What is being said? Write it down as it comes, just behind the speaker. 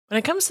When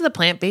it comes to the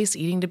plant-based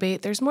eating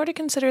debate, there's more to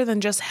consider than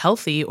just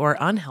healthy or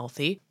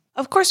unhealthy.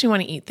 Of course, we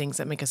want to eat things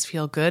that make us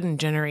feel good and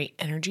generate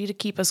energy to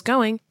keep us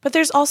going, but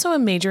there's also a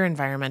major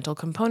environmental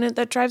component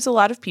that drives a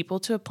lot of people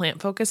to a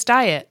plant-focused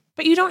diet.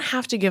 But you don't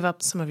have to give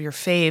up some of your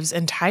faves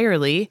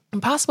entirely.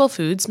 Impossible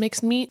Foods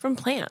makes meat from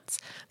plants.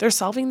 They're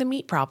solving the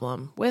meat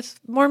problem with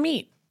more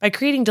meat. By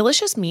creating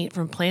delicious meat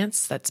from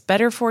plants that's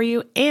better for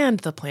you and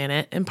the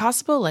planet,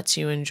 Impossible lets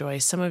you enjoy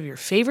some of your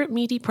favorite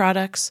meaty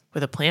products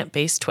with a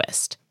plant-based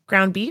twist.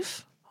 Ground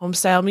beef,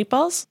 home-style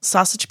meatballs,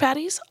 sausage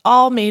patties,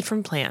 all made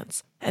from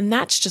plants. And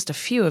that's just a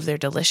few of their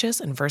delicious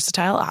and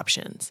versatile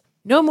options.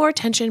 No more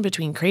tension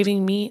between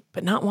craving meat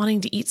but not wanting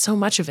to eat so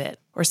much of it,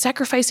 or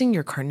sacrificing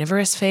your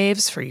carnivorous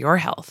faves for your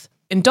health.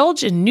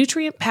 Indulge in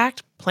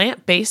nutrient-packed,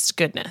 plant-based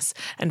goodness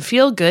and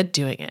feel good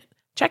doing it.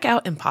 Check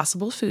out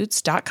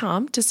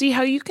impossiblefoods.com to see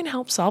how you can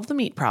help solve the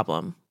meat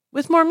problem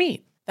with more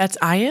meat. That's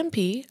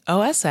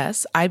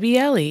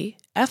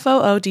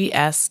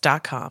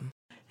IMPOSSIBLEFOODS.com.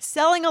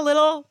 Selling a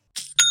little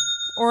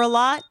or a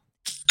lot?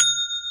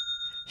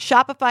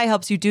 Shopify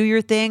helps you do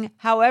your thing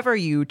however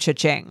you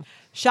cha-ching.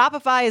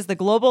 Shopify is the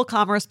global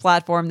commerce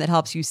platform that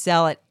helps you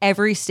sell at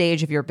every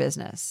stage of your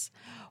business.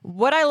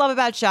 What I love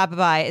about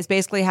Shopify is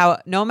basically how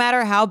no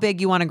matter how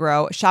big you want to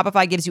grow,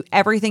 Shopify gives you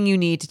everything you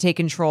need to take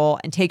control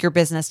and take your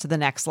business to the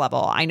next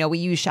level. I know we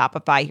use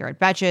Shopify here at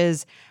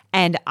Betches,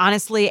 and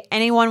honestly,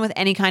 anyone with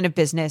any kind of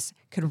business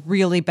could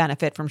really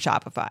benefit from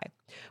Shopify.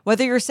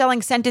 Whether you're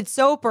selling scented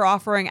soap or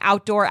offering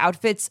outdoor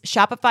outfits,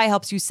 Shopify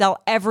helps you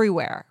sell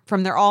everywhere,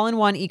 from their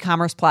all-in-one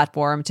e-commerce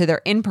platform to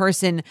their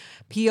in-person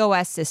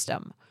POS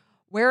system.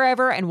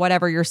 Wherever and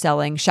whatever you're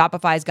selling,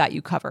 Shopify's got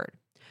you covered.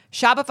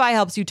 Shopify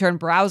helps you turn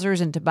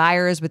browsers into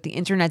buyers with the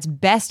internet's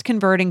best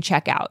converting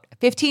checkout,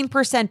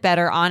 15%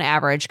 better on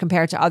average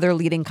compared to other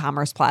leading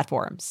commerce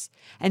platforms.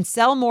 And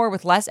sell more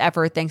with less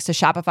effort thanks to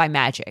Shopify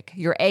Magic,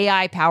 your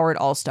AI-powered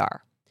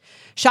all-star.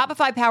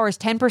 Shopify powers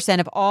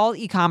 10% of all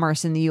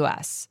e-commerce in the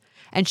U.S.,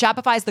 and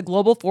Shopify is the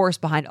global force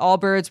behind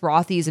Allbirds,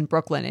 Rothy's, and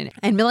Brooklyn,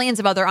 and millions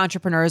of other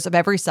entrepreneurs of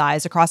every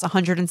size across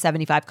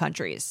 175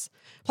 countries.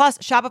 Plus,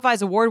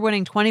 Shopify's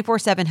award-winning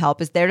 24/7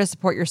 help is there to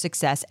support your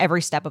success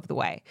every step of the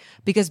way,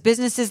 because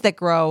businesses that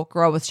grow,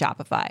 grow with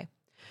Shopify.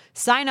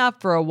 Sign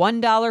up for a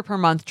 $1 per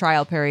month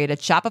trial period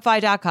at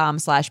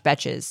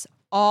shopify.com/betches,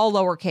 all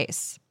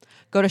lowercase.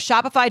 Go to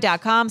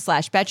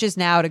shopify.com/betches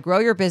now to grow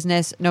your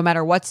business no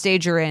matter what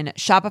stage you're in.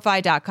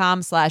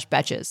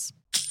 Shopify.com/betches.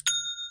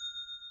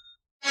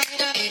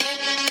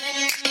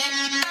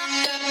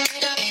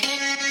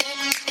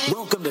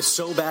 Welcome to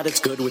So Bad It's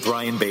Good with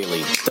Ryan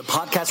Bailey, the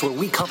podcast where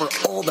we cover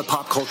all the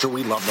pop culture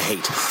we love to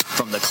hate,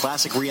 from the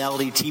classic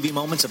reality TV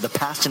moments of the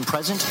past and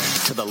present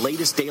to the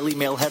latest Daily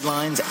Mail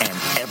headlines and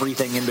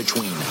everything in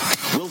between.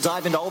 We'll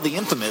dive into all the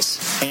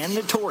infamous and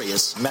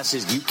notorious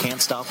messes you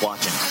can't stop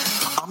watching.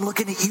 I'm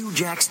looking at you,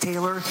 Jax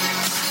Taylor.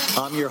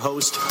 I'm your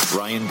host,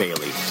 Ryan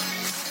Bailey.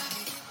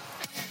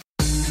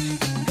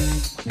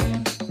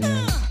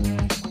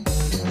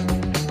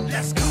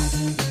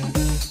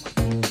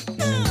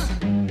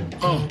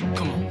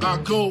 I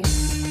go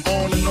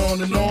on and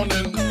on and on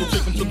and we'll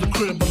take them to the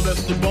crib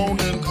unless they're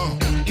boning.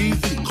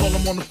 Easy, call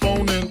them on the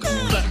phone and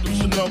platinum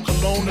Chanel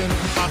cologne and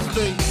I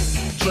stay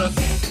dressed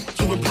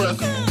to impress,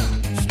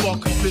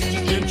 sparking bitch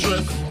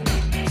interest.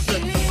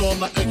 Sex is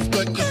all I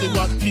expect cause they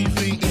watch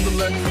TV in the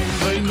Lex.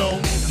 They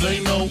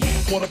know,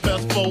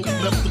 4:15,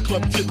 left the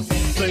club tipsy,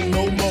 say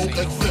no more,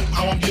 except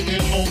how I'm getting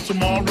home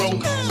tomorrow.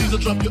 Caesar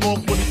drop you off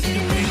when it's in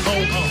the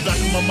home. Back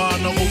in my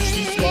mind, I hope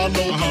she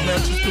swallows.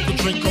 Matches to the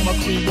drink on my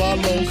cream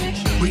wallows.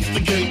 Reach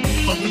the gate,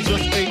 husband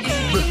just ate.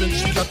 Ripping,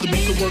 she got to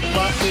meet to work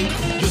by 8.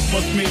 This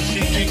must mean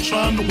she ain't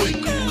trying to wait.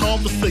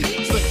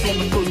 Conversation, sex on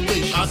the first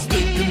date. I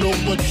state, you know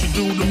what you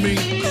do to me.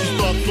 She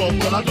starts off,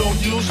 but I don't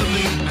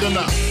usually. Then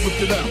I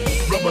whip it out,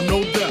 rubber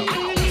no doubt.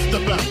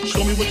 Step out,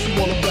 show me what you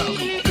all about.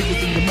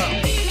 Fingers in your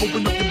mouth,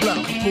 open up the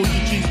blouse, pull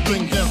your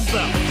G-string down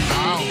south.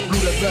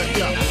 Blew that back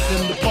out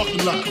in the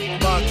parking lot.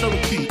 Buy a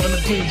Cherokee and a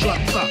green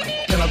drop top.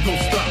 And I don't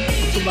stop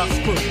until I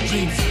spurt,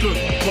 jeans, skirt,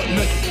 butt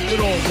naked,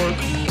 it all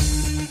works.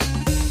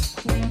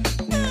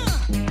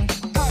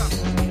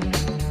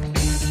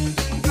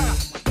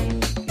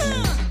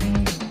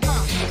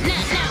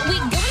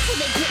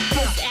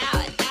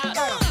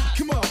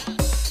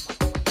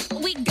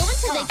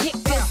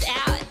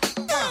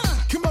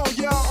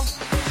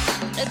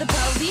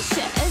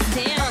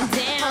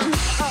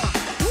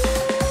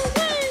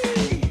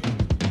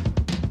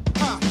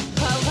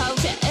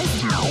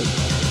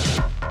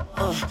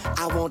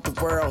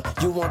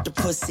 You want the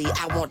pussy,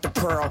 I want the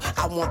pearl,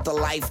 I want the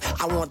life,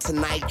 I want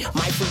tonight.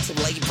 My fruits of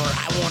labor,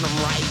 I want them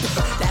right.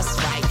 That's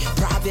right,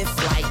 private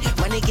flight.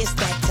 Money gets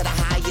back to the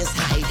highest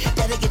height.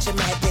 That'll get you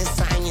mad, then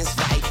science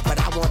fight. But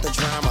I want the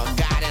drama,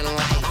 God and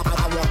light. I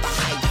want the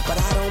hype, but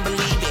I don't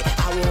believe it.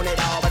 I want it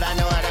all, but I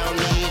know I don't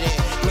need it.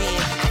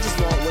 Man, I just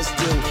want what's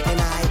due,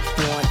 and I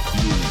want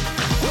you.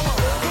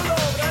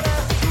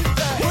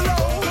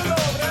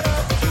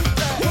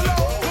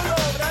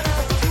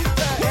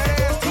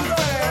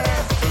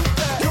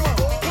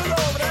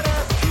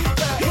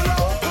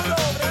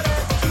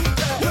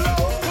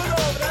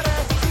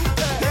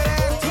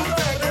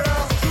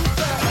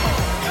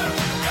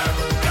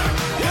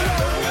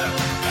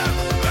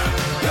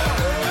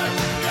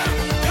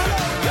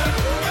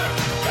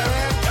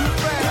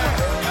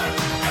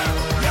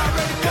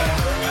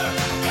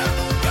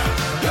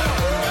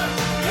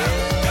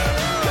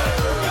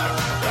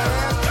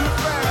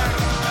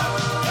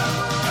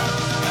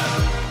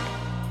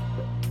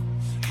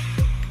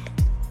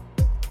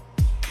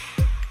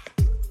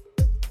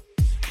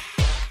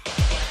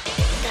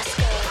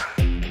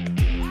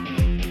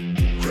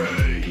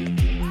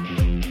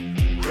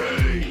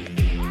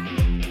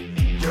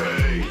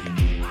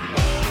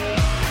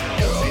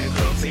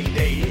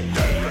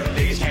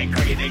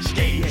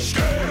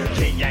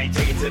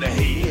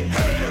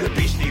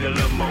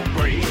 some more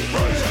bread.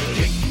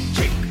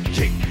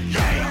 Chick,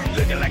 gang.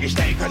 Looking like a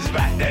steak, cause it's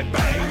about that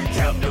bang.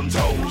 Tap them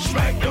toes,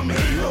 smack them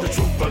heels. The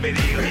truth of it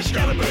is, it's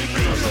gotta be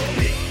real.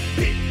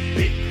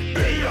 Big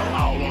bill,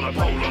 all on a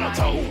pole, on a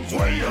toes.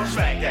 Well,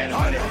 smack that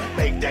honey,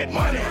 make that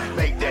money,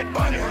 make that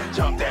bunny,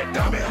 jump that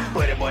dummy.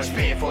 But it boy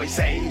spend for his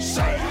say.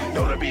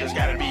 Know the bills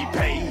gotta be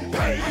paid.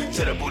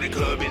 To the booty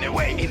club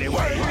anyway.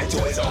 And to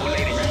his old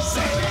lady, he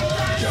say.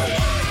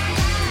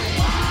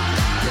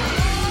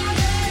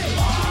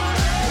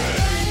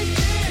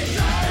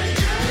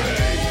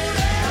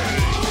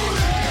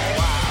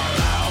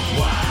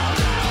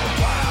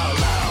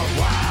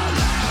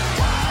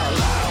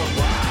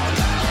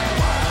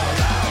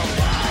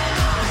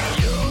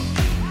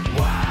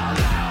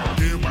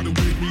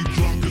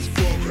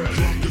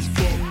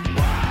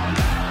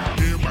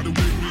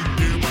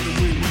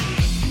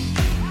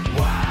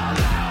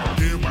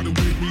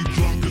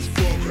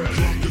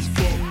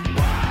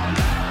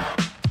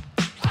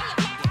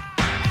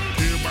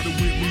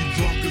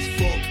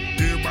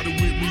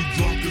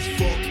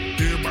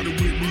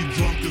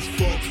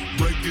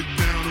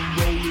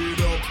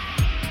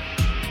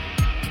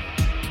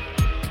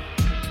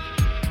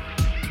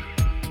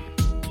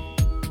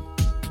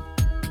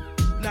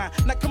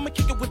 Now come and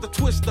kick it with a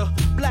twister.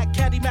 Black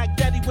caddy, Mac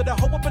daddy with a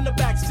hoe up in the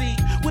backseat.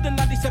 With a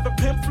 97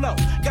 pimp flow.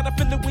 Got a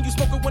feeling when you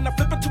smoke it when I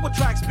flip it to a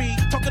track speed.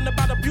 Talking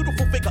about a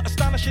beautiful figure,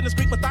 astonishing and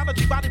Greek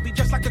mythology. Body be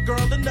just like a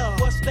girl in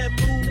love. What's that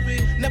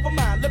movie? Never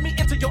mind, let me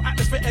enter your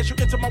atmosphere as you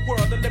enter my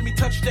world. And let me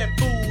touch that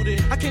booty.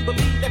 I can't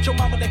believe that your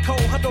mama that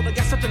cold. Her daughter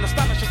got something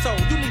astonishing soul.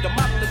 You need a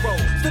modeling role.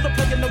 Still a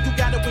player, know you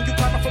got it when you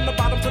climb from the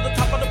bottom to the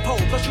top of the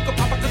pole. Plus you can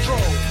pop a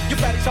control. Your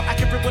body's so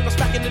accurate when I'm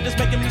smacking it. It's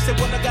making me say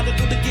what I gotta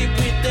do to get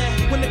with that.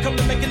 When it come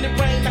to making it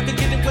rain, I can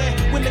get it wet.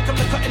 When it come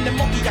to cutting the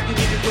monkey, I can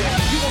get it wet.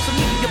 You want some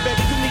media,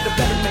 baby, you need a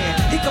better man.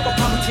 He cover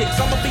politics,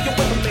 I'ma be your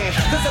weatherman.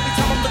 Cause every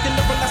time I'm looking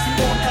up and I see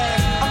more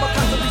ass, I'ma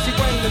constantly see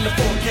rain in the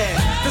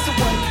forecast. This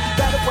away,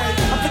 that away,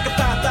 I'm thinking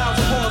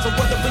 5,000 horns or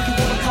whatever you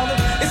wanna call it.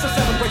 It's a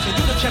celebration,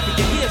 you the champion,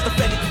 here's the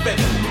Fetty,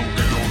 Fetty.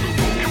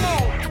 Come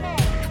on.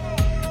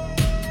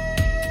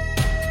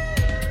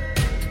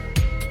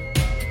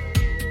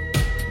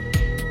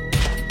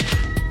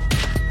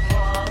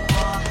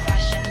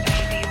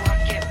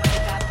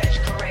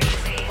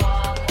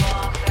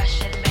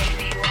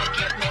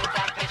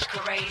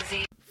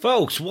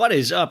 Folks, what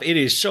is up? It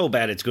is So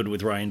Bad It's Good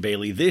with Ryan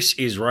Bailey. This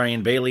is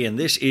Ryan Bailey, and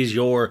this is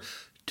your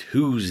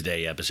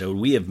Tuesday episode.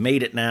 We have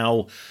made it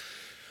now.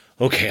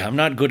 Okay, I'm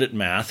not good at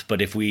math, but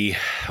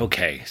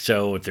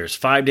so if there's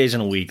 5 days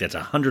in a week, that's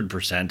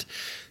 100%.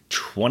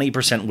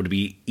 20% would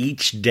be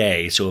each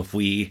day. So if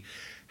we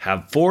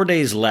have 4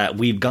 days left,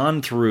 we've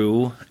gone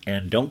through,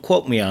 and don't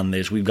quote me on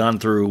this, we've gone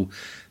through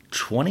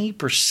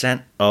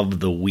 20%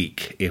 of the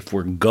week if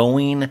we're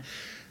going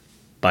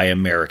by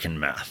American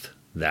math.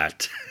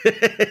 That.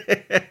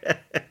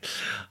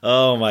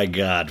 Oh my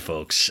God,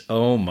 folks.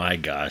 Oh my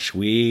gosh.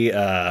 We're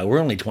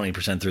only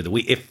 20% through the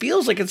week. It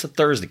feels like it's a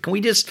Thursday. Can we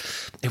just,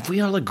 if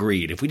we all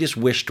agreed, if we just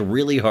wished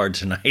really hard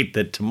tonight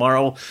that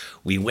tomorrow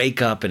we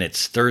wake up and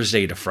it's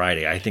Thursday to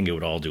Friday, I think it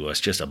would all do us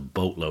just a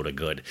boatload of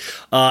good.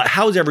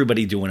 How's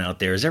everybody doing out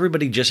there? Is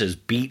everybody just as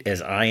beat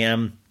as I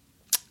am?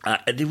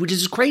 Which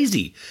is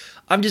crazy.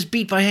 I'm just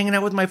beat by hanging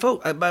out with my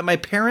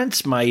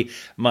parents, my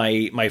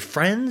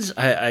friends.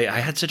 I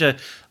had such a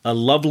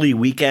lovely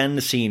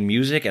weekend seeing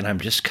music, and I'm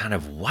just kind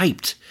of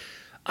wiped.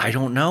 I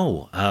don't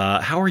know.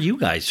 How are you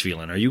guys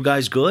feeling? Are you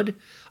guys good?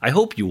 I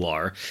hope you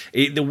are.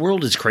 The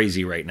world is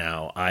crazy right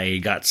now. I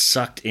got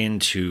sucked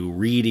into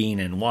reading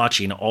and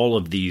watching all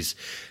of these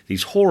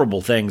horrible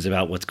things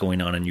about what's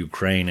going on in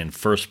Ukraine and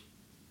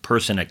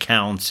first-person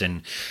accounts,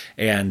 and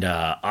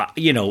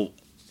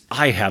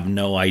I have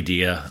no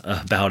idea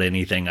about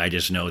anything. I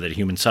just know that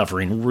human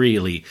suffering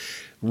really,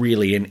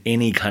 really in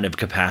any kind of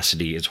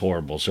capacity is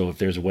horrible. So if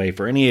there's a way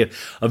for any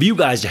of you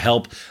guys to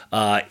help,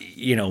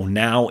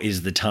 now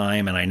is the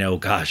time. And I know,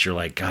 gosh, you're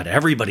like, God,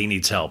 everybody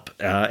needs help.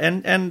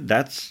 And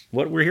that's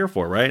what we're here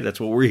for, right?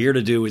 That's what we're here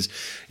to do is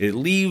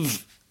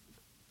leave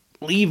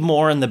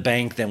more in the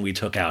bank than we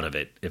took out of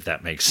it, if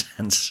that makes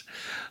sense.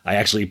 I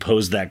actually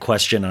posed that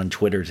question on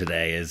Twitter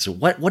today, is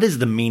what is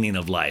the meaning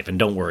of life? And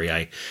don't worry,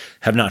 I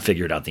have not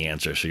figured out the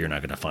answer, so you're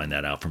not going to find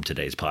that out from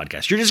today's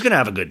podcast. You're just going to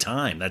have a good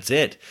time. That's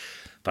it.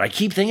 But I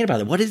keep thinking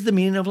about it. What is the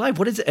meaning of life?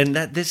 What is it? And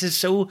that this is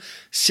so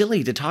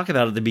silly to talk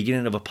about at the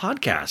beginning of a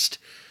podcast,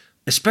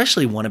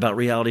 especially one about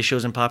reality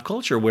shows and pop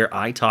culture, where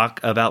I talk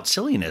about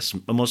silliness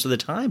most of the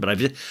time. But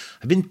I've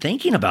been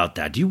thinking about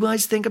that. Do you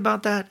guys think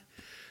about that?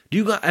 Do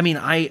you guys? I mean,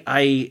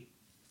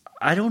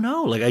 I don't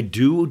know. Like, I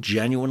do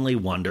genuinely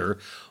wonder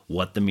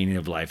what the meaning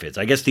of life is.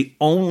 I guess the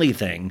only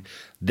thing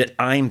that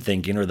I'm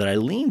thinking, or that I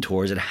lean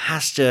towards, it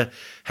has to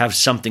have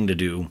something to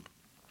do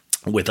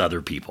with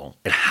other people.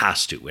 It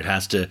has to. It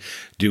has to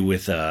do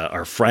with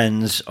our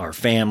friends, our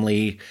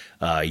family,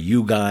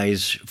 you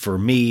guys, for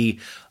me.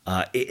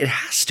 It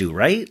has to,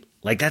 right?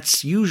 Like,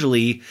 that's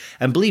usually,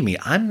 and believe me,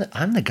 I'm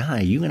the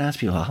guy. You can ask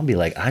people, I'll be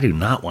like, I do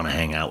not want to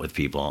hang out with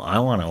people. I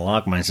want to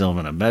lock myself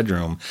in a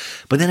bedroom.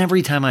 But then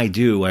every time I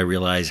do, I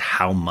realize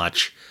how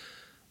much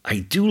I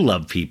do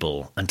love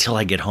people until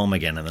I get home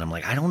again. And then I'm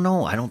like, I don't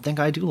know. I don't think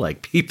I do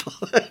like people.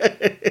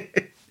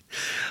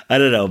 I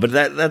don't know. But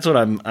that's what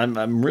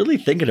I'm really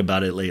thinking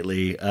about it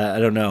lately. I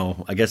don't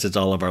know. I guess it's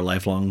all of our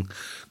lifelong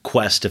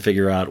quest to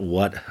figure out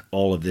what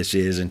all of this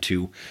is and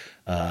to,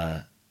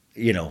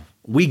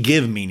 we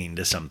give meaning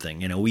to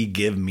something. We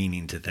give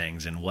meaning to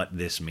things and what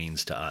this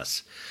means to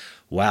us.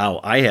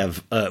 Wow, I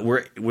have.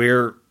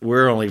 We're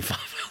only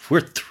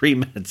we're 3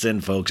 minutes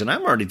in, folks, and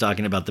I'm already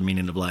talking about the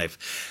meaning of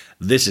life.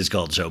 This is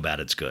called So Bad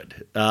It's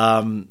Good.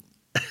 I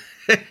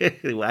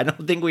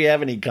don't think we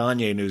have any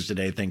Kanye news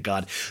today, thank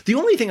God. The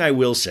only thing I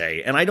will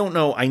say, and I don't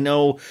know, I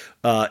know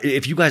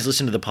if you guys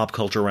listened to the Pop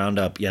Culture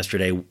Roundup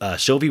yesterday,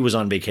 Sophie was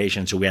on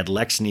vacation, so we had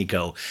Lex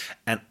Nico,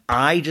 and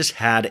I just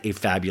had a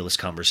fabulous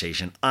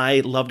conversation. I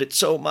loved it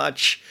so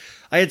much.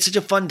 I had such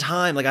a fun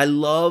time. Like, I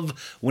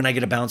love when I get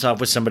to bounce off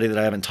with somebody that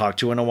I haven't talked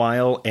to in a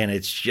while. And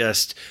it's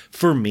just,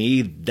 for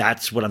me,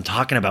 that's what I'm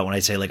talking about when I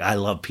say, like, I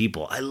love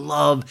people. I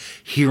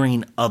love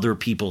hearing other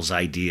people's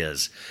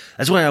ideas.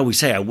 That's why I always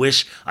say, I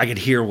wish I could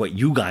hear what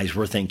you guys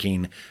were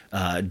thinking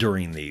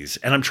during these.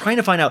 And I'm trying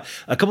to find out.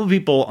 A couple of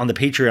people on the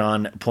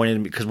Patreon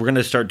pointed, because we're going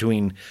to start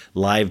doing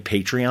live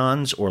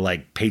Patreons or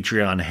like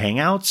Patreon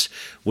hangouts,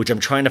 which I'm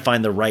trying to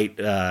find the right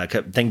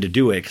thing to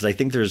do it. Because I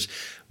think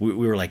we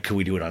were like, could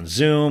we do it on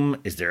Zoom?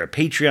 Is there a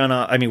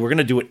Patreon? I mean, we're going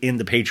to do it in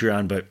the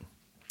Patreon, but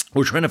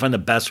we're trying to find the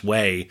best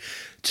way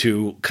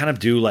to kind of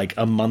do like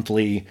a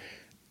monthly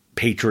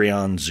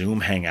Patreon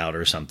Zoom hangout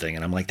or something.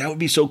 And I'm like, that would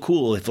be so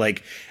cool if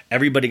like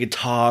everybody could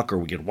talk or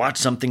we could watch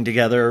something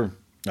together.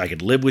 I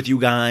could live with you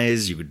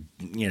guys. You could,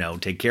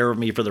 take care of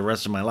me for the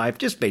rest of my life.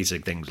 Just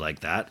basic things like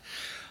that.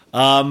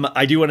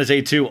 I do want to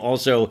say too,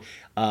 also,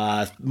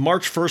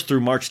 March 1st through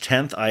March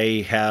 10th,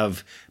 I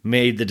have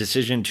made the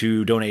decision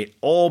to donate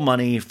all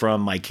money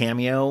from my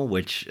Cameo,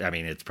 which, I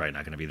mean, it's probably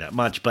not going to be that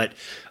much, but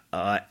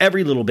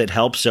every little bit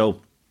helps.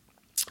 So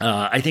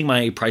I think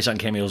my price on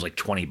Cameo is like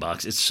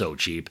 $20. It's so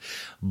cheap.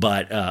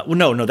 But,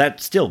 no,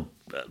 that's still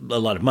a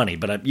lot of money.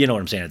 But you know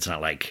what I'm saying? It's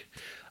not like,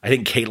 I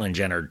think Caitlyn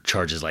Jenner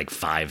charges like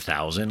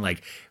 $5,000.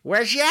 Like,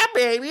 what's up,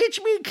 baby? It's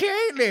me,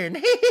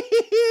 Caitlyn.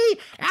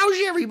 How's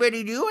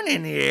everybody doing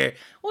in here?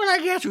 Well,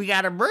 I guess we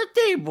got a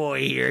birthday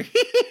boy here.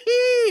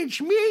 It's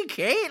me,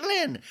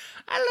 Caitlyn.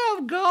 I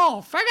love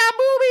golf. I got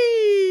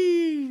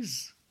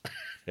boobies.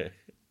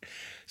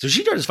 So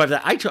she charges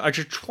 $5,000. I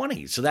charge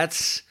 20. So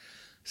that's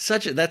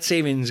that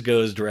savings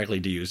goes directly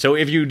to you. So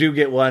if you do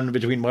get one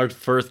between March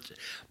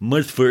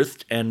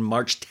 1st and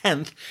March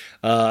 10th,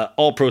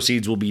 all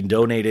proceeds will be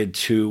donated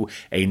to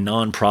a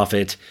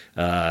nonprofit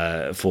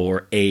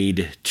for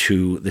aid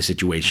to the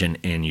situation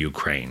in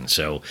Ukraine.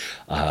 So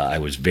I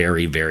was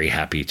very, very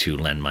happy to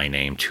lend my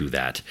name to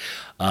that.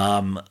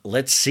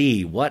 Let's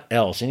see. What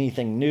else?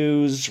 Anything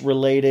news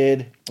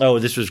related? Oh,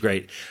 this was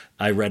great.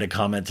 I read a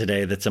comment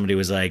today that somebody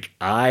was like,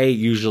 I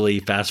usually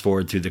fast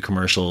forward through the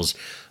commercials,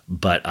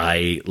 but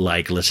I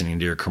like listening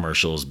to your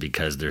commercials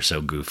because they're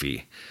so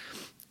goofy.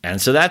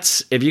 And so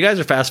that's, if you guys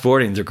are fast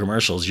forwarding through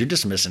commercials, you're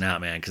just missing out,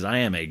 man, because I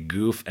am a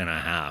goof and a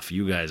half.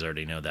 You guys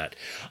already know that.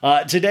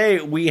 Today,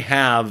 we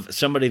have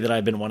somebody that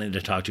I've been wanting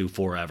to talk to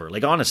forever.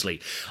 Like,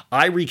 honestly,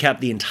 I recapped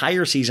the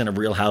entire season of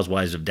Real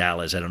Housewives of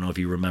Dallas. I don't know if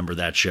you remember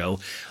that show.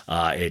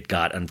 It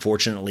got,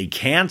 unfortunately,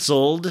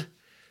 canceled,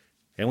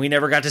 and we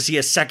never got to see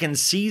a second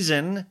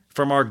season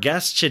from our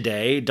guest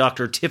today,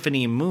 Dr.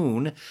 Tiffany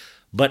Moon.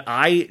 But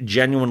I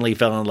genuinely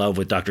fell in love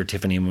with Dr.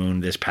 Tiffany Moon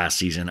this past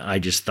season. I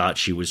just thought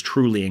she was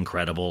truly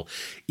incredible.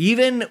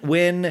 Even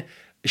when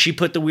she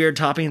put the weird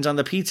toppings on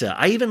the pizza,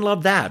 I even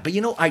loved that. But,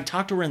 I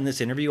talked to her in this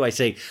interview. I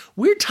say,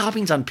 weird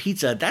toppings on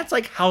pizza, that's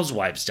like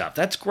housewife stuff.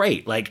 That's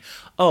great. Like,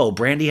 oh,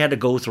 Brandy had to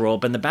go throw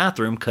up in the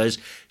bathroom because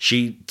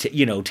she,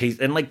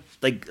 and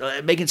like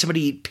making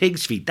somebody eat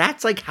pig's feet.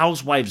 That's like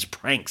housewives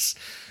pranks.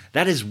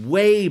 That is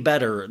way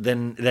better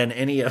than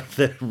any of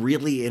the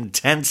really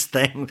intense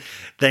things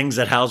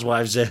that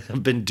housewives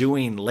have been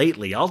doing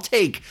lately. I'll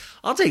take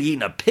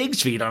eating a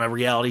pig's feet on a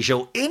reality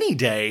show any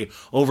day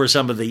over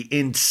some of the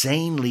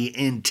insanely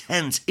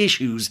intense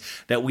issues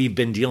that we've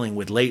been dealing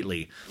with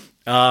lately.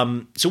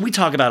 So we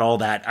talk about all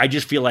that. I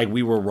just feel like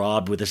we were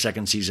robbed with the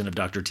second season of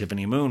Dr.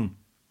 Tiffany Moon.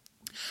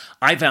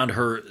 I found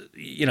her,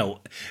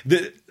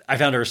 I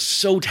found her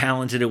so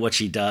talented at what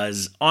she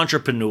does,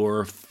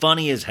 entrepreneur,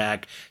 funny as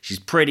heck. She's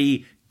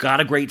pretty, got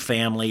a great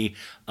family.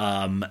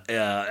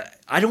 I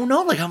don't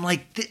know.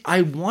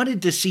 I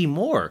wanted to see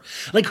more.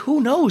 Like,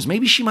 who knows?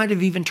 Maybe she might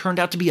have even turned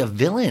out to be a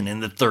villain in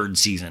the third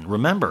season.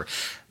 Remember,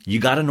 you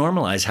got to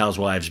normalize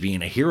housewives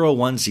being a hero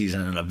one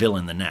season and a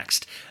villain the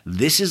next.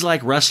 This is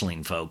like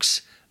wrestling,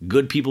 folks.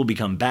 Good people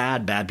become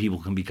bad. Bad people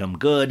can become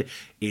good.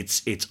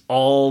 It's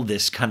all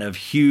this kind of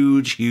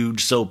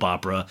huge soap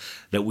opera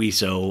that we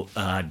so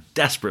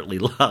desperately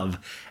love.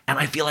 And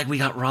I feel like we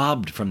got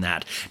robbed from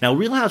that. Now,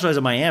 Real Housewives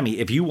of Miami,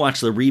 if you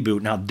watch the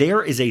reboot, now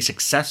there is a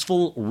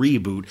successful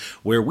reboot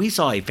where we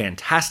saw a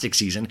fantastic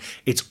season.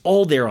 It's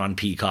all there on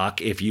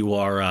Peacock if you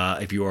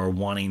are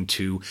wanting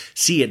to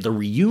see it. The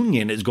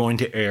reunion is going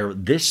to air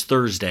this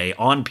Thursday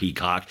on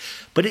Peacock,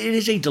 but it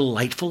is a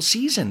delightful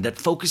season that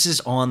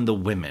focuses on the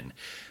women.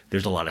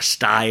 There's a lot of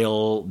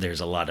style.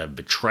 There's a lot of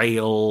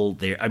betrayal.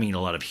 A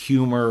lot of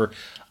humor.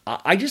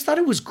 I just thought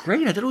it was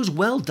great. I thought it was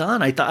well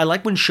done. I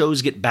like when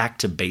shows get back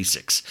to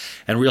basics.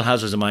 And Real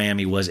Housewives of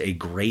Miami was a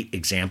great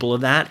example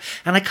of that.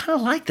 And I kind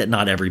of like that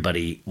not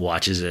everybody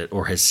watches it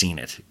or has seen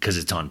it because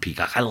it's on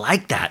Peacock. I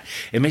like that.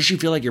 It makes you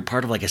feel like you're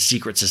part of like a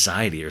secret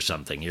society or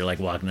something. You're like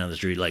walking down the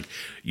street like,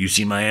 you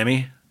see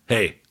Miami?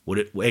 Hey,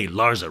 hey,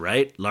 Larsa,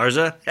 right?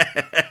 Larsa?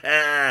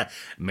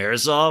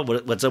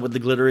 Marisol? What's up with the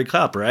glittery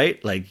cup,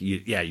 right? Like,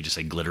 you just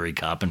say glittery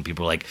cup and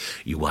people are like,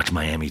 you watch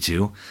Miami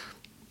too?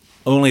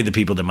 Only the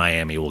people to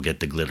Miami will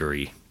get the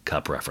glittery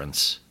cup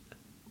reference.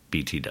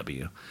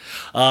 BTW.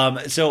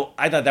 So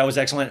I thought that was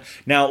excellent.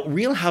 Now,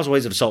 Real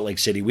Housewives of Salt Lake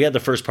City, we had the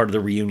first part of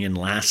the reunion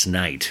last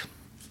night.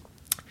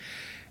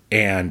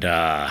 And,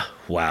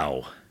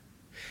 wow.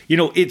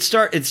 It's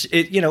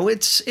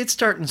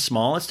starting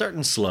small. It's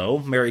starting slow.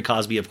 Mary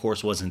Cosby, of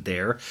course, wasn't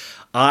there.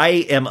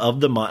 I am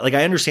of the mind, like,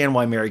 I understand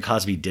why Mary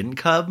Cosby didn't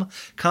come,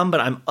 but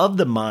I'm of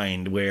the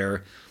mind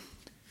where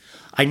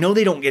I know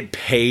they don't get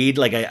paid.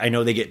 Like, I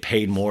know they get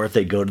paid more if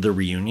they go to the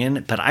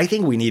reunion, but I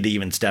think we need to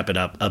even step it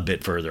up a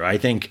bit further. I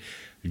think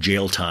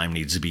jail time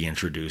needs to be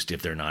introduced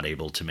if they're not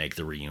able to make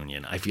the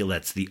reunion. I feel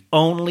that's the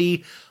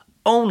only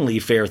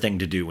fair thing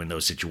to do in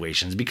those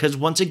situations, because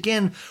once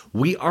again,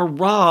 we are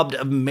robbed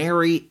of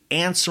Mary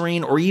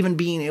answering or even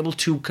being able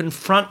to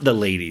confront the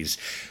ladies,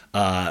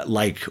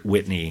 like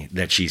Whitney,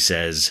 that she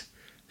says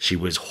she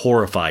was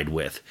horrified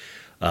with.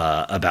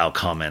 About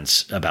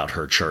comments about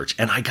her church.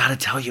 And I gotta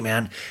tell you,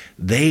 man,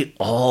 they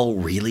all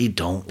really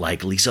don't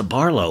like Lisa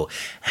Barlow.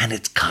 And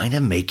it's kind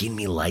of making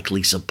me like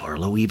Lisa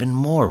Barlow even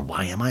more.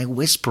 Why am I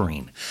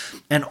whispering?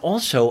 And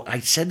also, I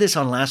said this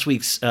on last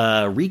week's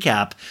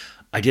recap.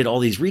 I did all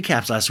these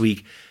recaps last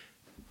week.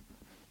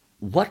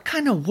 What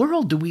kind of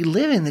world do we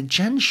live in that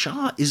Jen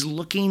Shah is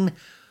looking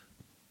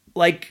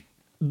like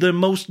the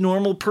most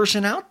normal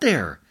person out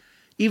there?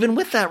 Even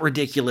with that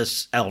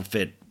ridiculous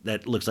outfit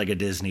that looks like a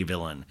Disney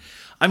villain.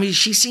 I mean,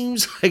 she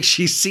seems like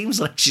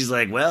she's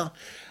like, well,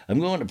 I'm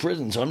going to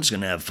prison, so I'm just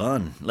going to have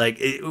fun. Like,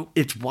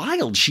 it's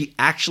wild. She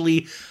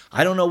actually,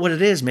 I don't know what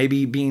it is.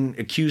 Maybe being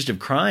accused of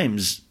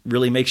crimes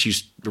really makes you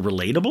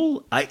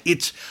relatable. I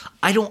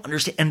don't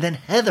understand. And then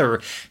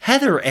Heather,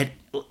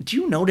 do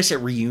you notice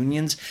at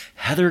reunions,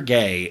 Heather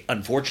Gay,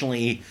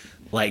 unfortunately,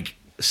 like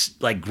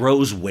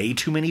grows way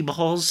too many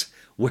balls,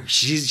 where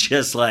she's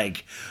just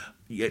like,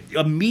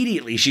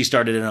 immediately she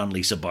started in on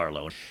Lisa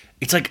Barlow.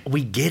 It's like,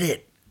 we get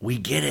it.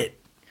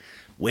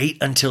 Wait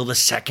until the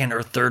second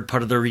or third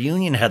part of the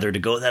reunion, Heather, to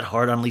go that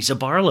hard on Lisa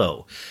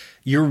Barlow.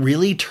 You're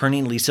really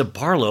turning Lisa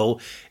Barlow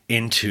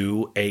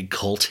into a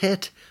cult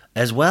hit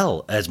as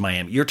well as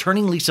Miami. You're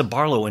turning Lisa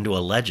Barlow into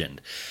a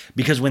legend,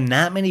 because when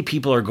that many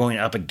people are going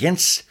up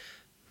against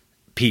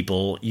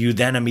people, you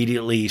then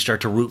immediately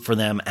start to root for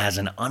them as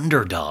an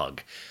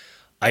underdog.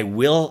 I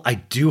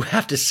do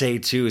have to say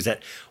too, is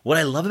that what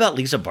I love about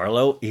Lisa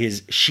Barlow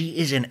is she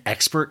is an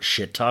expert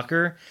shit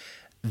talker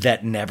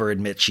that never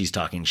admits she's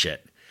talking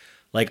shit.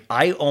 Like,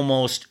 I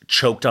almost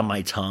choked on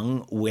my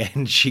tongue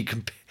when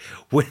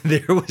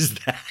there was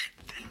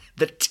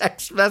the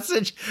text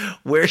message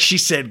where she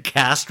said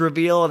cast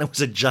reveal and it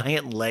was a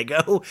giant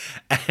Lego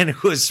and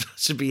it was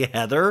supposed to be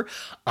Heather.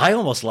 I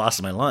almost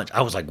lost my lunch.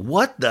 I was like,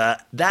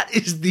 that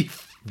is the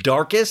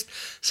darkest /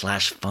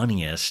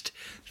 funniest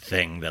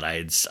thing that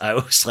I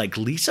was like,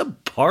 Lisa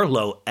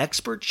Barlow,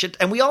 expert shit,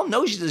 and we all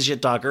know she's a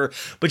shit talker,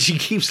 but she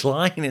keeps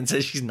lying and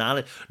says she's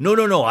not.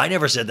 No, I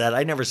never said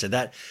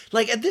that.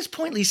 Like, at this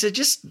point, Lisa,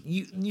 just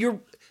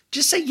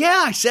say,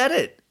 yeah, I said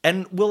it,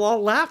 and we'll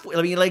all laugh.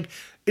 I mean, like,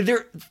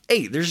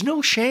 there's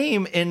no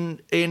shame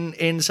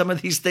in some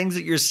of these things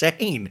that you're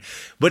saying,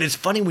 but it's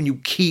funny when you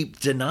keep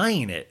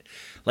denying it.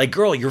 Like,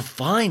 girl, you're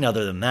fine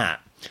other than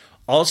that.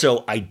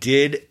 Also, I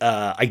did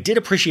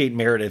appreciate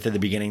Meredith at the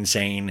beginning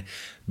saying,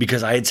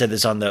 because I had said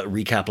this on the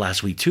recap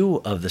last week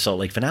too of the Salt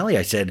Lake finale,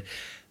 I said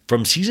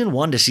from season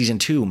 1 to season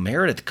 2,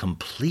 Meredith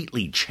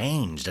completely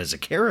changed as a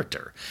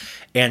character.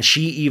 And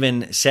she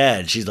even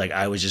said, she's like,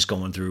 I was just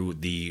going through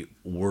the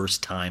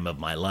worst time of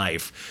my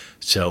life.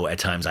 So at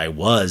times I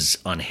was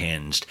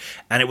unhinged.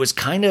 And it was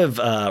kind of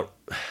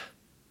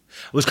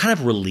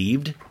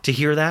relieved to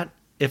hear that,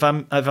 if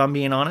I'm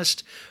being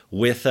honest,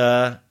 with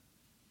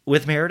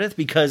Meredith,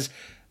 because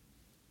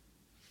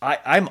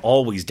I'm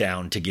always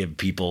down to give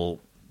people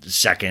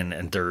second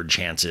and third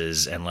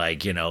chances, and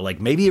like, you know,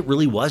 like maybe it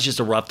really was just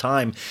a rough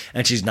time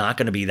and she's not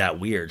going to be that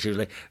weird. She was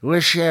like,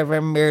 wish she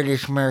ever married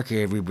this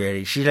market,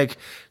 everybody. She's like,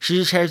 she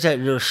just has that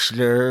little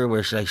slur where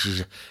it's like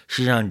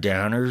she's on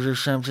downers or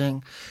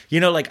something, you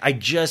know. Like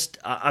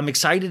I'm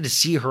excited to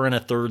see her in a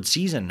third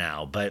season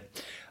now, but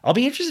I'll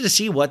be interested to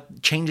see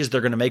what changes they're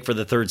going to make for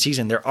the third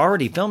season. They're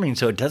already filming,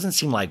 so it doesn't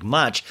seem like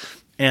much,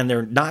 and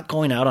they're not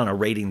going out on a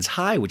ratings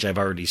high, which I've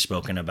already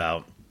spoken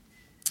about.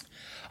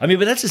 I mean,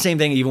 but that's the same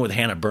thing even with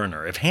Hannah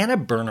Berner. If Hannah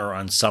Berner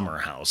on Summer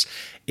House,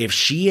 if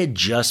she had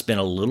just been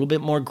a little bit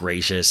more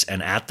gracious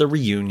and at the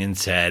reunion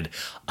said,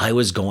 I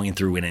was going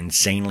through an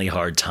insanely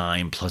hard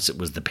time, plus it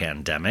was the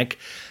pandemic,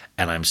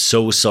 and I'm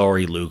so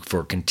sorry, Luke,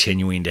 for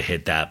continuing to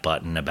hit that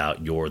button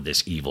about you're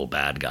this evil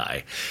bad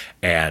guy.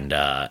 And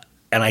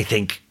I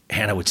think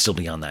Hannah would still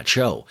be on that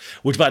show,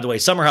 which, by the way,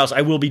 Summer House,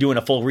 I will be doing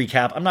a full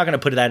recap. I'm not going to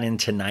put that in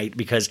tonight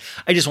because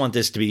I just want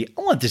this to be,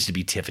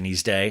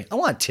 Tiffany's day. I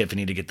want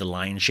Tiffany to get the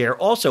lion's share.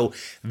 Also,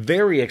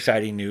 very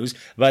exciting news.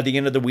 By the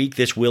end of the week,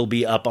 this will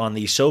be up on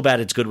the So Bad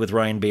It's Good with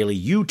Ryan Bailey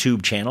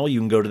YouTube channel. You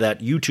can go to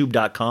that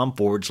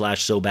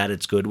youtube.com/So Bad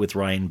It's Good with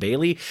Ryan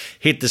Bailey.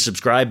 Hit the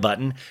subscribe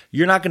button.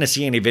 You're not going to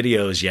see any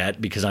videos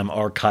yet because I'm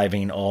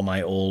archiving all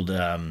my old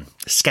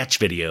sketch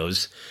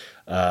videos.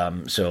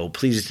 So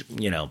please,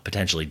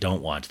 potentially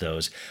don't watch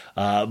those.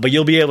 But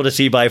you'll be able to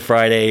see by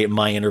Friday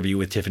my interview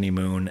with Tiffany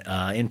Moon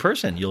in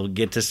person. You'll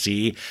get to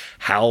see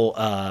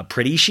how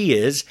pretty she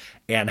is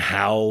and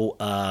how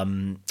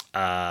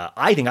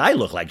I think I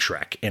look like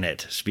Shrek in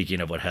it. Speaking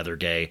of what Heather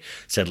Gay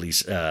said,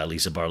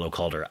 Lisa Barlow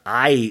called her.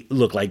 I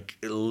look like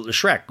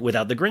Shrek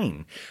without the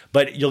green.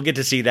 But you'll get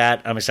to see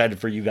that. I'm excited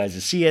for you guys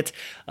to see it.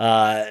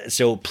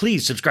 So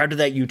please subscribe to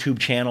that YouTube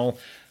channel.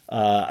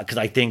 Because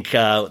I think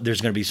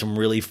there's going to be some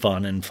really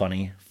fun and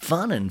funny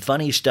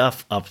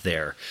stuff up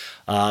there.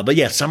 But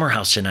yeah, Summer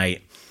House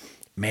tonight,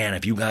 man,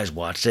 if you guys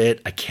watched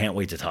it, I can't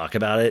wait to talk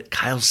about it.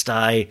 Kyle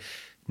Stye,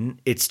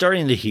 it's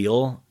starting to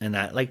heal. And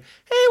hey,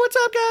 what's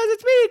up, guys?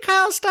 It's me,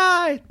 Kyle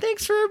Stye.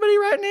 Thanks for everybody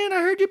writing in.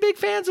 I heard you're big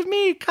fans of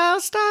me,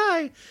 Kyle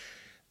Stye.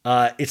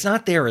 It's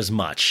not there as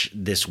much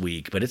this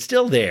week, but it's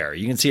still there.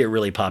 You can see it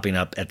really popping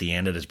up at the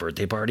end at his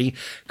birthday party.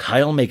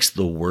 Kyle makes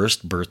the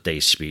worst birthday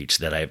speech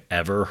that I've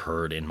ever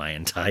heard in my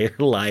entire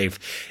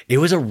life. It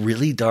was a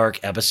really dark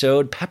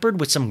episode, peppered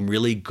with some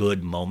really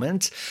good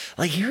moments.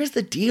 Like, here's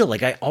the deal.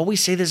 Like, I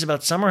always say this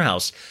about Summer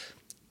House.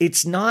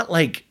 It's not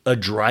like a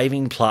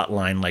driving plot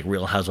line like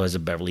Real Housewives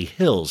of Beverly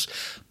Hills,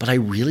 but I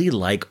really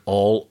like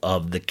all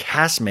of the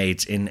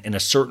castmates in a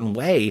certain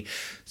way.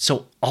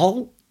 So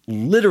I'll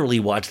literally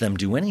watch them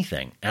do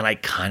anything, and I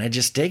kind of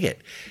just dig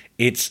it.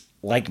 It's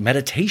like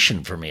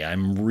meditation for me.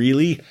 I'm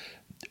really,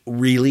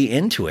 really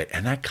into it.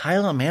 And that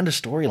Kyle Amanda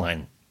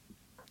storyline,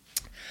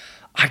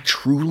 I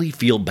truly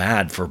feel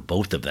bad for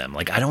both of them.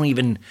 Like, I don't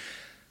even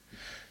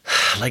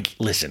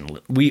listen,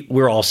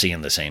 we're all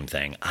seeing the same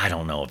thing. I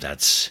don't know if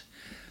that's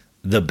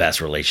the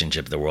best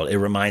relationship in the world. It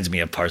reminds me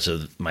of parts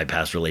of my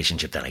past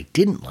relationship that I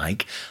didn't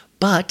like,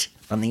 but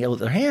on the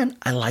other hand,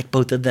 I like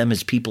both of them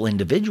as people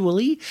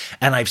individually,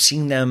 and I've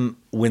seen them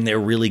when they're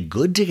really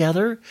good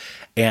together.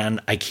 And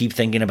I keep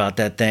thinking about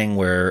that thing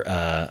where,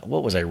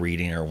 what was I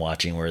reading or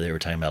watching where they were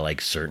talking about like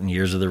certain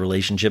years of the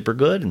relationship are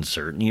good and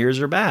certain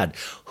years are bad.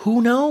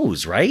 Who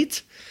knows,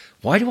 right?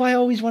 Why do I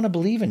always want to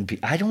believe in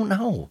people? I don't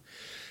know.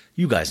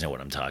 You guys know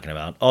what I'm talking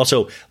about.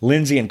 Also,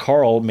 Lindsay and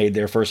Carl made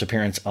their first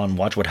appearance on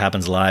Watch What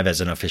Happens Live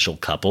as an official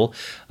couple.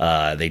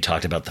 They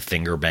talked about the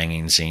finger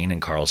banging scene,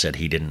 and Carl said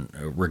he didn't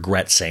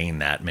regret saying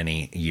that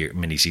many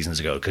seasons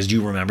ago. Because do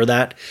you remember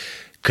that?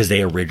 Because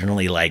they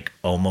originally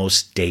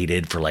almost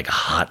dated for a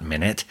hot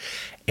minute.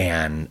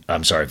 And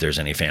I'm sorry if there's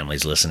any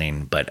families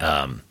listening, but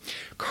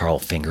Carl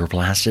finger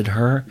blasted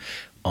her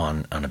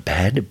on a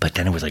bed, but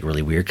then it was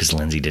really weird because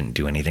Lindsay didn't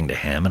do anything to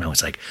him, and I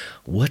was like,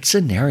 what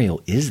scenario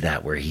is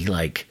that where he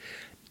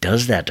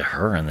does that to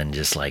her and then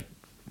just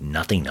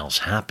nothing else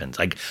happens?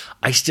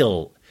 I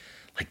still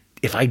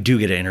if I do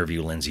get to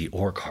interview Lindsay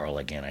or Carl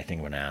again, I think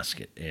I'm going to ask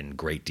it in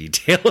great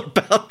detail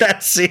about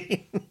that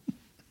scene.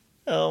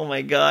 Oh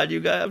my God, you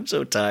guys, I'm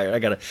so tired. I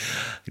got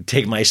to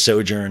take my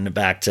sojourn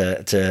back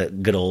to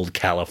good old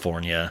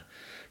California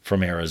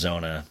from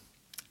Arizona.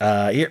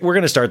 We're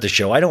going to start the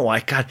show.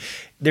 God,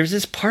 there's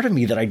this part of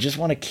me that I just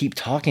want to keep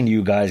talking to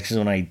you guys because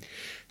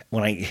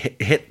when I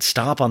hit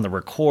stop on the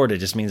record, it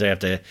just means I have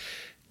to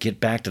get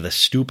back to the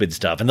stupid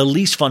stuff. And the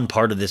least fun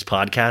part of this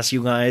podcast,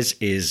 you guys,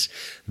 is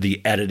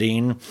the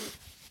editing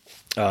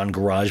on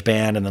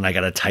GarageBand, and then I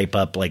got to type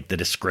up the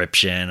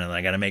description, and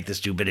I got to make the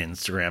stupid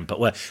Instagram. But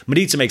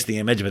Maritza makes the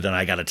image, but then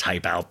I got to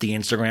type out the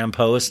Instagram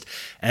post,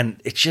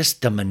 and it's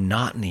just the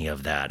monotony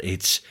of that.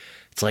 It's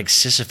like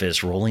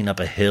Sisyphus rolling up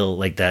a hill,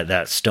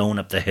 that stone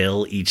up the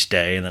hill each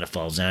day, and then it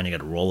falls down. You got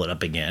to roll it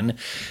up again.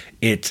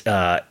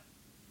 Do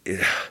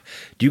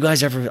you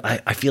guys ever?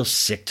 I feel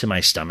sick to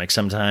my stomach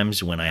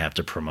sometimes when I have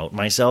to promote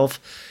myself.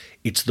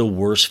 It's the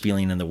worst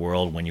feeling in the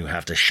world when you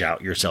have to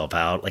shout yourself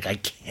out. I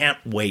can't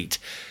wait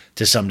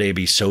to someday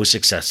be so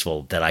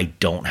successful that I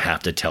don't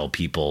have to tell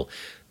people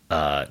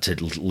to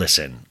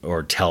listen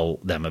or tell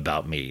them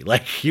about me.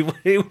 Like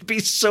it would be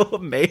so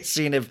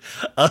amazing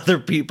if other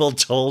people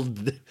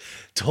told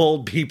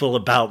people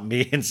about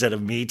me instead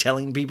of me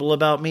telling people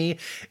about me.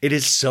 It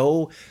is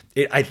so.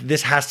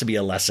 This has to be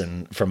a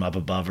lesson from up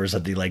above or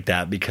something like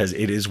that, because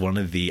it is one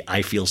of the.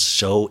 I feel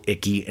so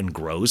icky and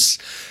gross.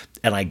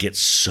 And I get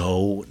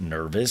so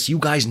nervous. You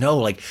guys know,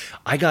 like,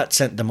 I got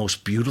sent the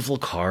most beautiful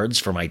cards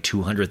for my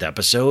 200th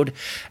episode,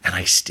 and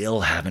I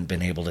still haven't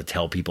been able to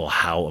tell people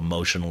how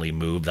emotionally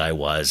moved I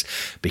was,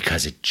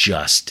 because it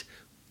just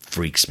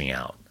freaks me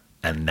out.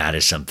 And that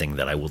is something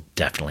that I will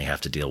definitely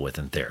have to deal with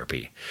in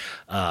therapy.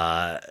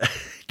 No,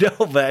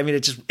 but I mean,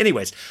 it just,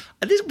 anyways,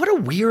 what a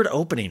weird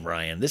opening,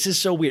 Ryan. This is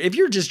so weird. If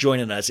you're just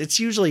joining us, it's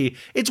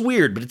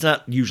weird, but it's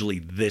not usually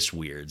this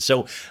weird.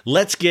 So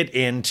let's get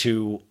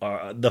into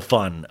the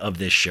fun of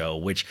this show,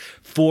 which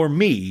for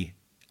me,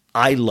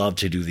 I love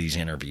to do these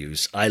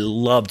interviews. I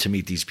love to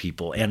meet these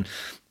people. And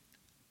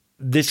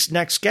this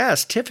next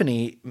guest,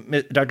 Tiffany,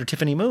 Dr.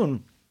 Tiffany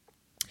Moon,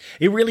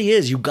 it really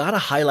is. You got to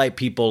highlight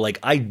people. Like,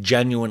 I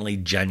genuinely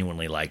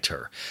liked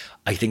her.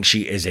 I think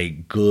she is a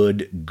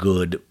good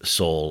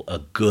soul, a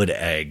good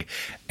egg.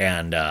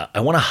 And I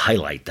want to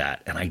highlight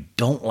that. And I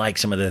don't like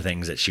some of the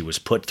things that she was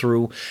put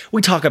through.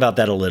 We talk about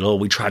that a little.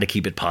 We try to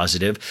keep it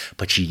positive.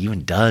 But she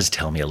even does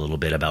tell me a little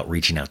bit about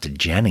reaching out to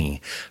Jenny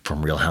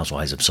from Real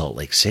Housewives of Salt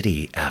Lake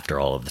City after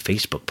all of the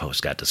Facebook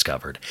posts got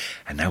discovered.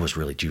 And that was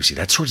really juicy.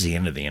 That's towards the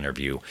end of the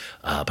interview.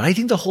 But I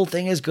think the whole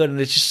thing is good. And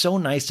it's just so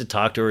nice to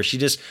talk to her. She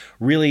just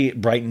really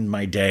brightened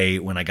my day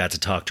when I got to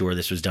talk to her.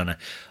 This was done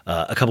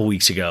a couple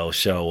weeks ago.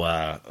 So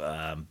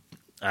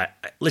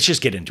let's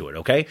just get into it,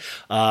 okay?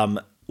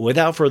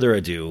 Without further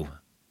ado,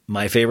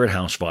 my favorite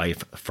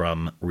housewife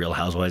from Real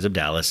Housewives of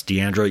Dallas.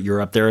 Deandra,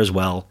 you're up there as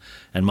well.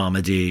 And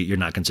Mama D, you're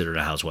not considered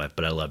a housewife,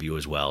 but I love you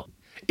as well.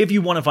 If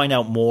you want to find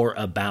out more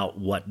about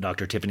what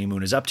Dr. Tiffany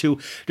Moon is up to,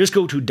 just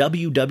go to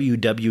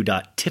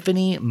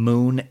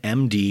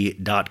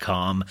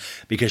www.tiffanymoonmd.com,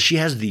 because she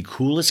has the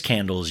coolest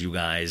candles, you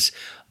guys.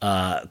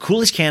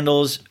 Coolest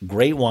candles,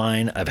 great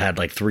wine. I've had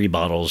like 3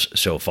 bottles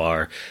so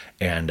far,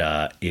 and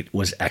it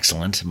was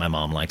excellent. My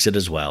mom likes it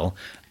as well.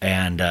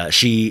 And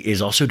she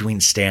is also doing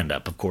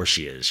stand-up. Of course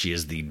she is. She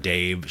is the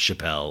Dave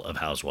Chappelle of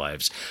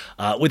Housewives.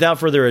 Without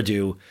further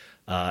ado,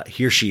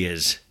 here she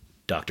is,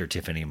 Dr.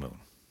 Tiffany Moon.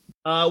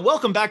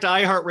 Welcome back to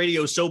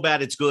iHeartRadio So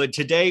Bad It's Good.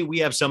 Today we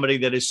have somebody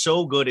that is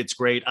so good it's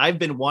great. I've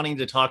been wanting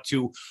to talk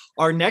to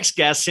our next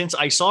guest since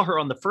I saw her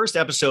on the first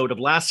episode of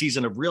last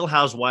season of Real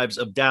Housewives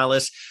of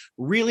Dallas.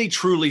 Really,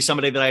 truly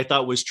somebody that I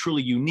thought was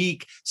truly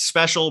unique,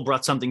 special,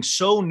 brought something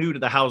so new to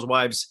the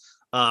Housewives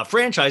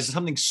franchise,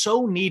 something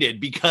so needed,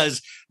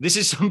 because this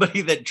is somebody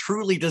that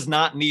truly does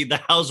not need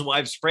the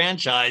Housewives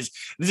franchise.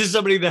 This is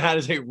somebody that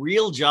has a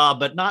real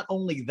job, but not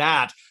only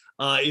that,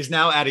 is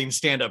now adding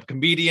stand-up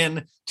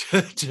comedian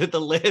to the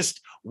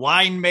list,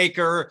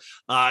 winemaker,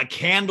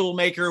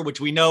 candlemaker, which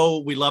we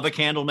know we love a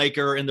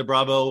candlemaker in the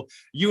Bravo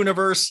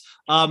universe.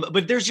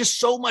 But there's just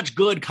so much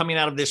good coming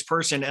out of this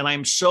person. And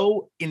I'm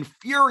so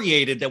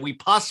infuriated that we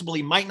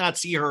possibly might not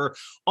see her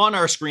on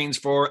our screens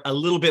for a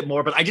little bit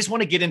more. But I just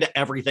want to get into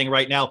everything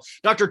right now.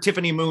 Dr.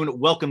 Tiffany Moon,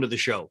 welcome to the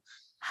show.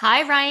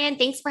 Hi, Ryan.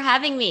 Thanks for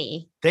having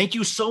me. Thank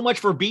you so much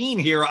for being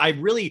here. I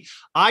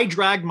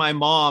dragged my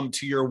mom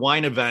to your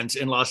wine event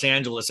in Los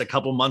Angeles a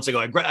couple months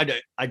ago.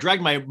 I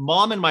dragged my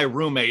mom and my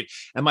roommate,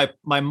 and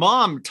my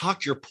mom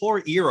talked your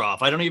poor ear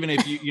off. I don't even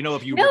if you know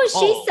if you No,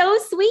 recall. She's so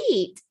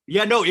sweet.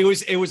 Yeah, no,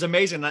 it was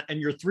amazing. And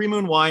your 3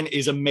 Moon wine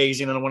is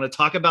amazing. And I want to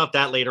talk about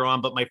that later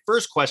on. But my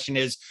first question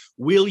is,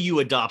 will you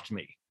adopt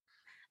me?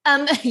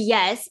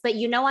 Yes, but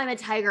you know I'm a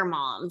tiger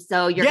mom,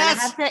 so you're gonna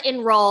have to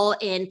enroll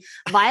in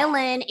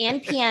violin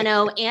and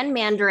piano and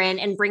Mandarin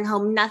and bring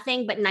home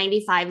nothing but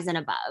 95s and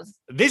above.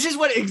 This is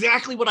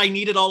exactly what I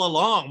needed all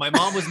along. My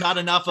mom was not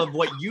enough of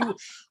what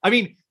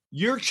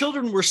your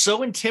children were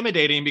so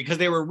intimidating because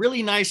they were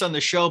really nice on the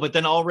show, but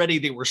then already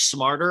they were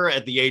smarter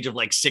at the age of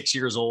like 6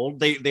 years old.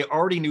 They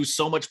already knew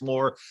so much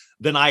more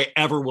than I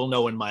ever will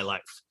know in my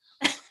life.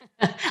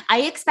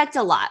 I expect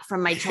a lot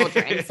from my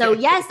children. So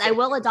yes, I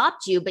will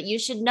adopt you, but you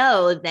should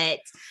know that,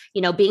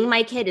 being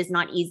my kid is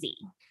not easy.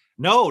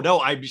 No,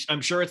 I'm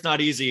sure it's not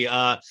easy.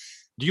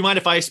 Do you mind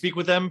if I speak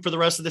with them for the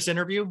rest of this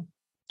interview?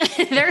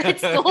 They're at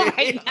school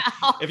right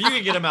now. If you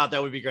could get them out,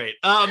 that would be great.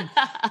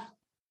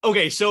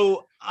 Okay,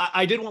 so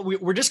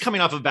we're just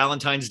coming off of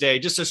Valentine's Day.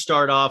 Just to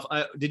start off,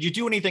 did you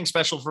do anything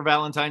special for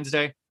Valentine's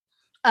Day?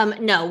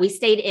 No, we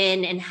stayed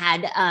in and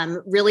had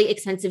really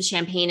expensive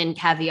champagne and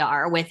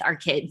caviar with our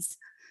kids.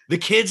 The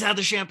kids had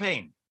the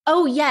champagne.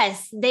 Oh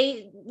yes.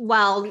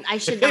 I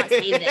should not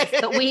say this,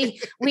 but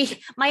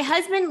my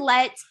husband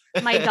let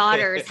my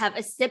daughters have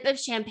a sip of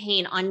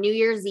champagne on New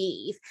Year's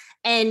Eve,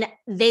 and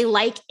they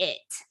like it.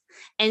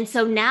 And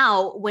so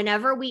now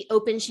whenever we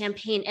open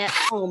champagne at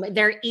home,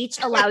 they're each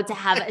allowed to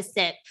have a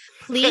sip.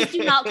 Please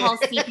do not call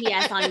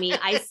CPS on me.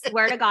 I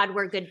swear to God,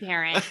 we're good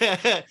parents.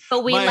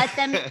 But we let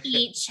them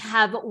each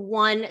have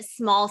one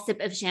small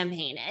sip of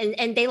champagne,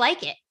 and they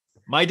like it.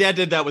 My dad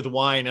did that with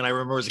wine, and I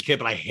remember as a kid,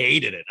 but I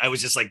hated it. I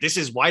was just like, "This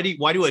is why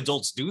do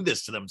adults do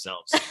this to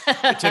themselves?"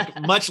 It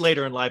took much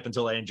later in life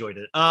until I enjoyed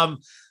it.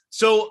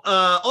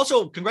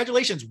 Also,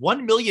 congratulations,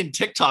 1 million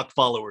TikTok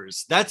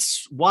followers.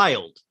 That's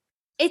wild.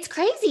 It's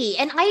crazy.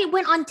 And I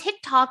went on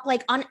TikTok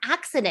like on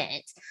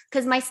accident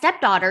because my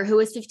stepdaughter, who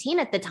was 15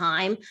 at the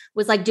time,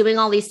 was like doing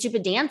all these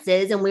stupid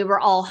dances and we were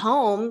all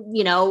home,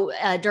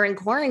 during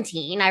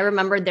quarantine. I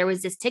remembered there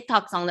was this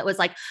TikTok song that was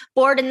like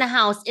bored in the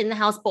house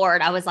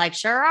bored. I was like,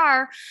 sure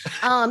are.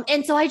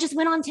 And so I just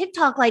went on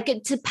TikTok like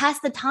to pass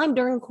the time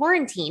during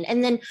quarantine.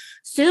 And then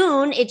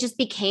soon it just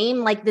became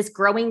like this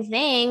growing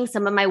thing.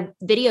 Some of my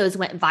videos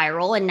went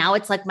viral and now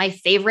it's like my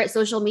favorite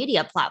social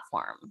media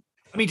platform.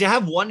 I mean, to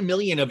have 1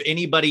 million of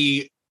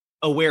anybody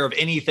aware of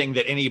anything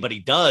that anybody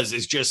does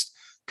is just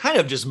kind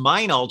of just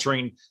mind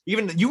altering.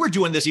 Even you were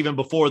doing this even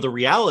before the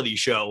reality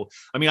show.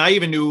 I mean, I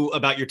even knew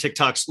about your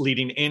TikToks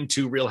leading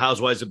into Real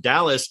Housewives of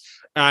Dallas.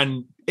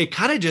 And it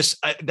kind of just,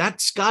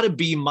 that's got to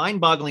be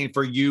mind boggling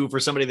for you, for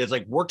somebody that's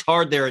like worked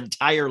hard their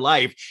entire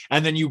life.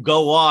 And then you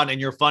go on and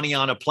you're funny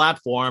on a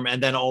platform.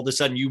 And then all of a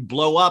sudden you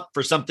blow up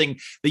for something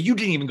that you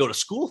didn't even go to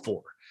school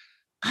for.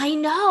 I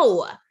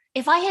know.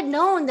 If I had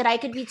known that I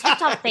could be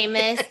TikTok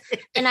famous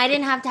and I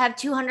didn't have to have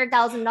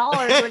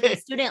 $200,000 worth of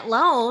student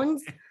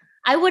loans,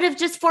 I would have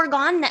just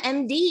foregone the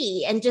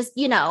MD and just,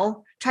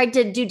 tried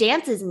to do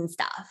dances and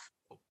stuff.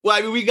 Well,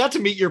 I mean, we got to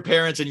meet your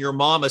parents and your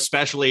mom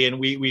especially, and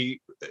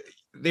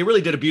they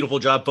really did a beautiful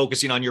job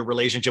focusing on your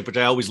relationship, which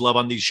I always love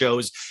on these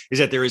shows, is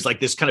that there is like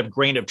this kind of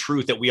grain of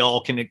truth that we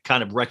all can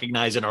kind of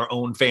recognize in our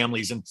own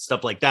families and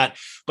stuff like that.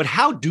 But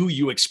how do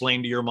you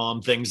explain to your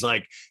mom things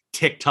like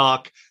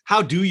TikTok?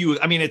 How do you,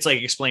 I mean, it's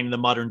like explaining the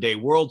modern day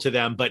world to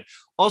them, but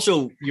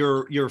also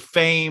your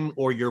fame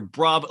or your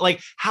Bravo,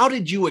 like, how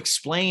did you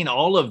explain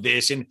all of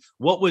this? And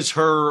what was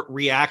her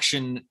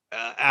reaction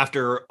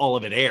after all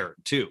of it aired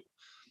too?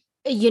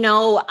 We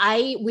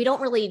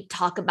don't really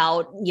talk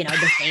about,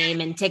 the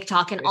fame and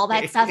TikTok and all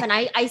that stuff. And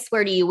I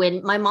swear to you,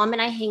 when my mom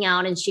and I hang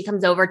out and she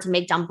comes over to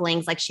make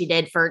dumplings like she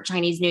did for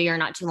Chinese New Year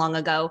not too long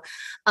ago,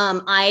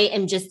 I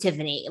am just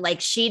Tiffany. Like,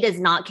 she does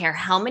not care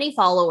how many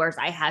followers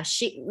I have.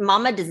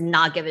 Mama does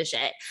not give a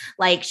shit.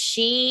 Like,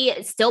 she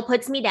still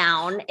puts me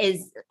down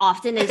as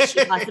often as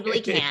she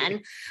possibly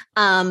can.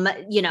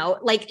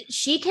 Like,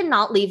 she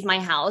cannot leave my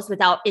house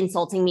without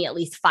insulting me at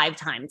least 5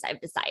 times,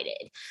 I've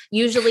decided.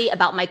 Usually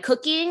about my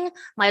cooking,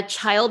 my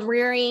child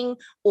rearing,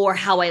 or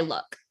how I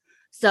look.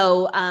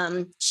 So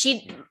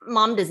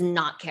mom does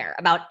not care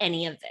about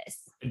any of this.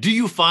 Do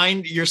you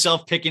find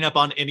yourself picking up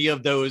on any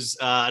of those,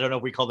 I don't know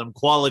if we call them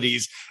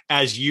qualities,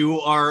 as you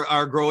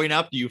are growing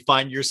up? Do you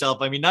find yourself,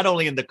 I mean, not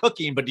only in the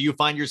cooking, but do you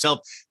find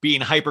yourself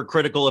being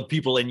hypercritical of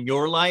people in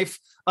your life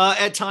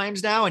at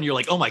times now? And you're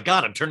like, oh my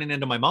God, I'm turning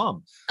into my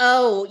mom.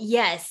 Oh,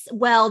 yes.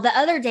 Well, the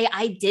other day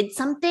I did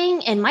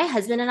something and my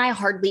husband and I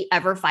hardly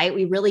ever fight.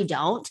 We really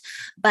don't.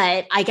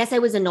 But I guess I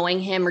was annoying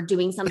him or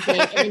doing something.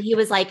 And then he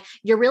was like,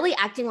 you're really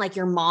acting like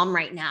your mom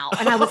right now.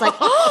 And I was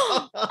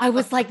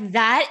like,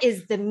 that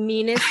is the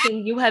meanest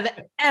thing you have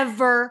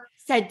ever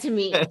said to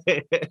me.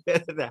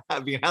 I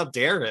mean, how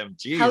dare him?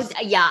 Jeez.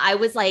 I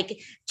was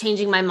like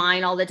changing my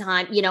mind all the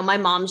time. My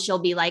mom, she'll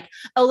be like,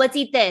 oh, let's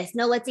eat this.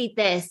 No, let's eat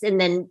this. And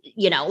then,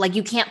 like,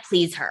 you can't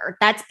please her.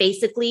 That's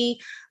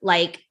basically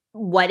like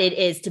what it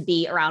is to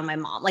be around my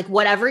mom. Like,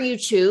 whatever you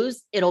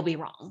choose, it'll be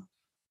wrong.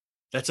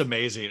 That's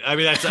amazing. I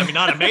mean,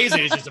 not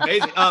amazing. It's just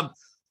amazing.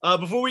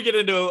 Before we get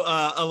into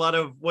a lot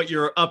of what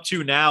you're up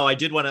to now, I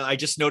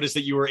just noticed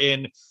that you were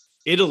in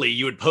Italy.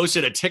 You had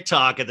posted a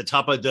TikTok at the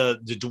top of the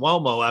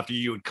Duomo after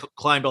you had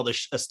climbed all the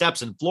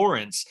steps in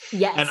Florence.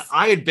 Yes. And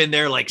I had been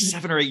there like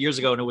 7 or 8 years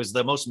ago, and it was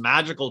the most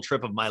magical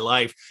trip of my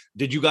life.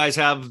 Did you guys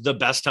have the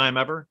best time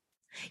ever?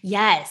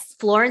 Yes.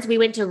 Florence. We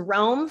went to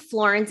Rome,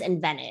 Florence,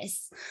 and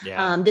Venice.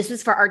 Yeah. This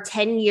was for our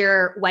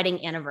 10-year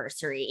wedding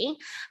anniversary.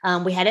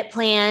 We had it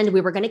planned.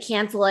 We were going to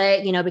cancel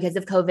it, because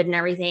of COVID and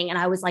everything. And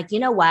I was like, you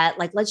know what?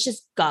 Like, let's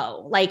just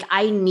go. Like,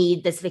 I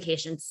need this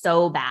vacation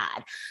so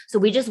bad. So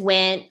we just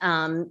went,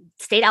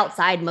 stayed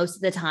outside most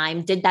of the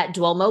time, did that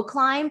Duomo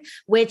climb,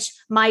 which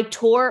my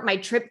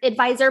trip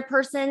advisor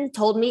person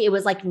told me it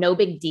was like no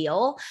big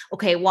deal.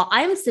 Okay. Well,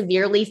 I'm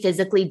severely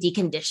physically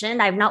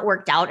deconditioned. I've not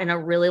worked out in a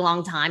really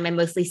long time. I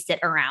mostly sit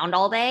around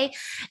all day.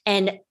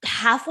 And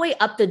halfway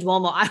up the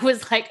Duomo, I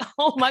was like,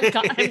 oh my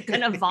God, I'm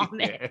going to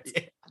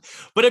vomit.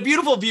 But a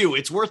beautiful view.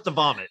 It's worth the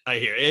vomit. I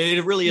hear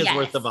it really is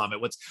worth the vomit.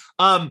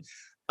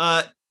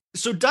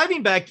 So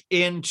diving back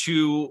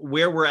into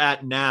where we're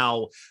at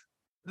now,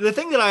 the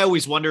thing that I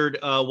always wondered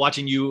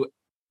watching you,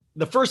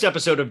 the first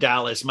episode of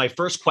Dallas, my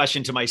first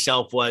question to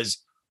myself was,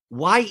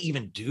 why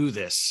even do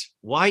this?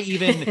 Why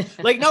even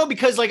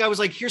because I was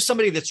like, here's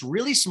somebody that's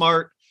really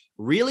smart,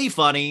 really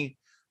funny,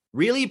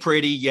 really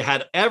pretty. You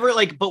had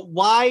but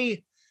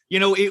why,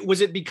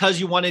 was it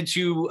because you wanted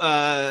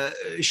to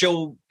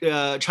show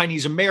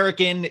Chinese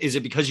American? Is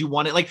it because you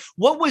wanted,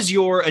 what was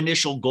your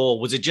initial goal?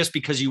 Was it just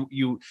because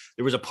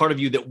there was a part of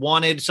you that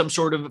wanted some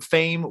sort of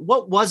fame?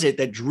 What was it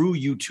that drew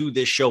you to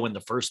this show in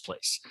the first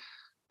place?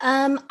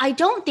 I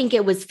don't think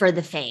it was for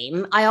the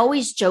fame. I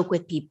always joke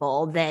with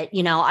people that,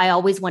 I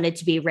always wanted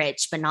to be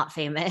rich, but not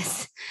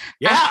famous.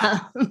 Yeah.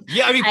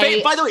 Yeah. I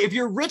mean, by the way, if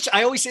you're rich,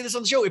 I always say this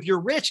on the show, if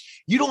you're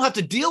rich, you don't have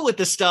to deal with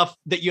the stuff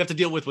that you have to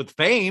deal with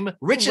fame.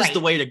 Rich is the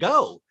way to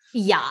go.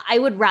 Yeah, I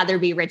would rather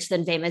be rich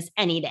than famous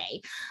any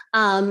day.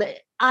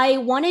 I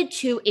wanted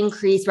to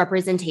increase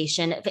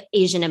representation of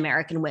Asian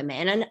American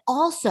women. And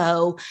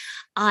also,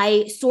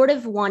 I sort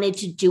of wanted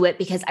to do it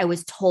because I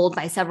was told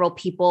by several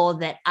people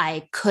that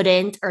I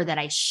couldn't or that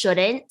I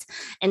shouldn't.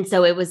 And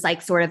so it was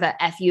like sort of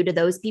a F you to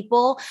those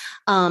people,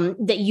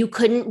 that you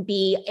couldn't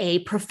be a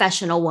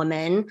professional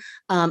woman,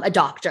 a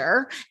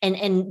doctor,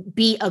 and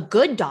be a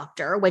good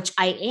doctor, which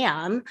I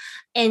am,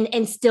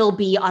 and still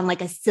be on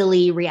like a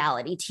silly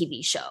reality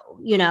TV show,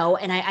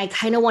 and I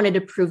kind of wanted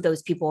to prove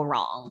those people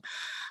wrong.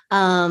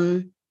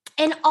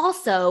 And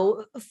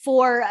also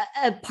for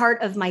a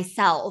part of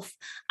myself,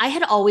 I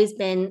had always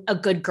been a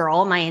good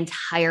girl my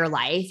entire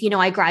life.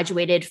 I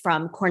graduated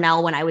from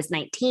Cornell when I was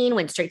 19,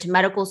 went straight to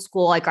medical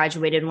school. I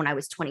graduated when I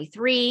was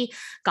 23,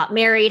 got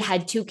married,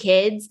 had 2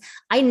 kids.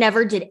 I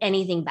never did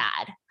anything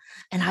bad.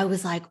 And I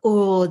was like,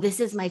 oh, this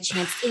is my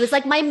chance. It was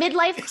like my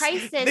midlife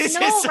crisis. This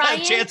is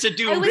Ryan, a chance to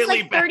do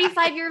really bad. I was like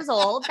 35 years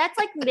old. That's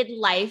like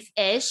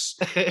midlife-ish.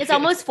 It's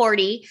almost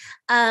 40.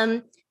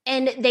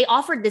 And they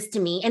offered this to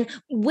me. And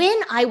when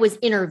I was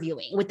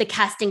interviewing with the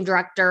casting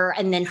director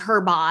and then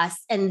her boss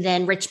and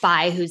then Rich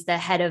Bai, who's the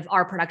head of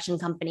our production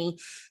company,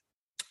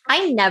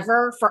 I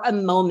never for a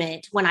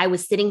moment when I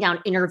was sitting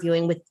down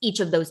interviewing with each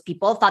of those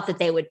people thought that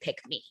they would pick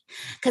me,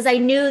 because I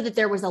knew that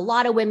there was a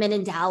lot of women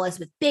in Dallas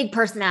with big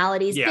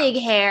personalities,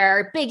 big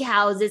hair, big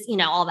houses,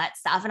 all that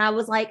stuff. And I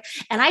was like,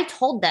 and I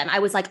told them, I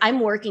was like, I'm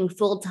working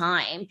full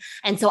time.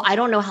 And so I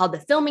don't know how the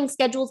filming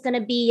schedule is going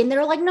to be. And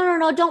they're like,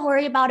 no, don't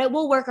worry about it.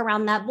 We'll work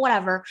around that,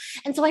 whatever.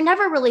 And so I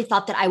never really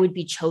thought that I would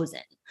be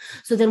chosen.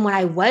 So then when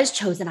I was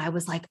chosen, I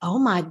was like, oh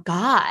my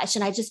gosh.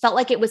 And I just felt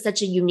like it was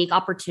such a unique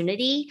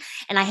opportunity.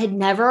 And I had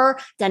never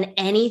done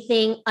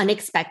anything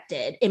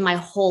unexpected in my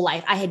whole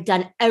life. I had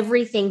done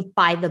everything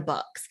by the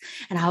books.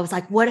 And I was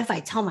like, what if I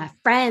tell my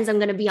friends I'm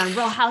going to be on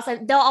Real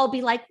Housewives? They'll all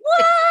be like,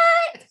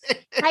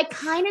 what? I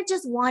kind of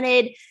just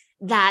wanted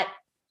that.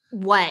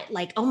 What?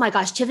 Like, oh my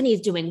gosh,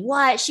 Tiffany's doing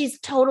what? She's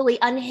totally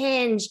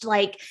unhinged.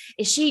 Like,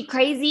 is she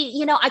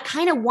crazy? I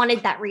kind of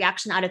wanted that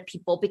reaction out of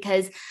people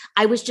because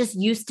I was just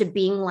used to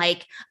being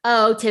like,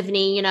 oh,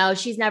 Tiffany,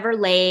 she's never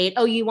late.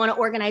 Oh, you want to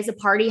organize a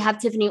party? Have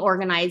Tiffany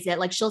organize it.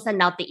 Like, she'll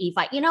send out the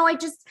e-fight. I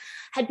just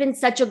had been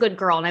such a good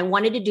girl and I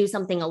wanted to do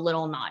something a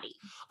little naughty.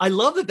 I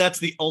love that that's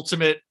the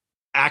ultimate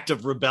act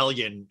of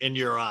rebellion in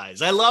your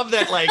eyes. I love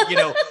that, like,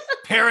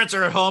 parents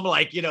are at home,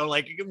 like,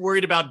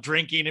 worried about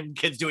drinking and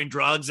kids doing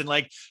drugs and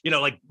like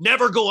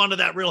never go onto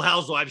that Real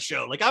Housewives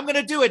show. Like, I'm going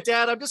to do it,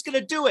 Dad. I'm just going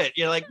to do it.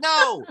 Like,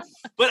 no.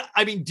 But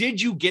I mean,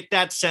 did you get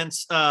that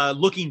sense,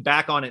 looking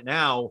back on it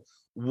now,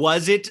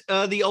 was it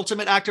the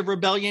ultimate act of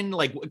rebellion?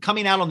 Like,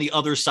 coming out on the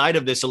other side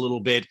of this a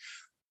little bit,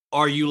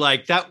 are you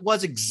like, that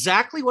was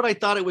exactly what I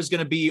thought it was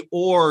going to be?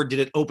 Or did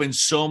it open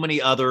so many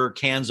other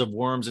cans of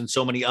worms in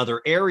so many other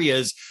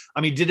areas?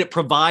 I mean, did it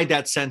provide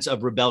that sense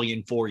of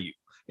rebellion for you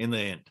in the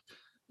end?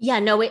 Yeah,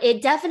 no,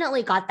 it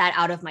definitely got that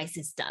out of my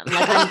system.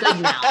 Like, I'm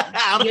good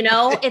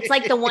now. It's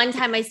like the one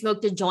time I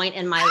smoked a joint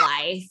in my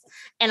life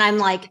and I'm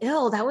like,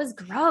 ew, that was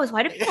gross.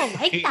 Why do people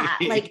like that?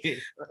 Like,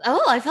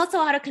 oh, I felt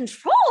so out of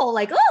control.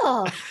 Like,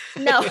 oh,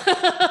 no.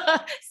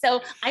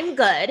 So I'm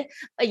good,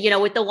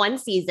 with the one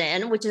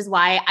season, which is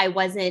why I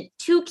wasn't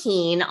too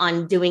keen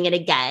on doing it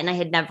again. I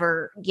had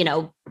never,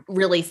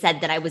 really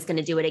said that I was going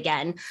to do it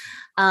again.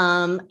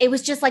 It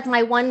was just like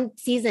my one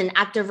season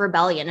act of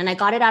rebellion and I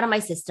got it out of my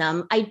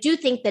system. I do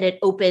think that it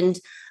opened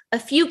a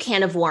few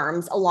can of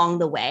worms along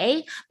the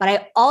way, but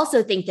I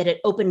also think that it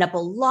opened up a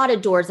lot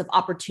of doors of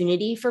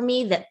opportunity for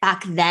me that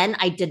back then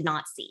I did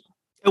not see.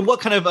 And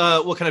what kind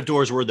of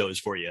doors were those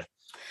for you?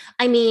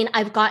 I mean,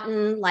 I've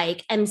gotten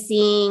like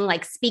emceeing,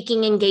 like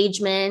speaking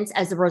engagements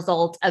as a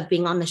result of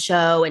being on the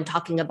show and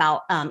talking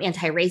about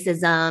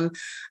anti-racism.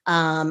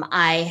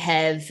 I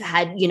have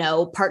had,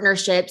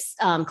 partnerships,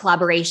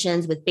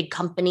 collaborations with big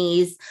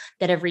companies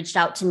that have reached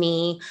out to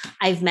me.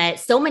 I've met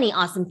so many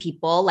awesome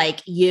people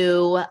like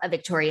you,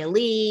 Victoria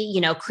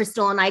Lee,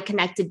 Crystal and I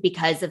connected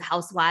because of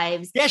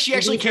Housewives. Yeah, she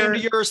actually came to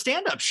your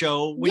stand-up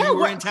show when you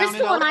were in town.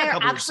 Crystal and I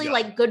are actually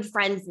like good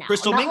friends now.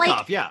 Crystal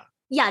Minkoff, yeah.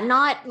 Yeah,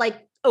 not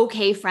like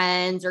okay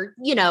friends or,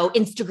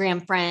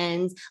 Instagram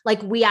friends.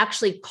 Like, we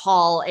actually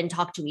call and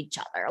talk to each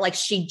other. Like,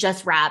 she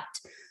just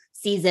wrapped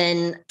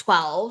season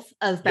 12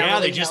 of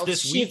Beverly Hills.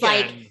 This She's weekend.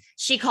 like,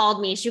 she called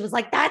me. She was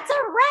like, that's a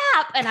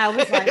wrap. And I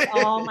was like,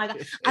 oh my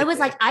God. I was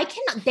like,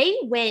 they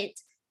went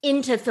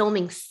into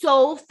filming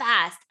so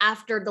fast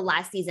after the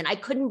last season. I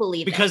couldn't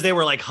believe it. Because they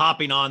were like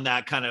hopping on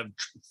that kind of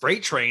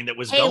freight train that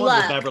was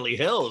going to Beverly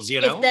Hills, you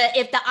know?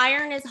 If the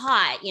iron is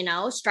hot, you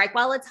know, strike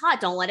while it's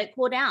hot. Don't let it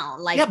cool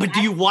down. Like, yeah, but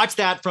do you watch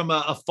that from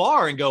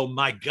afar and go,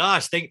 my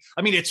gosh,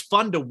 I mean, it's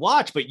fun to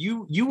watch, but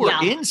you were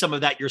in some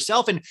of that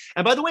yourself. And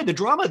by the way, the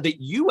drama that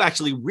you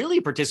actually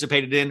really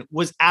participated in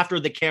was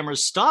after the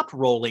cameras stopped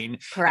rolling.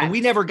 Correct. And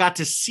we never got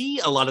to see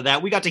a lot of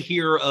that. We got to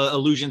hear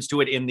allusions to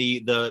it in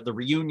the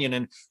reunion,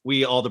 and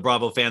all the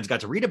Bravo fans got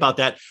to read about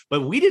that,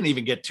 but we didn't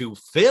even get to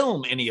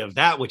film any of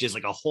that, which is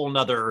like a whole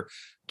nother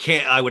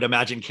I would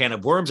imagine can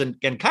of worms,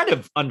 and kind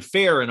of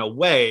unfair in a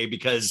way,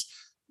 because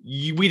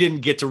we didn't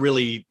get to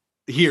really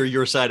hear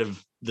your side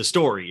of the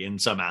story in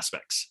some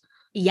aspects.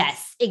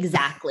 Yes,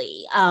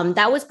 exactly.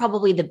 That was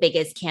probably the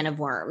biggest can of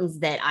worms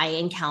that I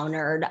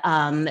encountered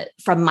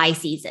from my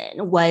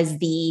season, was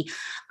the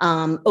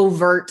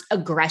overt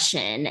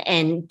aggression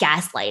and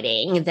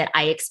gaslighting that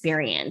I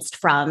experienced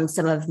from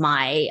some of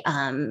my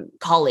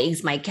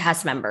colleagues, my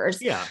cast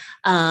members,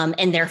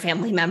 and their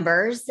family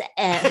members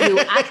who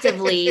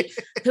actively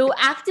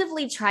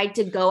tried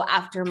to go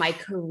after my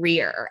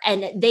career,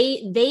 and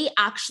they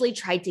actually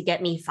tried to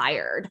get me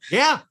fired.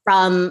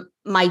 From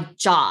my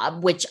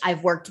job, which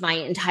I've worked my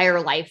entire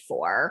life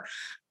for,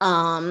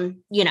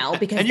 you know,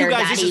 because and you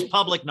guys, this is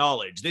public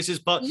knowledge. This is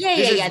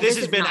this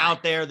has been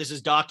out there. This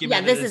is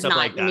documented. Yeah, this is not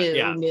like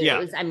new news.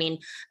 Yeah. I mean,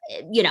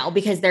 you know,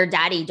 because their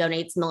daddy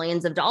donates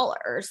millions of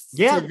dollars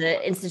to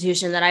the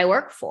institution that I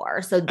work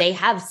for, so they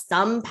have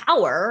some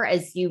power,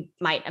 as you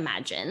might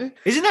imagine.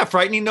 Isn't that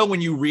frightening though,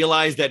 when you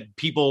realize that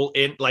people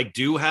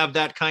do have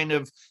that kind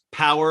of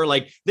power?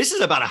 Like, this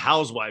is about a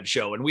housewife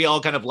show, and we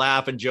all kind of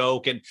laugh and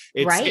joke, and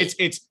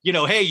it's you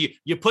know, hey,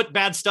 you put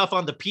bad stuff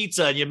on the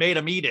pizza and you made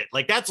them eat it.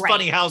 Like, that's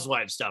funny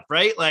housewife stuff,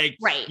 right? Like,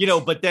 you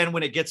know, but then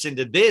when it gets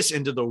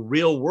into the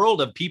real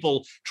world of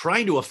people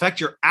trying to affect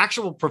your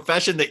actual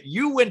profession that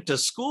you went to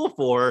school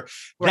for,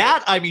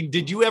 that, I mean,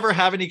 did you ever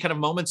have any kind of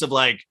moments of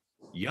like,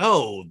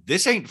 yo,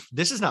 this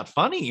is not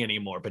funny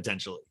anymore,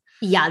 potentially?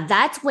 Yeah,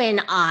 that's when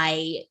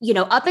you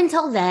know, up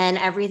until then,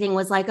 everything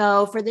was like,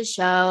 oh, for the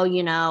show,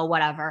 you know,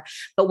 whatever.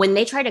 But when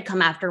they tried to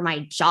come after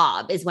my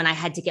job is when I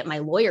had to get my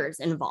lawyers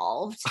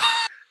involved.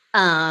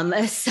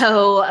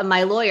 So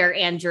my lawyer,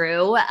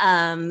 Andrew,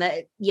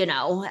 you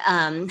know,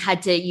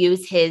 had to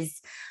use his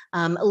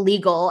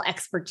legal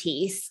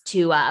expertise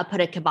to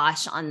put a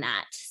kibosh on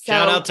that. So,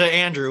 shout out to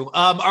Andrew.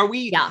 Are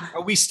we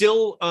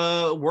still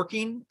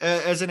working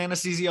as an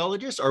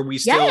anesthesiologist? Are we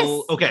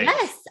still okay?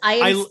 Yes, I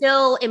am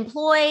still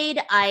employed.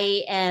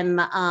 I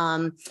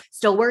am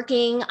still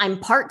working. I'm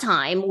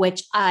part-time,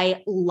 which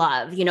I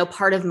love. You know,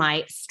 part of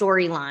my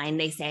storyline,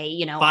 they say,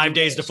 you know, 5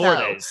 days to 4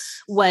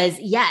 days was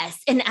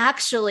and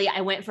actually I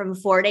went from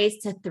 4 days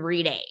to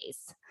 3 days.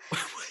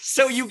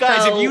 So you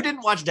guys, if you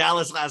didn't watch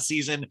Dallas last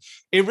season,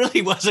 it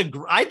really was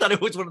I thought it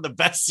was one of the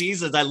best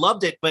seasons. I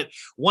loved it. But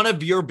one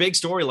of your big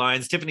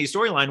storylines, Tiffany's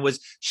storyline,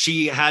 was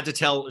she had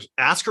to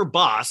ask her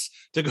boss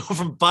to go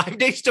from 5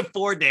 days to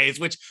 4 days,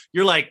 which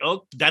you're like,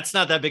 oh, that's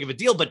not that big of a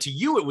deal. But to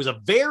you, it was a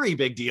very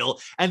big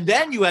deal. And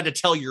then you had to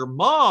tell your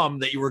mom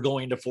that you were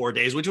going to 4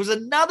 days, which was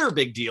another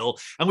big deal.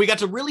 And we got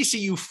to really see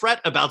you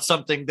fret about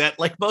something that,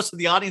 like, most of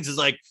the audience is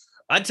like,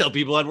 I'd tell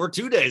people I'd work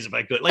 2 days if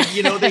I could. Like,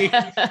 you know,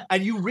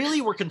 and you really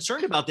were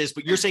concerned about this,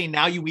 but you're saying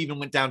now you even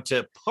went down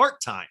to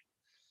part-time.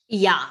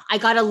 Yeah, I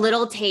got a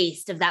little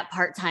taste of that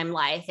part-time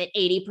life at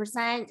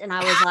 80%. And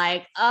I was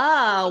like,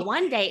 oh,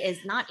 1 day is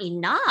not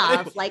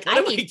enough. Like,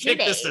 I need 2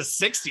 days. This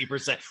to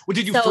 60%. Well,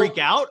 did you freak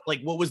out? Like,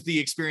 what was the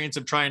experience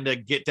of trying to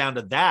get down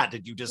to that?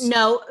 Did you just...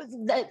 No,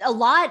 a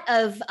lot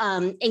of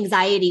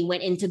anxiety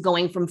went into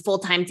going from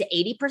full-time to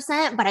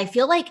 80%. But I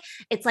feel like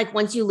it's like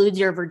once you lose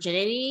your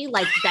virginity,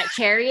 like that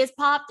cherry is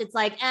popped. It's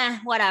like,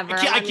 whatever.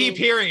 I keep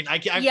hearing.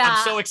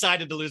 I'm so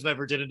excited to lose my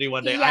virginity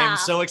one day. I am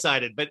so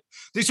excited. But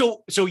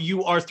so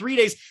you are 3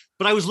 days,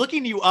 but I was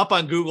looking you up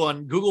on Google,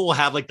 and Google will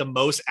have like the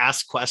most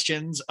asked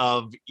questions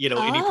of, you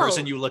know, any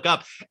person you look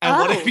up. And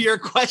one of your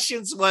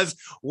questions was,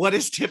 what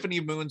is Tiffany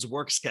Moon's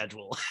work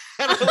schedule?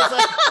 And I was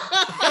like,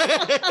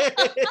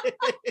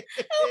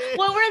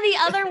 what were the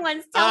other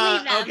ones? Tell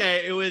me them.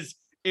 Okay. It was,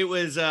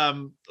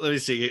 let me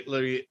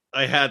see.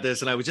 I had this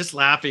and I was just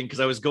laughing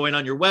because I was going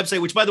on your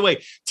website, which, by the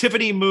way,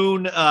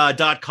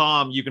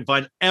 TiffanyMoon.com, you can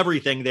find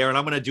everything there. And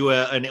I'm going to do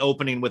an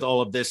opening with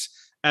all of this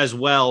as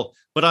well.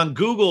 But on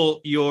Google,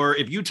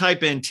 if you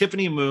type in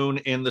Tiffany Moon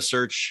in the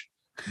search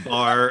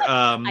bar,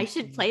 I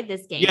should play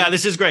this game. Yeah,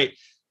 this is great.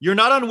 You're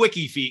not on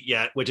WikiFeet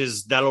yet,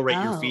 that'll rate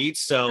your feet.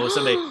 So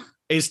someday,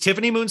 is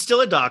Tiffany Moon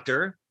still a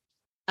doctor?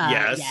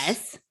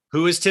 Yes.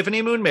 Who is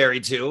Tiffany Moon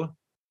married to?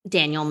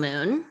 Daniel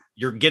Moon.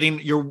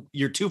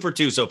 You're 2 for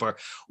 2 so far.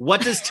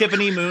 What does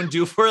Tiffany Moon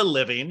do for a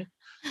living?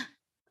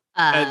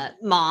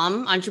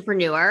 Mom,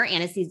 entrepreneur,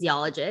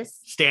 anesthesiologist,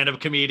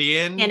 stand-up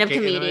comedian,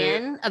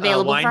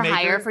 available for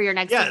hire for your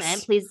next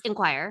event. Please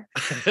inquire.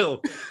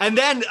 And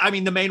then, I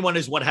mean, the main one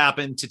is what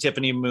happened to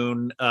Tiffany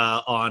Moon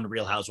on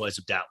Real Housewives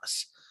of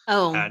Dallas.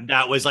 Oh, And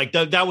that was like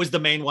that was the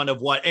main one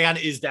of what, and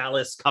is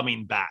Dallas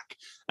coming back?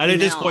 And at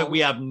this point, we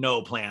have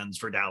no plans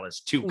for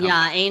Dallas to come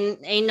back.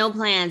 ain't no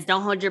plans.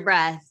 Don't hold your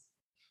breath.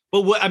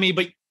 But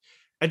but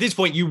at this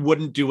point, you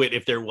wouldn't do it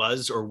if there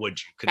was, or would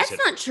you consider?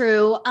 That's not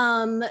true.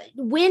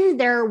 When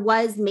there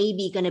was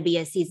maybe going to be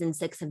a season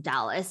 6 of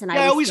Dallas, and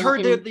I always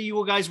heard that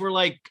you guys were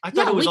like, I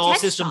thought it was all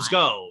systems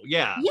go.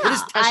 Yeah. What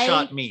does test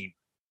shot mean?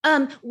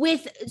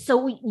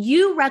 So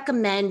you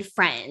recommend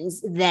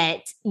friends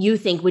that you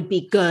think would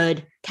be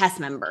good cast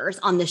members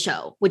on the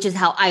show, which is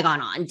how I got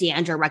on.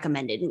 Deandra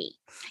recommended me.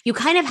 You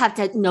kind of have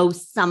to know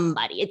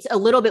somebody. It's a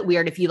little bit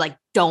weird if you like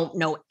don't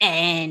know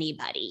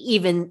anybody,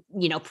 even,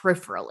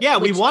 peripherally. Yeah,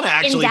 we want to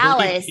actually in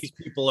Dallas, these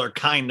people are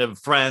kind of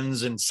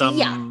friends in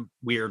some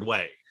weird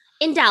way.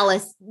 In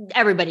Dallas,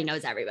 everybody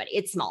knows everybody.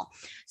 It's small.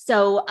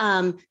 So,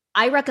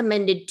 I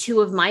recommended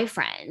 2 of my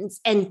friends,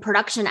 and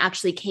production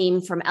actually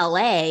came from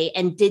LA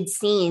and did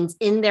scenes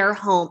in their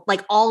home,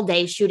 like all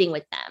day shooting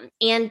with them,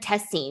 and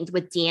test scenes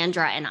with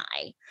Deandra and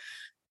I,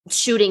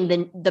 shooting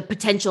the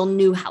potential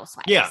new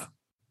housewives. Yeah.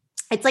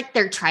 It's like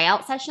their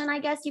tryout session, I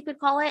guess you could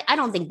call it. I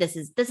don't think this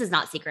is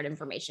not secret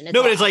information.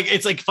 No, but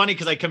it's like funny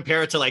because I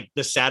compare it to like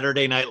the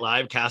Saturday Night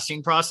Live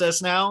casting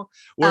process now,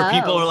 where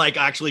people are like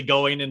actually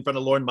going in front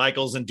of Lorne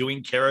Michaels and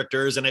doing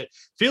characters. And it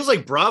feels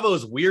like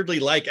Bravo's weirdly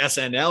like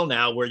SNL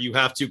now, where you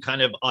have to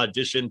kind of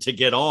audition to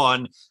get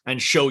on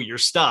and show your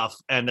stuff.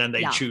 And then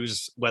they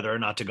choose whether or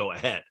not to go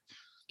ahead.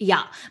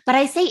 Yeah. But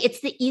I say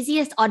it's the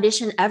easiest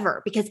audition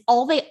ever because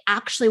all they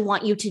actually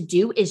want you to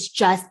do is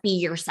just be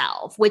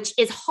yourself, which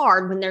is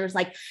hard when there's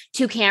like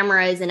 2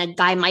 cameras and a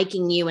guy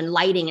miking you and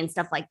lighting and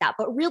stuff like that.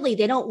 But really,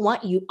 they don't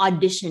want you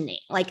auditioning.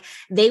 Like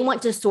they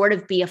want to sort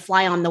of be a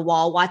fly on the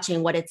wall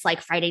watching what it's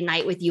like Friday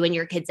night with you and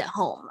your kids at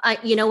home.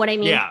 You know what I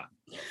mean? Yeah.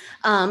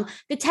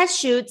 The test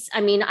shoots, I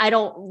mean, I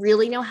don't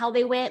really know how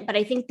they went, but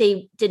I think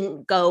they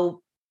didn't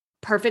go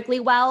perfectly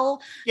well.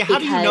 Yeah. How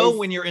do you know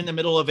when you're in the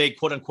middle of a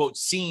quote unquote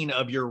scene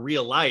of your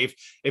real life?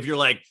 If you're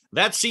like,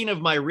 that scene of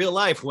my real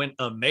life went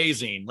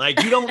amazing.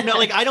 Like you don't know,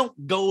 like I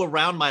don't go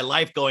around my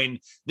life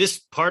going, this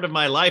part of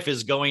my life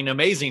is going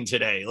amazing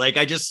today. Like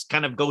I just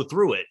kind of go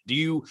through it. Do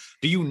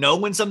you know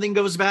when something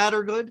goes bad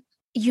or good?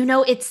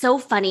 It's so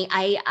funny.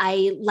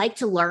 I like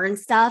to learn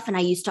stuff, and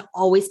I used to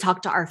always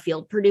talk to our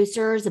field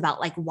producers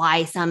about like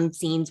why some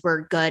scenes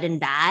were good and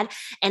bad.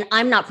 And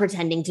I'm not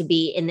pretending to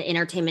be in the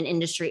entertainment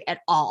industry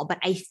at all, but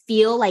I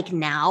feel like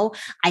now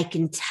I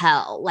can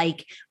tell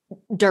like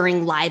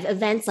during live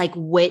events, like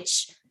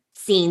which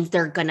scenes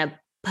they're going to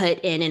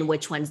put in and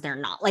which ones they're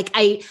not. Like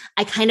I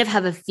kind of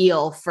have a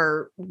feel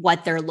for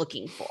what they're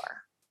looking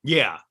for.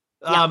 Yeah.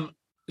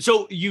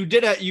 So you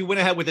went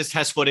ahead with this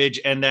test footage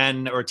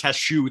or test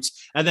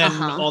shoots, and then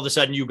all of a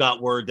sudden you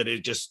got word that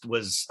it just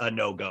was a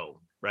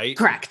no-go, right?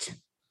 Correct.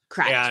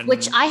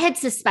 Which I had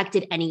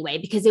suspected anyway,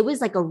 because it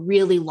was like a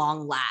really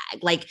long lag.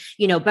 Like,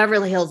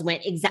 Beverly Hills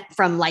went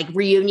from like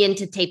reunion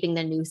to taping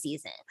the new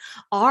season.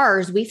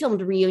 Ours, we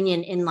filmed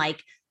reunion in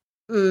like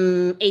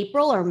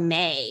April or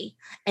May,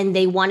 and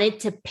they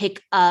wanted to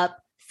pick up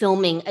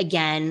filming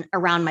again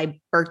around my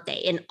birthday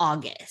in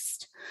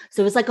August.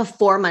 So it was like a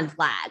 4-month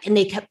lag, and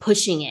they kept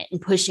pushing it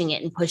and pushing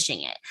it and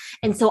pushing it.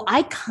 And so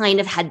I kind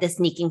of had this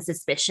sneaking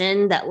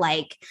suspicion that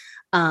like,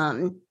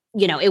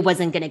 it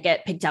wasn't going to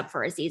get picked up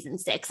for a season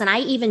 6. And I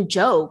even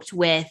joked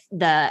with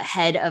the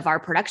head of our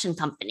production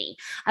company.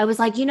 I was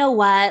like, you know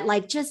what,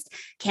 like just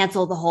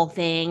cancel the whole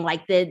thing.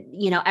 Like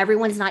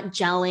everyone's not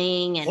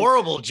gelling. And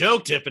horrible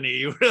joke, Tiffany.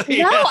 You really,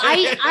 no,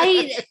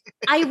 I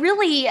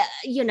really,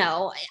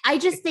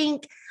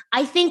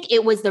 I think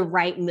it was the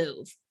right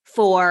move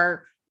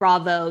for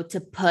Bravo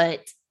to put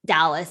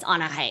Dallas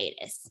on a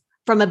hiatus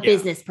from a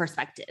business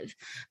perspective,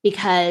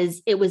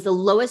 because it was the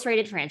lowest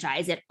rated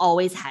franchise. It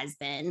always has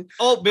been.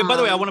 Oh, by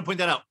the way, I want to point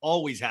that out.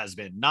 Always has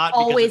been. Not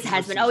always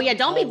has been. Oh yeah.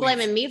 Don't be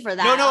blaming me for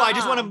that. No, I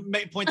just want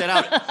to point that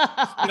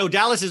out.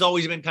 Dallas has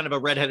always been kind of a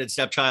redheaded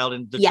stepchild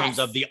in the terms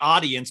of the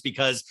audience,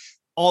 because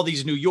all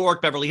these New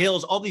York, Beverly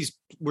Hills, all these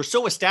were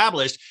so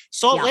established.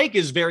 Salt Lake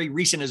is very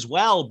recent as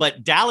well,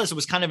 but Dallas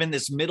was kind of in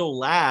this middle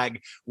lag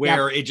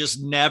where it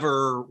just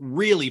never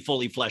really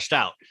fully fleshed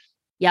out.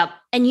 Yep.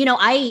 And,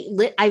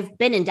 I've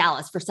been in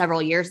Dallas for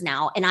several years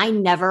now, and I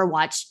never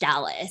watched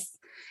Dallas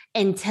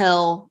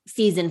until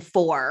season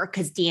 4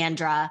 because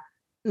Deandra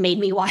made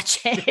me watch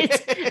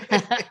it.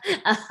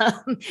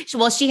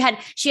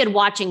 She had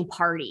watching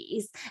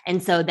parties.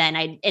 And so then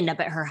I'd end up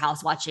at her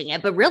house watching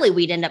it, but really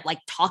we'd end up like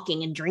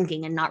talking and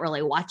drinking and not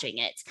really watching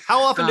it.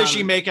 How often does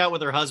she make out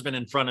with her husband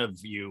in front of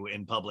you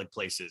in public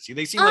places?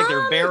 They seem like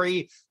they're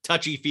very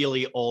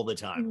touchy-feely all the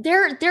time.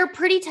 They're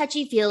pretty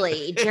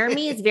touchy-feely.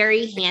 Jeremy is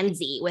very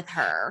handsy with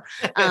her.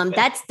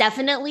 That's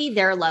definitely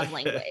their love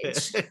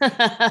language.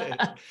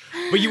 But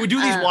you would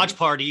do these watch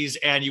parties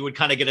and you would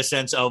kind of get a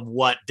sense of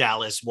what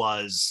Dallas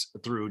was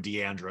through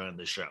Deandra and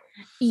the show.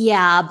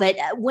 Yeah, but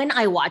when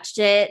I watched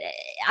it,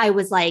 I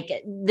was like,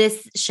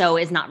 this show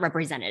is not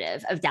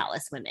representative of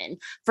Dallas women.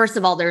 First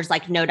of all, there's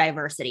like no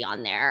diversity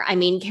on there. I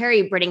mean,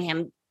 Carrie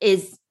Brittingham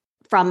is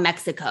from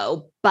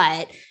Mexico,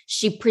 but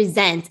she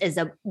presents as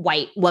a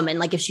white woman.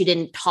 Like if she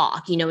didn't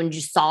talk, you know, and you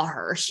saw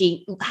her,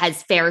 she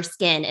has fair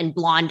skin and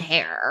blonde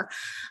hair.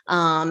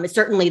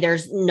 Certainly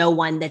there's no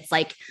one that's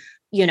like,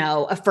 you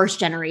know, a first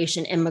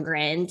generation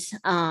immigrant.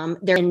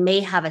 There may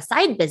have a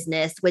side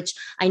business, which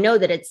I know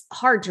that it's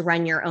hard to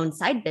run your own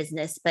side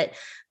business, but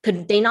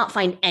could they not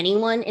find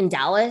anyone in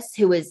Dallas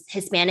who is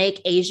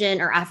Hispanic, Asian,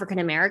 or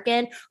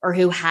African-American, or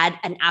who had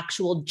an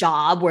actual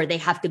job where they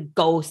have to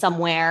go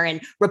somewhere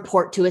and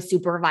report to a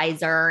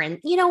supervisor? And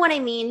you know what I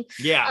mean?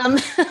 Yeah.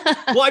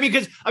 Well, I mean,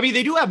 because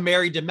they do have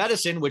Married to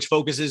Medicine, which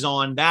focuses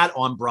on that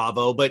on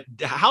Bravo, but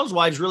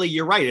Housewives, really,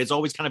 you're right. It's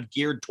always kind of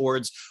geared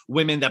towards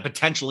women that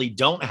potentially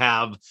don't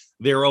have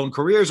their own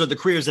careers, or the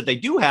careers that they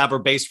do have are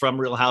based from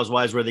Real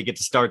Housewives, where they get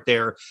to start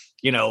their,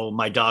 you know,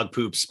 my dog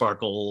poops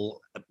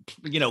sparkle,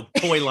 you know,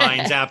 toy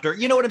lines after,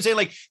 you know what I'm saying?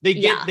 Like they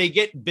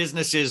get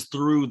businesses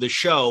through the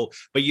show,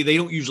 but they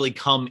don't usually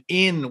come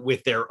in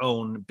with their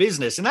own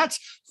business, and that's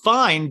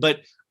fine. But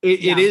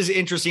it is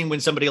interesting when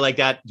somebody like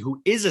that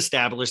who is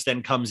established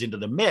then comes into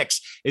the mix,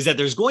 is that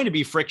there's going to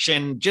be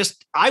friction.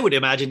 Just, I would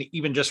imagine,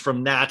 even just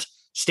from that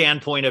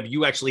standpoint of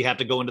you actually have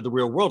to go into the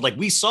real world. Like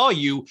we saw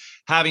you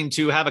having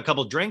to have a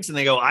couple drinks and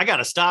they go, I got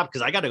to stop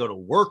because I got to go to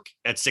work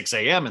at 6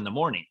 a.m. in the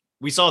morning.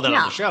 We saw that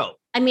on the show.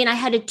 I mean, I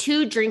had a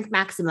 2-drink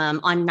maximum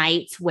on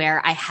nights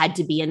where I had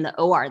to be in the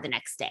OR the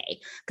next day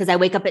because I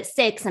wake up at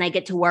 6 and I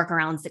get to work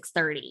around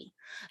 6:30.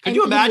 Could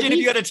you imagine if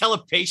you had to tell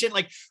a patient,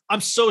 like,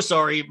 I'm so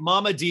sorry,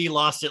 Mama D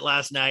lost it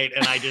last night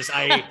and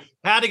I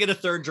had to get a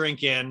 3rd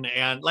drink in,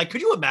 and like,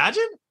 could you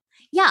imagine?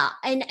 Yeah.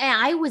 And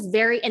I was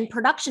and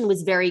production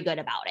was very good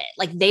about it.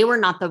 Like they were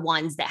not the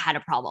ones that had a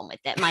problem with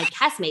it. My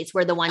castmates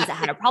were the ones that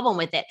had a problem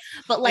with it.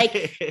 But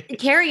like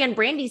Carrie and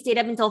Brandy stayed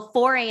up until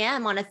 4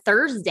 a.m. on a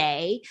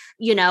Thursday,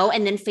 you know,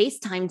 and then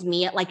FaceTimed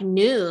me at like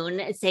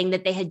noon saying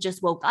that they had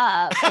just woke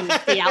up and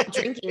stayed out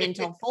drinking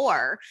until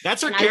 4.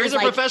 That's her. Carrie's a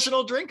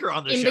professional drinker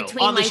on the show. In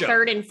between my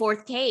 3rd and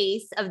 4th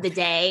case of the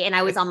day. And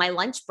I was on my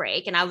lunch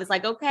break and I was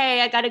like,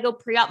 okay, I got to go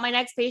pre-op my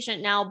next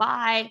patient now.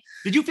 Bye.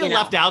 Did you feel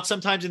left out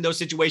sometimes in those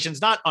situations?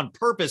 Not on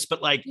purpose,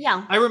 but like,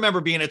 I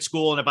remember being at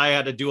school, and if I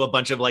had to do a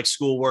bunch of like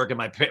schoolwork and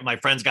my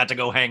friends got to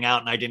go hang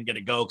out and I didn't get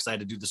to go because I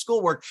had to do the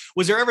schoolwork,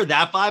 was there ever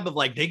that vibe of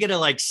like, they get to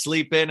like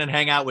sleep in and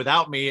hang out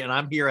without me and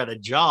I'm here at a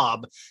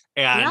job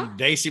and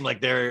they seem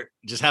like they're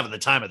just having the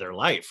time of their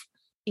life?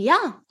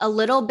 Yeah, a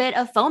little bit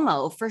of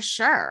FOMO for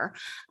sure.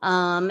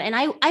 And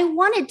I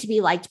wanted to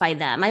be liked by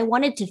them. I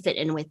wanted to fit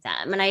in with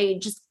them. And I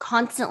just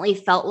constantly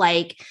felt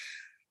like,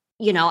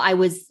 you know, I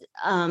was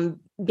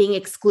being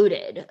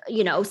excluded,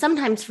 you know,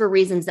 sometimes for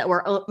reasons that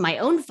were my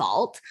own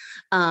fault,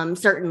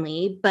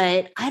 certainly,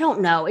 but I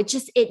don't know.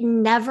 It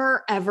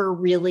never, ever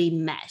really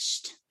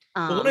meshed.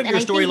 One of your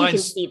storylines, can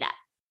see that.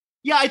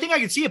 Yeah, I think I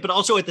can see it, but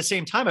also at the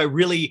same time, I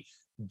really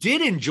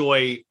did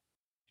enjoy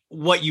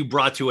what you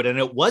brought to it. And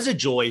it was a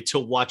joy to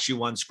watch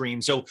you on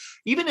screen. So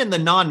even in the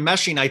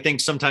non-meshing, I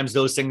think sometimes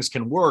those things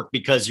can work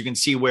because you can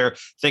see where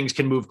things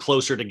can move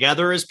closer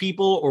together as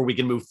people, or we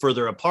can move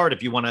further apart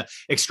if you want to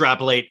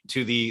extrapolate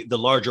to the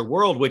larger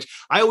world, which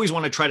I always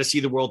want to try to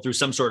see the world through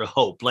some sort of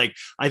hope. Like,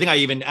 I think I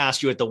even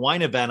asked you at the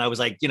wine event, I was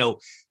like, you know,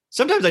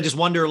 sometimes I just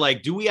wonder,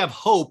 like, do we have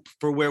hope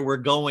for where we're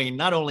going,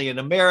 not only in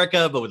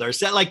America, but with our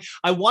set? Like,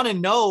 I want to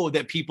know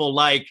that people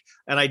like,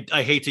 and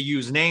I hate to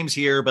use names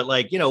here, but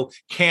like, you know,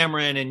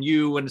 Cameron and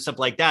you and stuff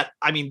like that.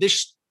 I mean,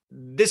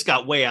 this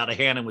got way out of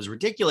hand and was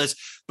ridiculous.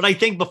 But I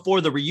think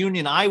before the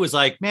reunion, I was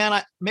like,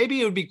 man,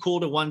 maybe it would be cool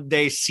to one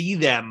day see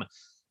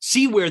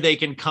where they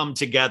can come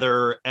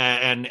together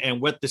and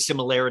what the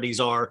similarities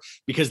are,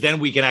 because then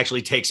we can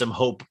actually take some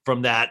hope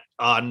from that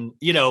on,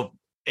 you know,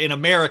 in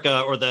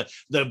America or the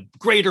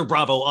greater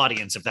Bravo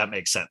audience, if that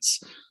makes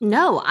sense.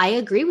 No, I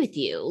agree with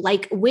you.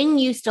 Like when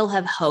you still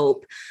have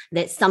hope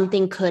that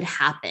something could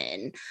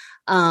happen,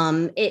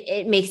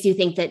 it makes you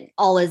think that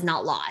all is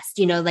not lost,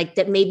 you know, like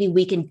that maybe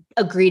we can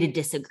agree to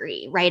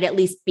disagree, right? At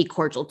least be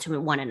cordial to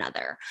one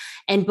another.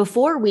 And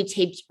before we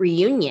taped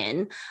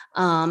Reunion,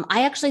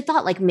 I actually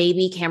thought like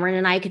maybe Cameron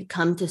and I could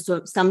come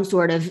to some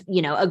sort of,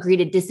 you know, agree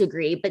to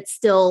disagree, but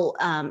still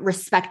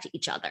respect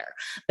each other.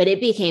 But it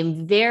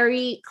became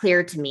very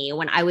clear to me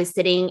when I was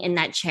sitting in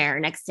that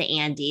chair next to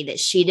Andy that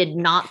she did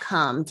not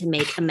come to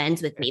make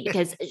amends with me,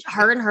 because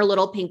her and her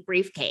little pink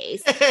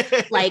briefcase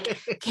like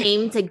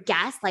came to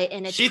gaslight.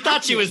 And she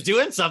thought she was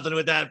doing something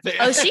with that.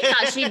 Oh, she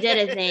thought she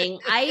did a thing.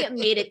 I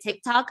made a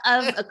TikTok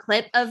of a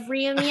clip of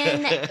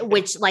Reunion,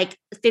 which like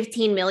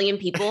 15 million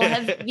people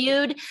have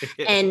viewed.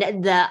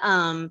 And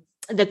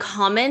the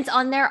comments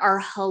on there are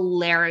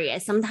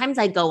hilarious. Sometimes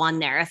I go on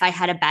there. If I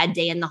had a bad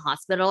day in the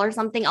hospital or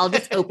something, I'll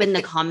just open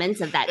the comments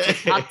of that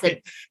TikTok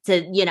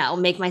to, you know,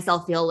 make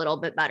myself feel a little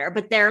bit better.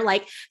 But they're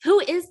like,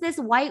 who is this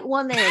white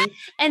woman?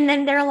 And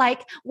then they're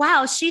like,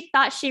 wow, she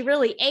thought she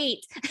really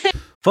ate.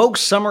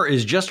 Folks, summer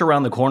is just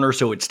around the corner,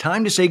 so it's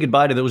time to say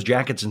goodbye to those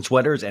jackets and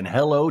sweaters and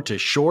hello to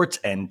shorts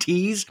and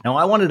tees. Now,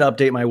 I wanted to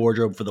update my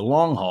wardrobe for the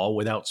long haul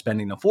without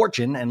spending a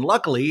fortune, and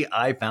luckily,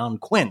 I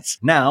found Quince.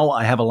 Now,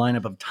 I have a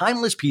lineup of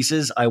timeless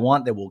pieces I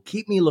want that will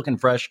keep me looking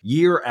fresh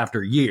year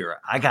after year.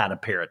 I got a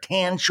pair of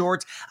tan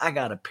shorts, I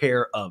got a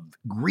pair of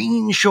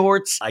green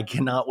shorts. I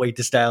cannot wait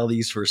to style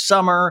these for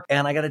summer,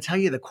 and I gotta tell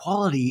you, the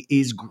quality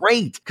is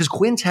great, because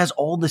Quince has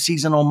all the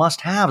seasonal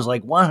must-haves,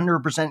 like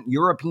 100%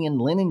 European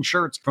linen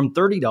shirts from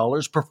 $30,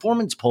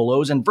 performance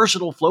polos, and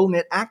versatile flow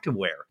knit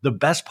activewear. The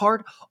best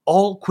part?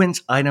 All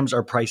Quince items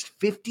are priced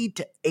 50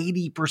 to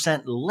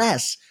 80%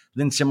 less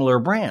than similar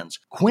brands.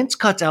 Quince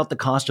cuts out the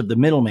cost of the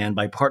middleman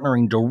by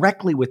partnering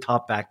directly with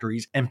top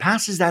factories and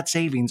passes that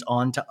savings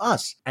on to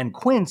us. And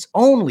Quince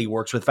only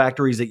works with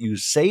factories that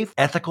use safe,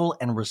 ethical,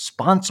 and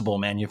responsible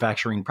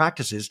manufacturing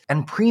practices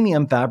and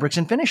premium fabrics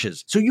and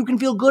finishes, so you can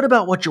feel good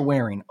about what you're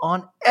wearing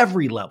on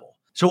every level.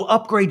 So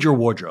upgrade your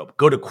wardrobe.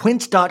 Go to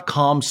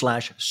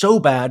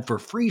quince.com/sobad for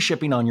free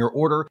shipping on your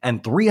order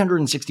and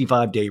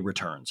 365-day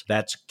returns.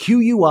 That's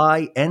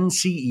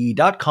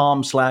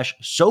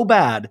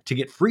QUINCE.com/sobad to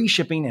get free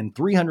shipping and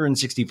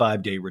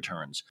 365-day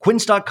returns.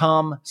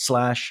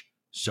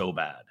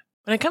 Quince.com/sobad.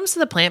 When it comes to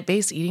the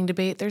plant-based eating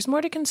debate, there's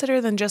more to consider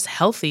than just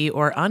healthy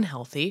or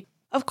unhealthy.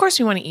 Of course,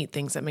 we want to eat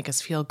things that make us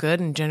feel good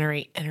and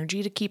generate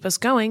energy to keep us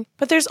going,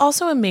 but there's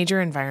also a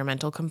major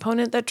environmental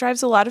component that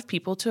drives a lot of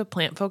people to a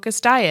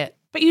plant-focused diet.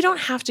 But you don't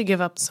have to give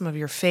up some of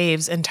your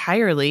faves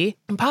entirely.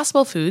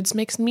 Impossible Foods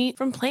makes meat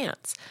from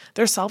plants.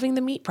 They're solving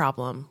the meat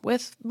problem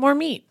with more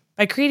meat.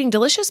 By creating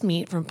delicious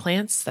meat from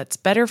plants that's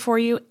better for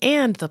you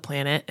and the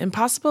planet,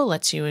 Impossible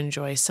lets you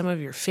enjoy some of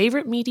your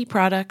favorite meaty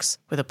products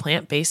with a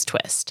plant-based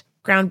twist.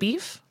 Ground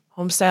beef,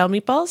 home-style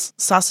meatballs,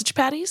 sausage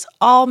patties,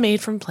 all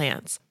made from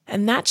plants.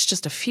 And that's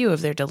just a few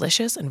of their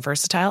delicious and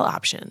versatile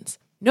options.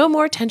 No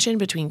more tension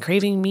between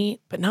craving meat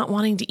but not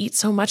wanting to eat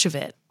so much of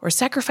it, or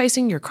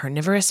sacrificing your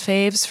carnivorous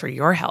faves for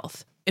your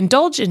health.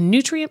 Indulge in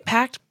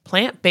nutrient-packed,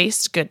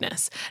 plant-based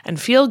goodness and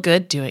feel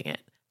good doing it.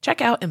 Check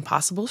out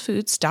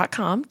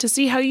ImpossibleFoods.com to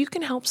see how you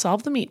can help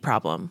solve the meat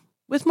problem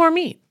with more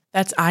meat.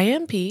 That's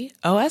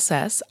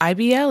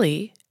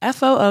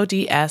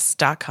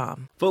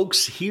IMPOSSIBLEFOODS.com.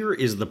 Folks, here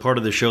is the part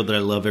of the show that I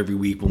love every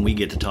week when we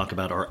get to talk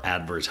about our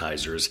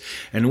advertisers.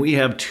 And we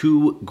have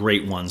two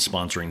great ones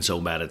sponsoring So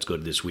Bad It's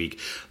Good this week.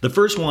 The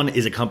first one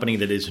is a company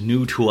that is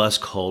new to us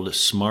called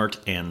Smart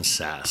 &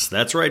 Sass.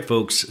 That's right,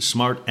 folks,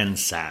 Smart &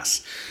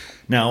 Sass.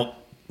 Now,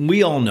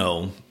 we all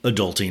know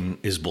adulting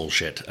is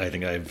bullshit. I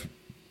think I've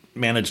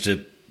managed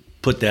to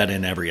put that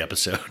in every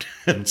episode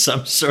in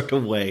some sort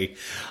of way.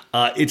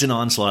 It's an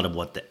onslaught of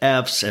what the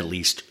F's at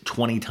least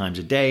 20 times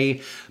a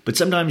day. But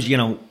sometimes,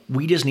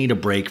 we just need a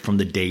break from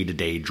the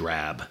day-to-day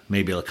drab.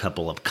 Maybe a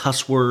couple of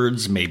cuss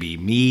words, maybe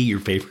me,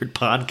 your favorite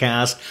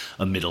podcast,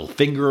 a middle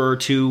finger or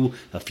two,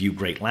 a few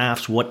great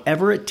laughs,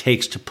 whatever it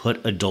takes to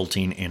put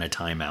adulting in a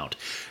timeout.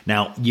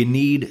 Now, you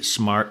need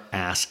Smart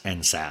Ass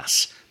and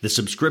Sass, the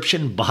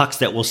subscription box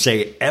that will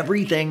say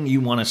everything you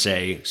want to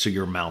say so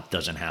your mouth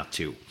doesn't have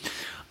to.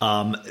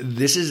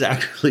 This is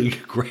actually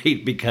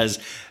great because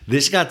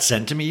this got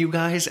sent to me, you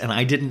guys, and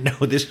I didn't know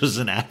this was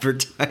an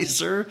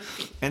advertiser.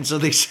 And so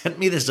they sent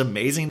me this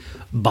amazing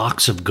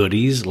box of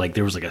goodies. Like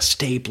there was like a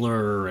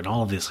stapler and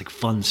all of this like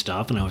fun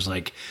stuff. And I was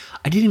like,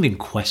 I didn't even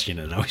question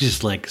it. I was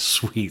just like,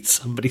 sweet,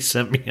 somebody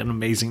sent me an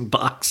amazing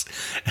box.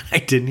 And I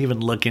didn't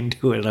even look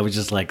into it. I was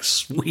just like,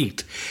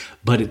 sweet.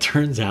 But it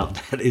turns out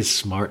that is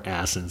Smart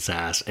Ass and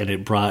Sass, and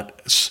it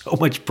brought so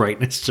much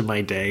brightness to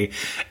my day.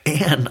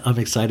 And I'm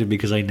excited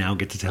because I now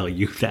get to tell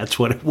you that's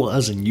what it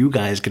was, and you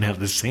guys can have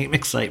the same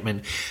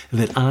excitement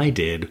that I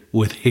did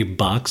with a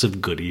box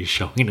of goodies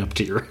showing up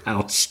to your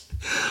house.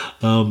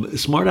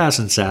 Smart Ass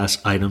and Sass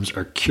items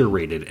are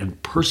curated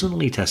and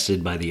personally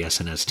tested by the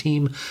SNS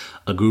team,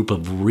 a group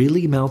of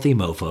really mouthy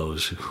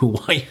mofos who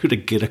want you to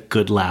get a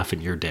good laugh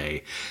in your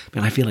day.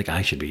 Man, I feel like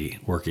I should be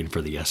working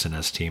for the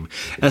SNS team.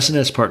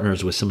 SNS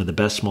partners with some of the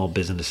best small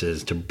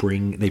businesses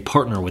they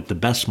partner with the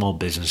best small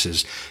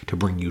businesses to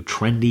bring you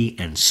trendy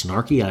and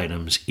snarky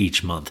items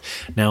each month.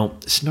 Now,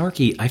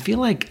 snarky, I feel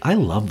like I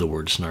love the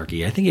word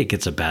snarky. I think it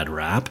gets a bad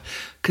rap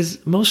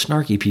because most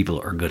snarky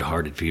people are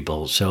good-hearted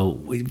people.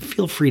 So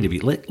feel free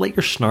to let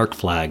your snark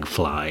flag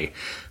fly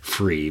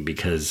free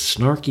because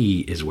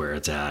snarky is where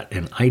it's at.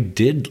 And I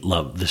did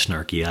love the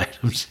snarky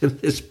items in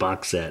this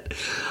box set.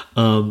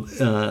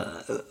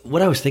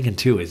 What I was thinking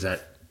too is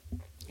that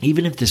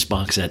even if this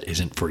box set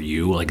isn't for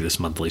you, like this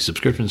monthly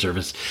subscription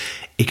service,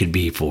 it could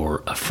be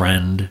for a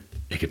friend.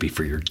 It could be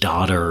for your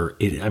daughter.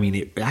 It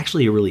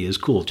really is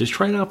cool. Just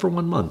try it out for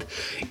 1 month.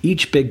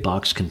 Each big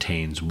box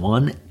contains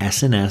one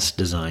SNS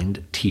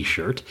designed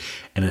t-shirt,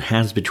 and it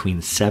has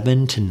between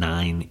 7 to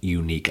 9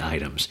 unique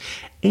items.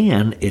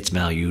 And it's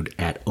valued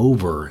at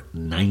over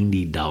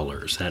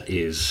 $90.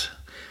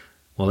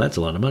 That's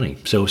a lot of money.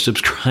 So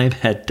subscribe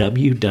at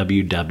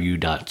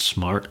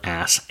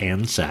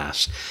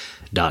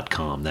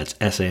www.smartassandsass.com. That's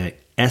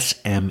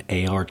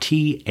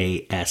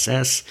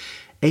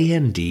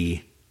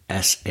Smartassandsass.com.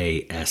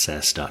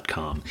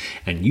 SASS.com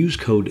and use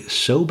code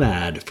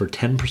SOBAD for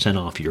 10%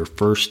 off your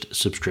first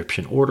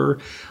subscription order.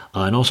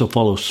 And also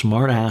follow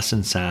Smartass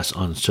and Sass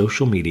on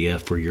social media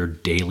for your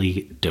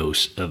daily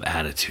dose of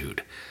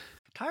attitude.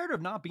 Tired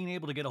of not being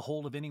able to get a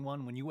hold of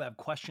anyone when you have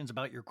questions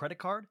about your credit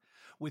card?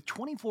 With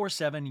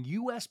 24/7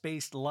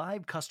 US-based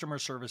live customer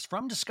service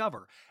from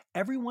Discover,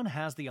 everyone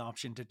has the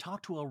option to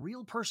talk to a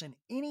real person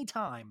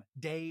anytime,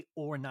 day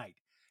or night.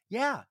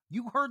 Yeah,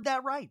 you heard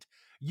that right.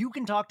 You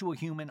can talk to a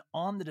human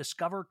on the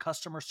Discover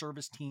customer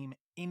service team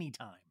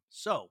anytime.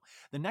 So,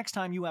 the next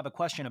time you have a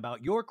question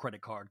about your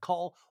credit card,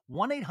 call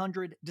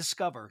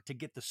 1-800-DISCOVER to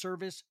get the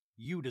service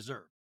you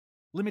deserve.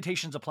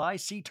 Limitations apply.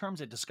 See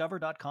terms at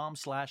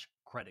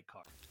discover.com/credit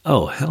card.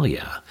 Oh, hell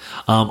yeah.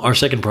 Our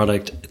second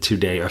product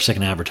today, our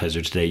second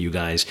advertiser today, you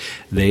guys,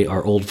 they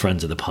are old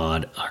friends of the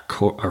pod,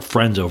 our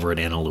friends over at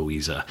Ana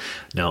Luisa.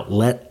 Now,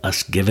 let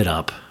us give it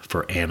up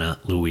for Ana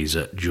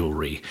Luisa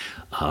Jewelry.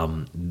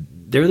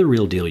 They're the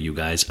real deal, you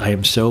guys. I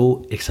am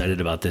so excited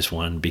about this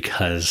one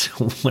because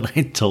when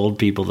I told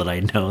people that I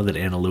know that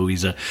Ana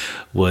Luisa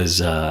was,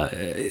 they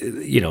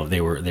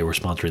were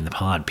sponsoring the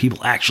pod, people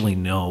actually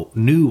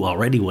knew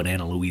already what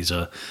Ana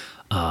Luisa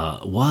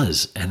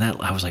was, and that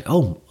I was like,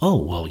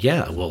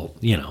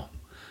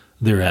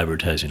 they're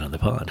advertising on the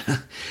pod.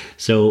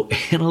 So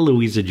Ana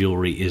Luisa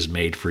Jewelry is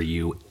made for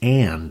you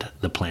and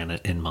the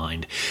planet in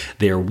mind.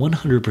 They are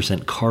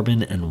 100%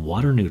 carbon and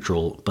water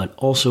neutral, but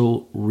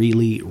also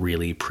really,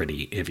 really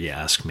pretty, if you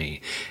ask me.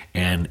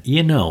 And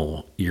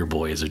your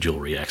boy is a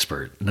jewelry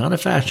expert, not a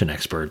fashion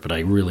expert, but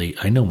I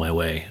know my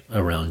way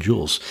around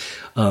jewels.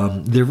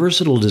 Their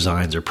versatile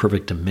designs are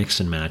perfect to mix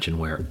and match and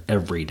wear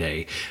every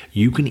day.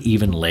 You can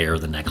even layer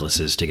the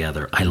necklaces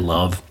together. I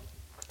love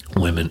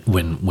when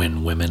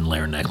women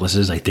layer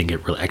necklaces. I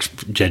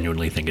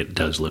genuinely think it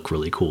does look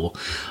really cool.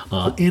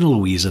 Ana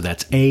Luisa,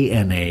 that's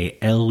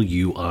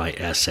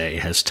ANALUISA,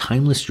 has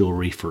timeless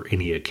jewelry for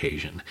any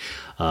occasion.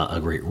 A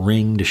great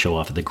ring to show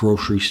off at the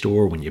grocery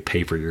store when you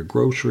pay for your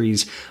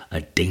groceries, a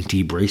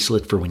dainty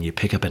bracelet for when you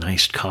pick up an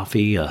iced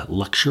coffee, a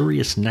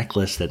luxurious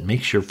necklace that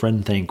makes your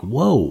friend think,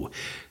 whoa,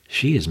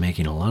 she is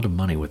making a lot of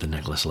money with a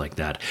necklace like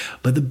that.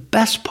 But the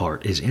best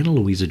part is Ana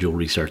Luisa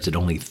Jewelry starts at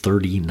only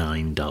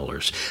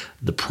 $39.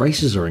 The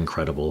prices are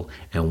incredible,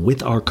 and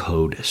with our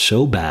code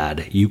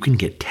SOBAD, you can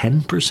get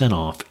 10%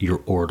 off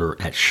your order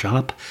at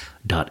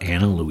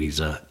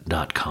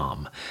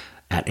shop.analuisa.com.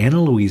 At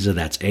Ana Luisa,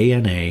 that's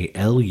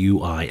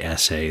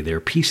ANALUISA, their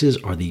pieces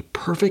are the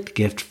perfect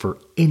gift for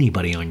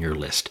anybody on your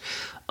list.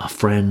 A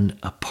friend,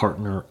 a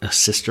partner, a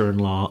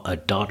sister-in-law, a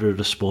daughter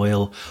to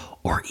spoil,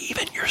 or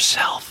even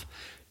yourself.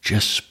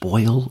 Just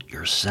spoil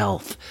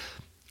yourself.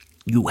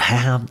 You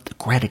have the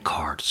credit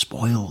card.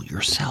 Spoil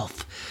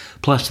yourself.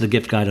 Plus, the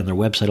gift guide on their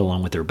website,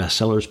 along with their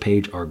bestsellers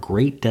page, are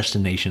great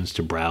destinations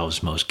to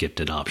browse most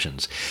gifted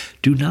options.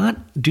 Do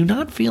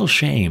not feel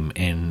shame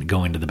in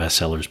going to the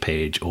bestsellers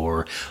page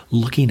or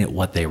looking at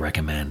what they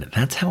recommend.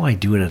 That's how I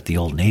do it at the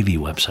Old Navy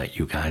website,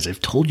 you guys.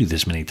 I've told you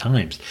this many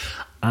times.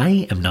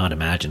 I am not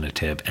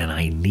imaginative, and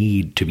I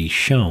need to be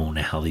shown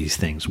how these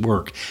things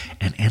work,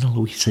 and Ana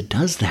Luisa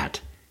does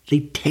that. They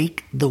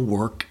take the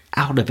work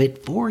out of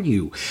it for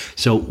you.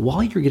 So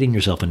while you're getting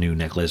yourself a new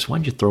necklace, why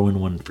don't you throw in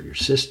one for your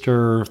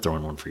sister, throw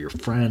in one for your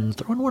friend,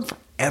 throw in one for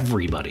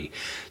everybody.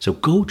 So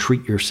go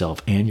treat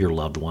yourself and your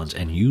loved ones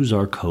and use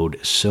our code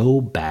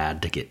SOBAD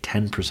to get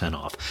 10%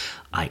 off.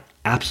 I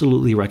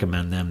absolutely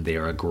recommend them. They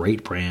are a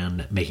great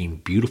brand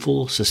making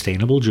beautiful,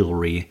 sustainable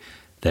jewelry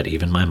that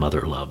even my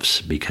mother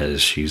loves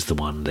because she's the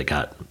one that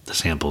got the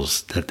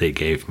samples that they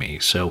gave me.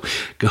 So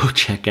go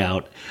check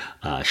out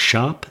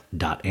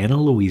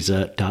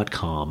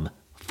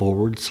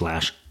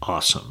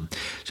shop.analuisa.com/awesome.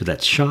 So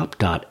that's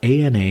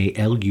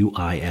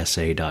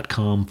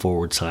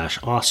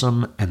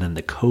shop.analuisa.com/awesome. And then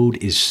the code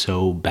is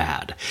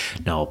SOBAD.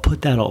 Now I'll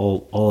put that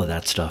all of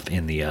that stuff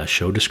in the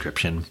show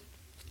description.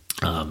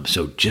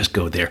 So just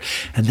go there.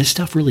 And this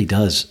stuff really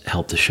does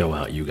help the show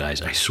out, you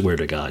guys. I swear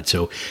to God.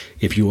 So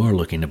if you are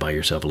looking to buy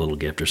yourself a little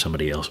gift or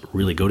somebody else,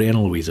 really go to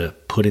Ana Luisa,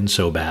 put in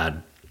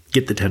SOBAD,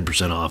 get the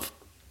 10% off,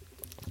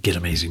 get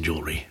amazing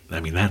jewelry.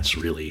 I mean, that's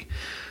the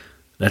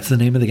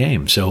name of the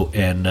game. So,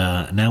 and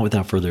now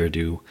without further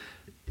ado,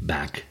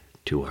 back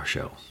to our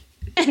show.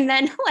 And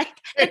then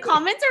the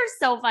comments are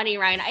so funny,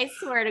 Ryan. I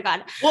swear to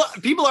God. Well,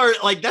 people are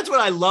that's what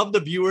I love,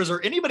 the viewers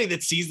or anybody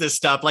that sees this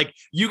stuff.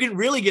 You can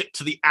really get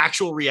to the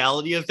actual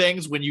reality of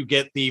things when you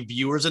get the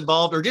viewers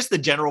involved or just the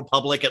general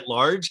public at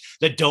large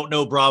that don't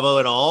know Bravo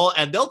at all.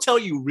 And they'll tell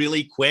you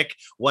really quick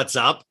what's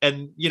up.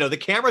 And, the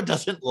camera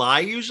doesn't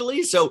lie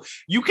usually. So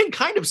you can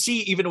kind of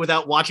see, even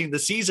without watching the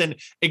season,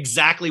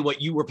 exactly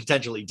what you were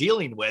potentially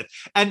dealing with.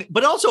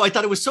 But also I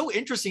thought it was so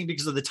interesting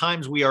because of the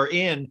times we are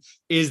in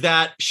is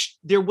that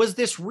there was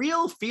this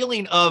real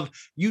feeling of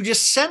you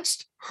just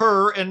sensed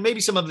her and maybe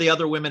some of the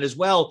other women as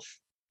well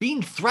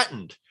being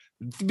threatened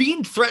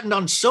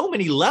on so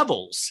many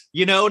levels,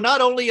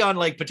 not only on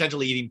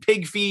potentially eating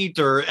pig feet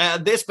or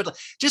this, but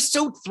just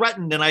so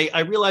threatened. And I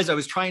realized I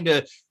was trying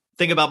to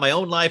think about my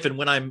own life. And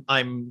when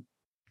I'm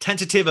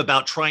tentative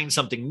about trying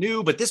something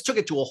new, but this took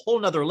it to a whole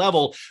nother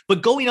level.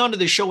 But going onto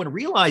the show and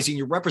realizing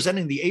you're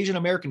representing the Asian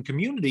American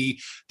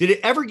community, did it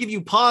ever give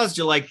you pause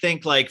to like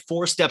think like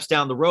 4 steps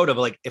down the road of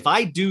like, if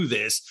I do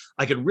this,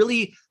 I could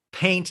really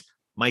paint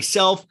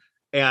myself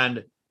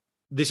and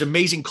this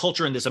amazing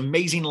culture and this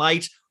amazing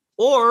light,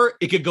 or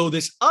it could go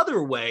this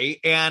other way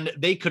and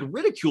they could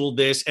ridicule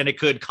this and it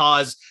could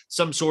cause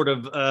some sort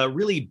of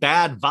really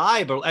bad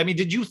vibe. I mean,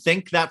 did you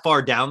think that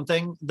far down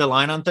the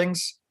line on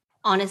things?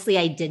 Honestly,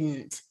 I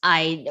didn't.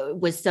 I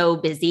was so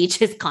busy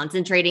just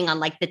concentrating on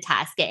like the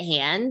task at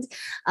hand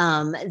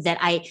that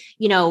I,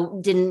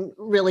 didn't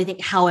really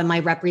think, how am I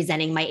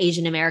representing my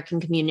Asian American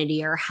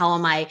community, or how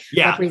am I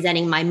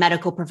representing my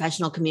medical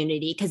professional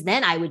community? Because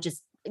then I would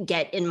just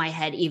get in my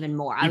head even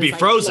more. You'd be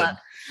frozen. Look,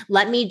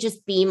 let me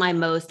just be my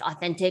most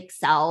authentic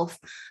self.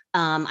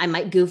 I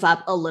might goof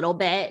up a little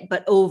bit,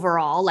 but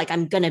overall, like,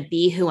 I'm going to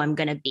be who I'm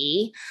going to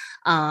be,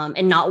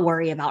 and not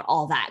worry about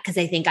all that. Cause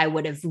I think I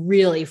would have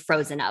really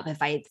frozen up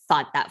if I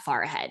thought that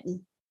far ahead.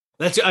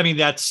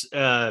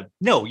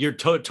 No, you're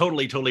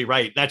totally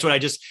right. That's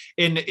what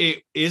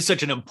it is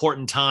such an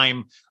important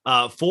time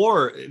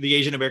for the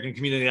Asian American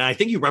community. And I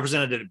think you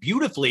represented it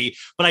beautifully,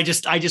 but I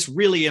just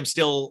really am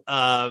still,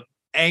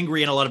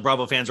 angry, and a lot of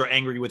Bravo fans are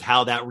angry with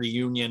how that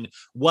reunion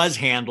was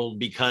handled,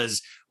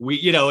 because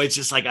it's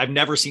just like, I've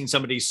never seen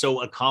somebody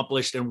so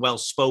accomplished and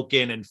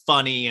well-spoken and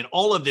funny and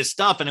all of this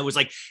stuff. And it was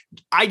like,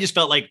 I just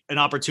felt like an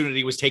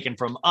opportunity was taken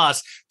from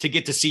us to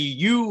get to see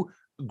you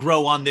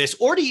grow on this,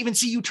 or to even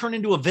see you turn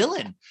into a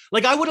villain.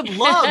 Like, I would have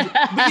loved,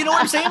 but you know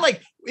what I'm saying?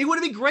 Like, it would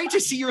have been great to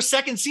see your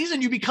second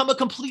season, you become a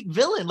complete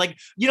villain. Like,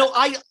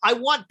 I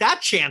want that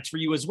chance for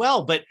you as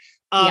well. But,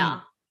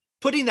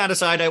 putting that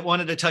aside, I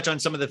wanted to touch on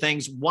some of the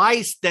things.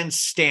 Why then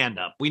stand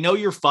up? We know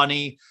you're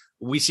funny.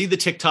 We see the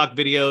TikTok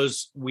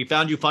videos. We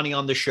found you funny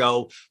on the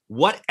show.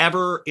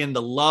 Whatever in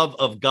the love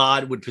of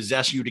God would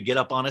possess you to get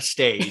up on a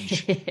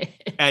stage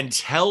and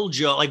tell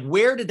Joe, like,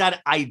 where did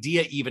that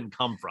idea even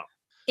come from?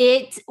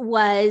 It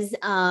was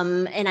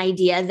an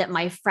idea that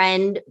my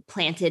friend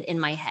planted in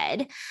my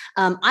head.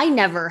 I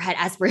never had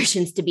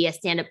aspirations to be a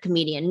stand-up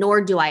comedian,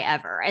 nor do I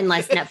ever,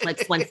 unless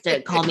Netflix wants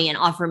to call me and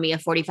offer me a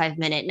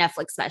 45-minute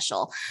Netflix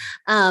special.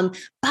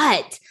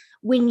 But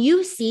when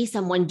you see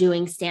someone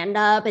doing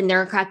stand-up and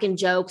they're cracking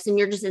jokes and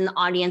you're just in the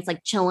audience,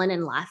 like chilling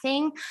and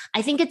laughing,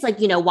 I think it's like,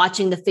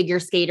 watching the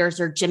figure skaters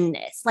or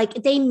gymnasts, like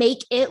they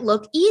make it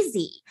look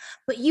easy,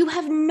 but you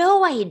have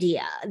no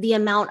idea the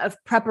amount of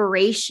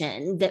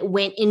preparation that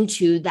went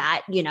into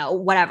that,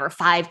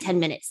 5-10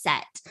 minute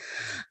set.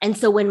 And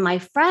so when my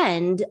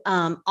friend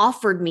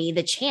offered me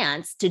the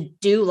chance to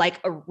do like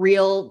a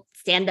real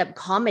stand-up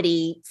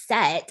comedy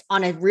set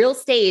on a real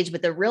stage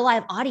with a real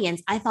live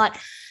audience, I thought,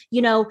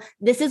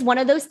 this is one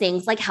of those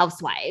things like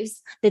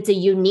Housewives that's a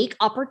unique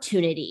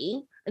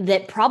opportunity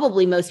that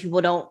probably most people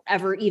don't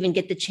ever even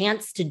get the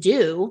chance to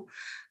do.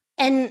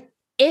 And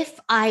if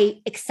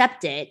I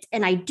accept it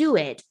and I do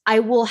it,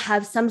 I will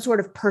have some sort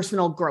of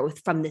personal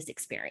growth from this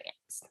experience.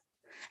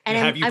 And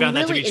have you found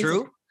that to be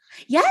true?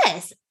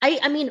 Yes.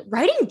 I mean,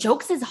 writing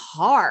jokes is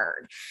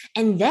hard.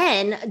 And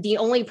then the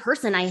only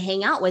person I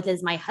hang out with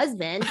is my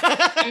husband.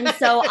 And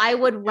so I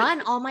would run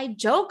all my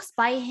jokes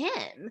by him.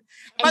 And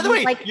by the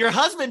way, like, your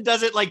husband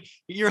does it like,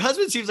 your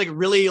husband seems like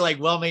really like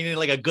well-meaning,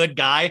 like a good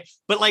guy,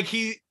 but like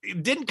he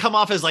didn't come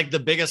off as like the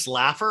biggest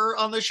laugher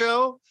on the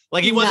show.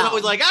 Like he wasn't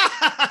always like,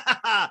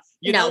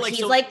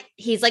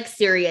 he's like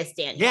serious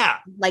Daniel. Yeah.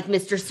 Like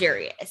Mr.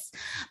 Serious.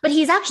 But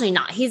he's actually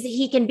not.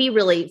 He can be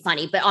really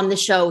funny, but on the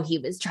show he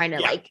was trying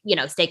to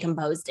stay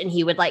composed, and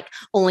he would like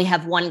only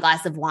have one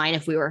glass of wine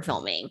if we were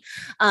filming.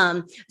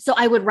 So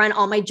I would run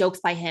all my jokes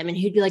by him and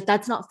he'd be like,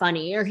 that's not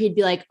funny. Or he'd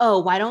be like, oh,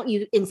 why don't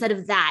you, instead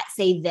of that,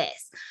 say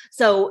this?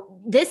 So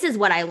this is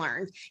what I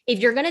learned. If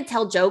you're going to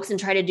tell jokes and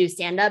try to do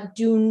stand-up,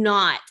 do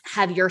not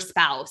have your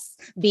spouse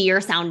be your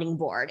sounding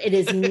board. It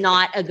is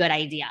not a good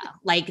idea.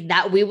 Like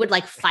that, we would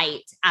like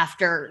fight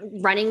after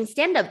running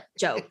stand-up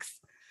jokes.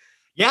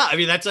 Yeah. I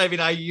mean,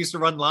 I used to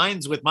run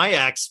lines with my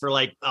ex for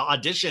like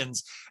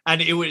auditions,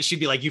 and she'd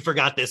be like, you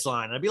forgot this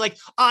line. And I'd be like,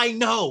 I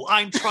know,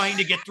 I'm trying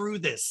to get through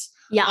this.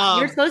 Yeah,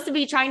 you're supposed to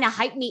be trying to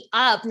hype me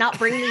up, not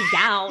bring me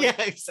down. Yeah,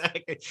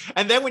 exactly.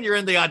 And then when you're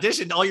in the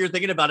audition, all you're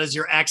thinking about is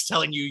your ex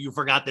telling you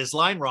forgot this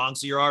line wrong,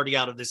 so you're already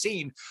out of the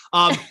scene.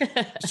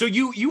 So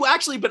you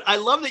actually, but I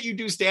love that you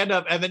do stand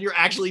up, and then you're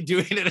actually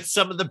doing it at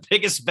some of the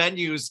biggest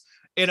venues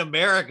in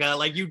America.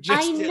 Like you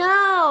just, I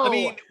know. I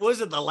mean, was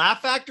it the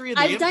Laugh Factory?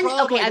 I've done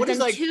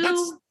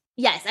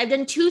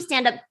two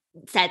stand-up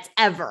sets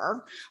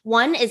ever.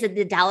 One is at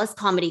the Dallas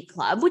Comedy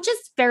Club, which is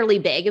fairly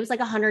big. It was like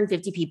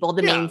 150 people,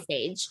 the main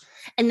stage.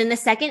 And then the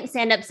second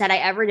stand-up set I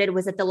ever did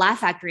was at the Laugh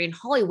Factory in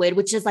Hollywood,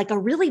 which is like a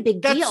really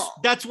big deal.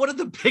 That's one of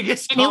the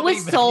biggest. And it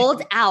was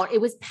sold out. It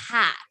was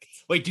packed.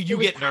 Wait, did you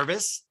get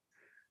nervous?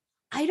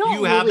 I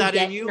don't really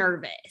get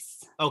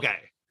nervous. Okay.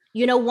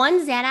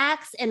 One Xanax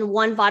and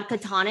one vodka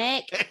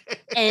tonic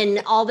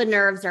and all the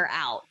nerves are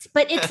out.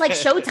 But it's like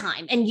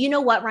showtime. And you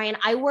know what, Ryan?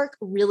 I work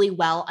really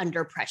well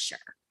under pressure.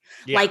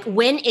 Yeah. Like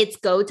when it's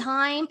go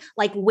time,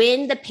 like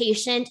when the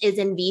patient is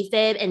in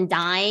VFib and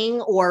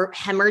dying or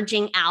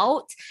hemorrhaging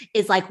out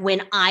is like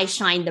when I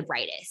shine the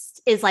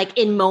brightest, is like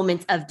in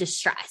moments of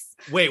distress.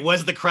 Wait,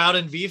 was the crowd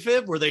in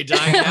VFib? Were they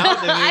dying out?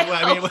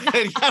 I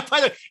mean, yeah,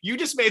 by the way, you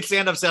just made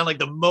stand-up sound like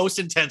the most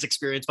intense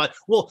experience. But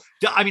well,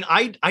 I mean,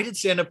 I did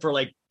stand-up for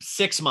like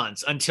 6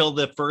 months until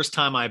the first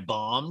time I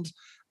bombed.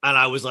 And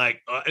I was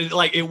like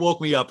it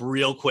woke me up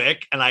real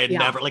quick. And I had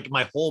never, like,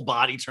 my whole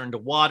body turned to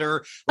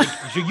water. Like,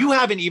 so you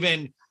haven't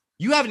even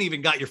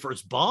got your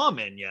first bomb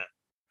in yet.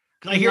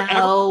 I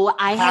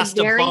had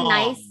very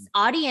nice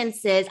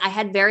audiences. I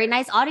had very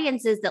nice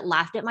audiences that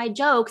laughed at my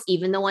jokes,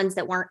 even the ones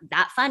that weren't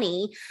that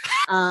funny.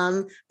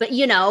 But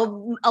you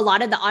know, a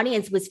lot of the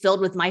audience was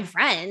filled with my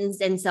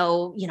friends. And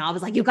so, you know, I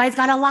was like, you guys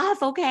gotta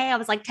laugh. Okay. I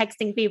was like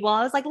texting people.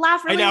 I was like,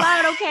 laugh really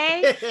loud.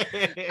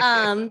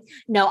 Okay.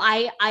 No,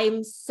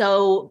 I'm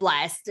so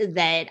blessed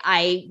that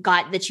I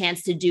got the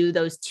chance to do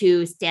those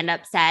 2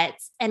 stand-up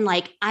sets. And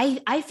like,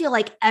 I feel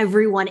like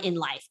everyone in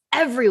life,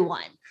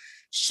 everyone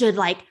should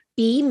like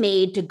be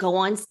made to go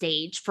on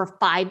stage for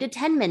 5 to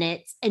 10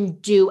 minutes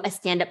and do a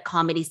stand-up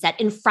comedy set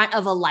in front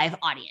of a live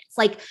audience.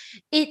 Like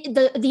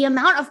the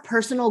amount of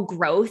personal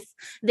growth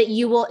that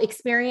you will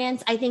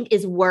experience, I think,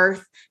 is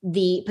worth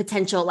the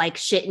potential like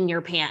shit in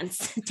your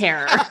pants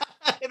terror.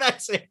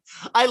 That's it.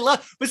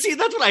 But see,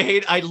 that's what I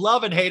hate. I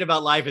love and hate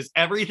about life is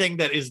everything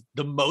that is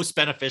the most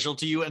beneficial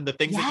to you and the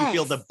things that you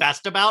feel the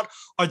best about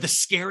are the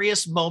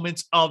scariest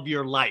moments of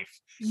your life.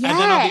 Yes.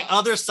 And then on the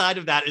other side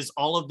of that is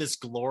all of this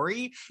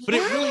glory. But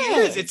it really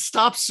is. It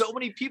stops so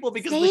many people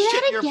because the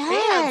shit in your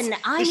pants.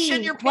 The shit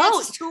in your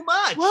pants is too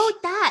much.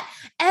 Quote that.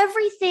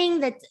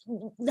 Everything that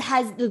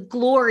has the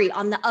glory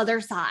on the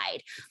other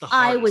side,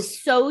 I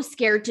was so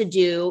scared to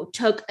do,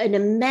 took an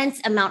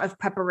immense amount of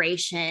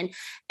preparation.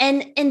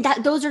 And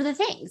that those are the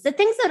things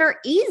that are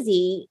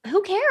easy.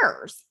 Who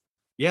cares?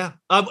 Yeah.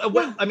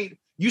 I mean,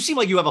 you seem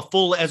like you have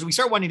as we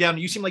start winding down,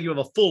 you seem like you have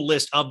a full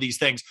list of these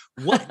things.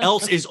 What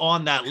else is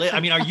on that list? I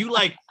mean, are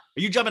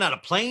you jumping out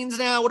of planes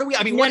now? What are we,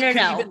 I mean,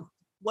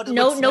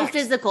 no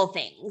physical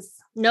things,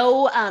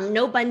 no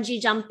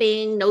bungee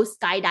jumping, no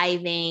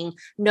skydiving,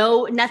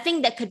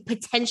 nothing that could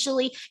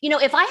potentially, you know,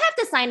 if I have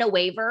to sign a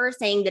waiver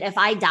saying that if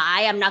I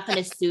die, I'm not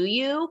going to sue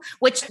you,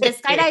 which the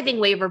skydiving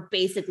waiver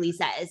basically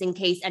says, in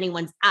case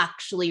anyone's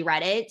actually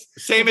read it.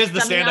 Same as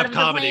the stand-up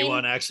comedy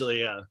one, actually.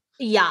 Yeah.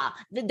 Yeah,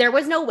 there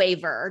was no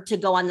waiver to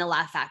go on the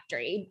Laugh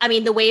Factory. I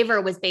mean, the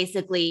waiver was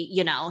basically,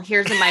 you know,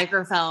 here's a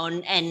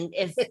microphone, and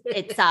if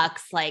it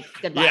sucks, like,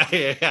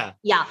 goodbye.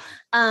 Yeah.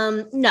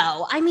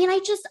 No, I mean,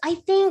 I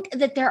think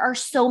that there are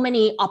so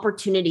many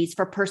opportunities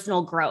for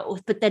personal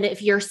growth, but then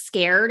if you're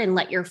scared and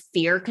let your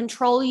fear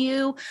control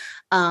you,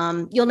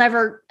 you'll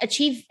never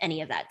achieve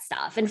any of that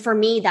stuff. And for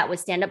me, that was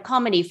stand-up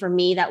comedy. For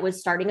me, that was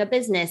starting a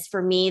business.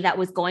 For me, that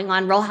was going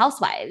on Real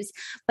Housewives.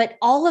 But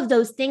all of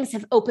those things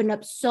have opened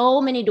up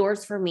so many doors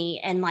for me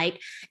and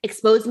like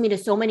exposed me to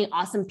so many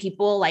awesome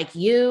people like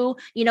you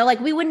know, like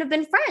we wouldn't have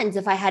been friends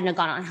if I hadn't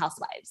gone on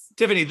Housewives.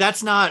 Tiffany,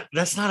 that's not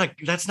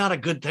a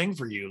good thing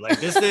for you. Like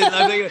this is,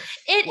 I mean,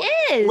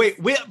 it is.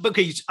 Wait,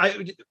 okay.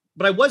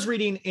 But I was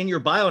reading in your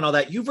bio and all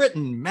that you've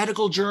written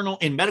medical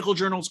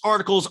journals,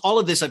 articles, all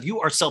of this stuff.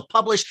 You are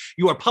self-published.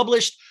 You are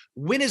published.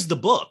 When is the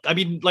book? I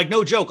mean, like,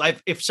 no joke.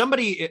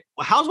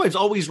 Housewives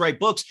always write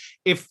books.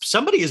 If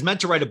somebody is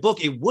meant to write a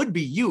book, it would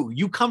be you.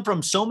 You come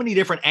from so many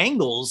different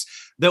angles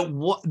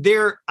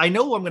that I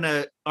know I'm going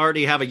to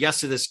already have a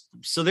yes to this.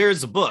 So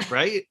there's a book,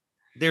 right?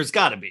 There's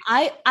got to be.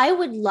 I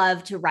would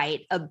love to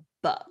write a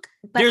book.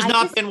 But there's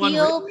not been one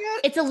written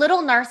yet? It's a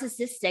little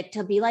narcissistic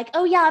to be like,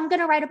 oh yeah, I'm going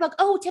to write a book.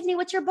 Oh, Tiffany,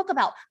 what's your book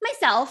about?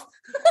 Myself.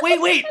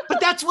 Wait,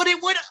 but that's what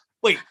it would.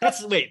 Wait,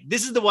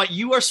 this is the one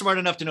you are smart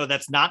enough to know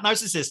that's not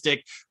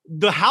narcissistic.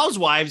 The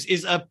Housewives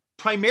is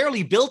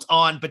primarily built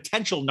on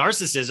potential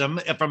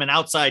narcissism from an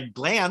outside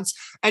glance.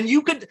 And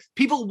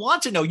people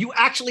want to know, you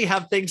actually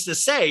have things to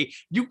say.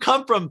 You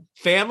come from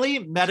family,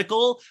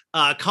 medical,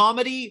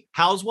 comedy,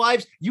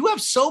 Housewives. You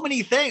have so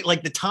many things,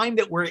 like the time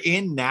that we're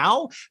in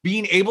now,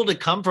 being able to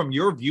come from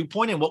your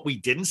viewpoint and what we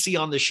didn't see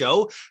on the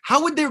show.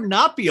 How would there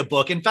not be a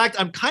book? In fact,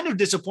 I'm kind of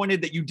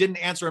disappointed that you didn't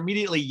answer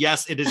immediately.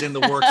 Yes, it is in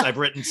the works. I've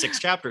written 6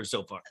 chapters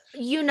so far.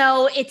 You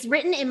know, it's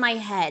written in my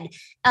head.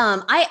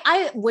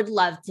 I would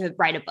love to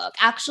write a book.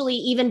 Actually,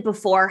 even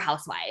before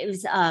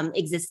Housewives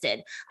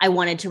existed, I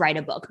wanted to write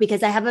a book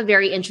because I have a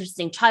very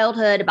interesting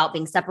childhood about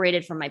being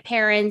separated from my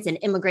parents and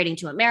immigrating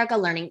to America,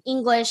 learning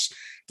English,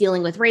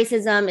 dealing with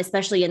racism,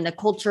 especially in the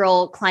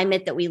cultural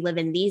climate that we live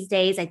in these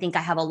days. I think I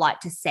have a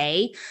lot to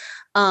say.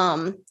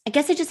 I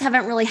guess I just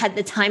haven't really had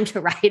the time to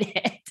write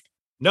it.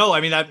 No,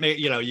 I mean, that may,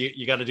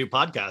 you got to do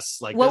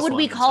podcasts like what would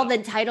we call the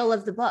title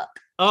of the book?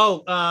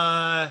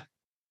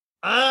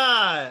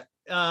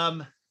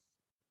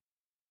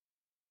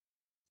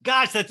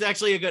 Gosh, that's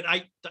actually a good.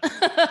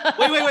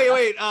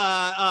 Wait.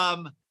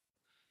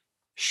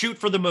 Shoot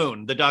for the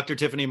Moon, the Dr.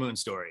 Tiffany Moon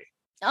story.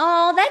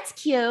 Oh, that's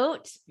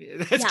cute.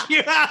 That's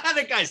cute.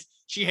 The guys,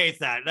 She hates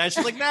that. That's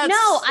like, that's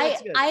no,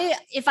 that's good.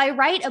 if I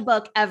write a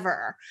book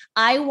ever,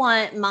 I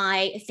want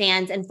my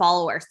fans and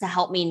followers to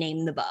help me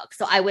name the book.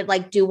 So I would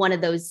like do one of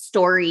those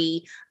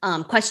story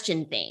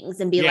question things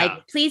and be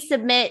like, please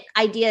submit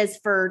ideas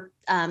for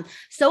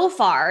so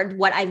far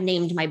what I've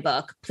named my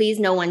book, please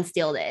no one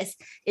steal this,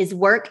 is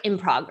work in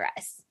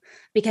progress.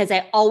 Because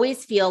I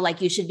always feel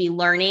like you should be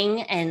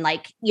learning and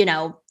like, you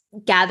know,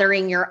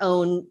 gathering your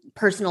own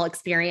personal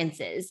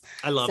experiences.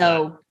 I love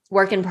that.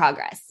 Work in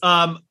progress.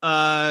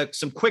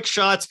 Some quick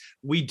shots.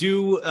 We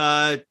do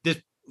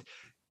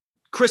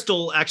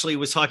Crystal actually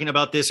was talking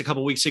about this a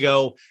couple weeks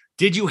ago.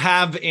 Did you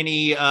have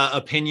any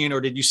opinion, or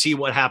did you see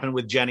what happened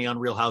with Jenny on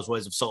Real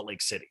Housewives of Salt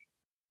Lake City?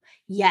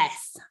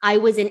 Yes, I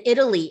was in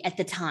Italy at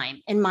the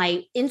time, and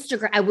my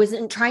Instagram, I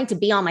wasn't trying to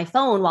be on my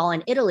phone while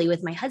in Italy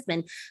with my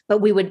husband, but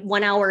we would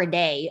 1 hour a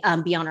day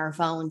be on our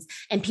phones.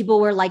 And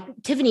people were like,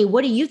 Tiffany,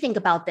 what do you think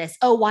about this?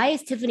 Oh, why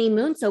is Tiffany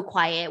Moon so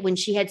quiet when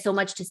she had so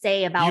much to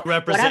say about you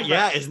represent? whatever?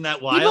 Yeah, isn't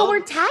that wild? People were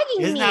tagging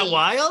me. Isn't that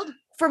wild?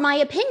 For my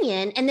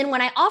opinion. And then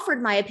when I offered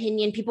my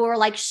opinion, people were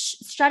like,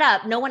 shut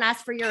up. No one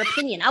asked for your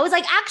opinion. I was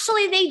like,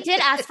 actually, they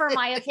did ask for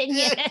my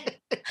opinion.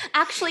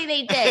 Actually,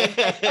 they did.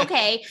 But,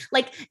 okay.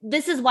 Like,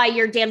 this is why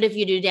you're damned if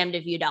you do, damned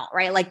if you don't,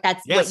 right? Like,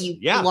 that's what you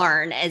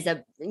learn as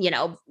a, you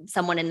know,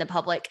 someone in the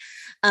public.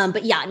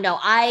 But yeah, no,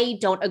 I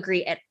don't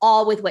agree at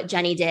all with what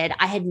Jenny did.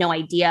 I had no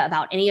idea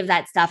about any of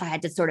that stuff. I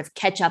had to sort of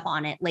catch up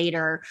on it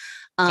later.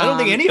 I don't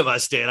think any of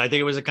us did. I think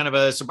it was a kind of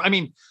a, I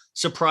mean,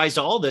 surprise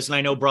to all this. And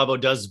I know Bravo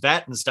does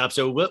vet and stuff.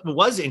 So it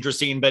was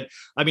interesting, but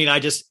I mean,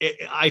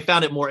 I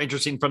found it more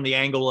interesting from the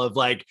angle of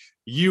like,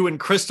 you and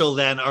Crystal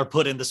then are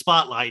put in the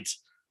spotlight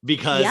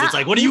because it's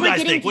like, what do you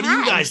guys think? What do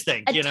you guys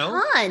think? You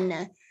know?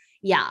 Ton.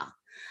 Yeah.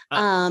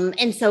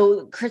 And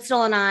so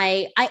Crystal and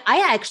I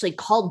actually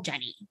called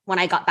Jenny when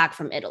I got back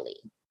from Italy.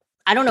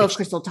 I don't know if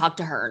Crystal talked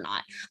to her or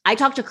not. I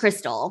talked to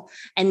Crystal.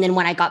 And then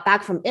when I got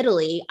back from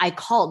Italy, I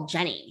called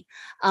Jenny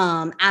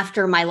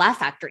after my Laugh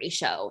Factory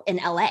show in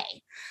LA.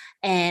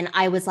 And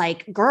I was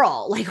like,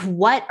 girl, like,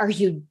 what are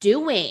you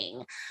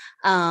doing?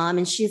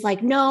 And she's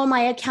like, no,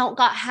 my account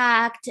got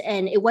hacked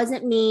and it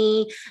wasn't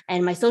me.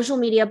 And my social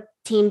media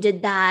team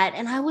did that.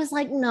 And I was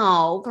like,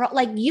 no, girl,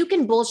 like you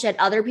can bullshit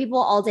other people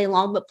all day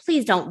long, but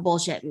please don't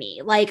bullshit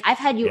me. Like I've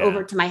had you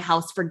over to my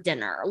house for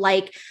dinner.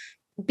 Like,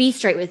 be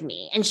straight with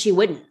me. And she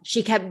wouldn't.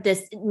 She kept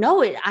this,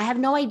 no, I have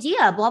no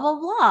idea, blah, blah,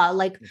 blah.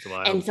 Like,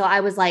 and so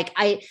I was like,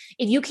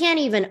 if you can't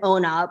even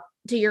own up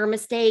to your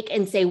mistake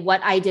and say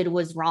what I did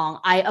was wrong,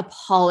 I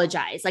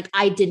apologize. Like,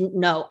 I didn't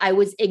know. I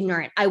was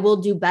ignorant. I will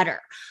do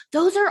better.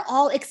 Those are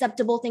all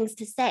acceptable things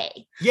to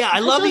say. Yeah.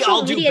 I love the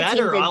I'll do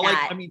better.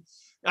 I mean,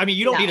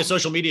 you don't need a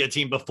social media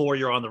team before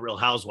you're on the Real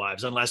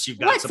Housewives, unless you've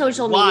got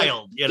something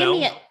wild, you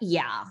know?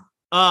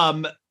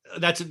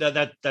 That's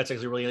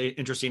actually really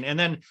interesting. And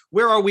then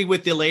where are we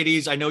with the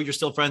ladies? I know you're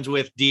still friends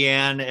with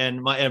Deanne and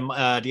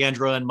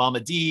Deandra and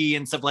Mama D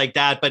and stuff like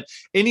that, but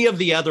any of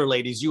the other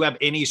ladies, you have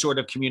any sort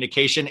of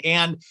communication?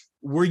 And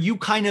were you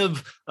kind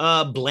of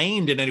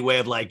blamed in any way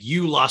of like,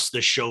 you lost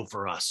the show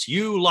for us?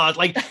 You lost,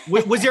 like,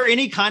 was there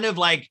any kind of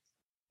like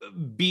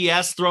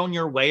BS thrown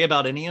your way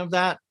about any of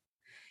that?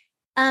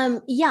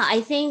 Yeah,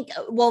 I think,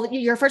 well,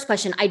 your first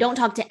question, I don't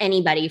talk to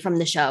anybody from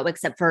the show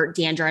except for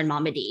Deandra and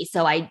Mama D.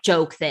 So I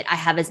joke that I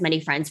have as many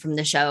friends from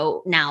the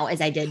show now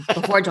as I did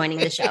before joining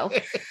the show.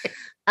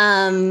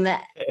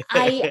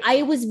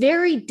 I was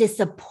very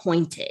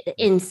disappointed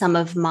in some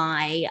of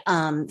my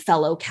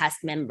fellow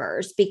cast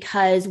members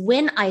because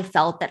when I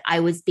felt that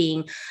I was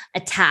being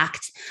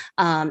attacked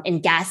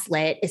and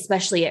gaslit,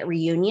 especially at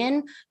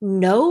reunion,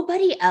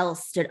 nobody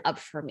else stood up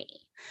for me.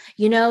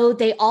 You know,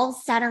 they all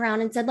sat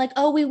around and said like,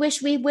 oh, we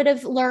wish we would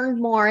have learned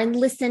more and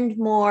listened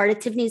more to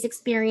Tiffany's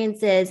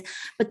experiences.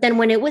 But then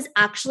when it was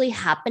actually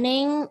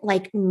happening,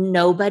 like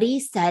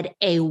nobody said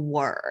a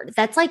word.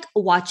 That's like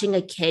watching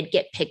a kid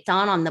get picked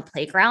on the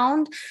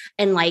playground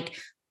and like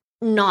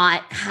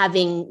not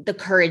having the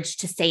courage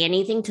to say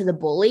anything to the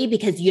bully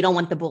because you don't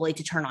want the bully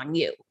to turn on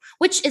you,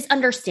 which is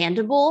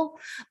understandable.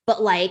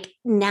 But like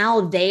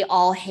now they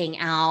all hang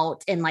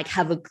out and like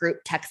have a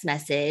group text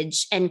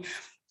message, and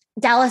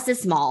Dallas is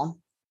small.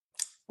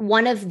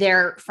 One of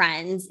their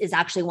friends is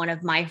actually one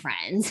of my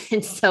friends.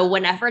 And so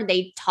whenever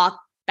they talk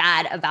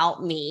bad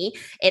about me,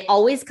 it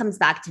always comes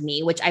back to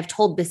me, which I've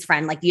told this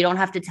friend, like, you don't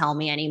have to tell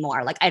me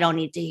anymore. Like, I don't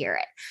need to hear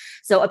it.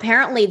 So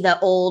apparently the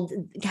old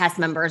cast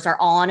members are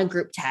all on a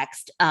group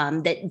text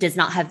that does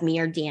not have me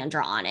or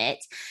Deandra on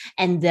it.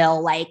 And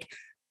they'll like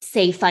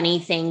say funny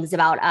things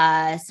about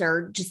us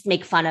or just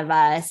make fun of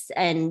us.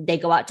 And they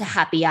go out to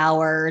happy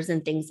hours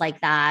and things like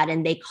that.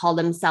 And they call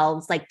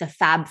themselves like the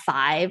Fab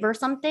Five or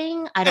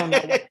something. I don't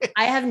know.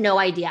 I have no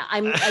idea.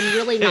 I'm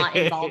really not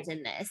involved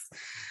in this.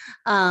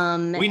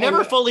 We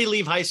never fully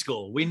leave high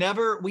school. We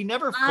never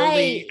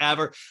fully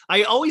ever.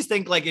 I always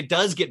think like it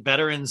does get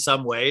better in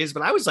some ways,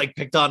 but I was like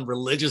picked on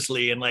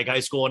religiously in like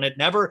high school, and it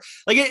never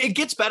like it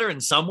gets better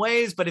in some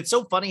ways, but it's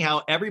so funny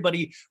how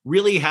everybody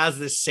really has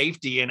this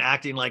safety in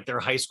acting like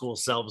their high school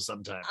selves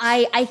sometimes.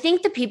 I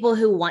think the people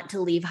who want to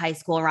leave high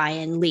school,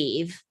 Ryan,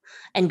 leave.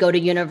 and go to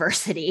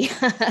university,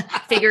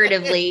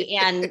 figuratively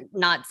and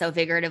not so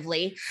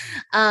figuratively.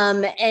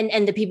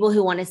 And the people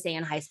who want to stay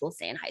in high school,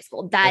 stay in high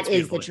school. That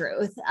is the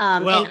truth.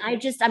 Well,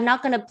 and I'm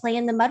not going to play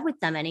in the mud with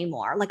them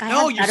anymore. Like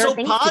you're so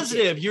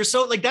positive. You're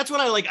so like, that's what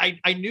I like.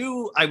 I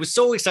knew I was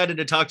so excited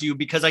to talk to you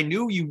because I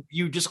knew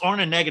you just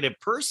aren't a negative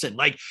person.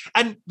 Like,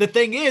 and the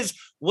thing is,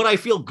 what I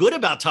feel good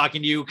about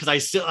talking to you, because I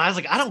was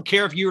like, I don't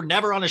care if you're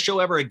never on a show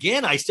ever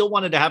again. I still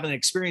wanted to have an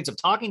experience of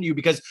talking to you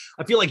because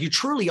I feel like you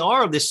truly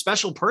are this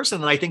special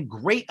person. And I think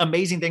great,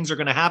 amazing things are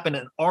going to happen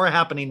and are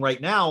happening right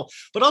now.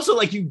 But also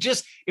like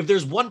if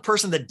there's one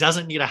person that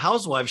doesn't need a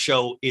Housewife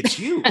show, it's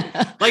you.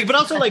 Like, but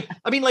also like,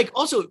 I mean, like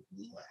also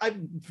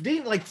I'm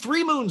dating like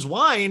Three Moons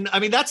Wine. I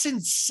mean,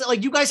 that's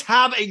like you guys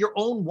have your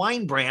own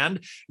wine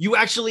brand. You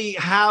actually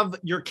have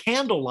your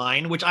candle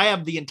line, which I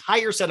have the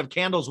entire set of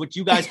candles, which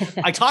you guys,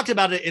 I talked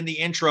about it in the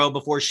intro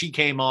before she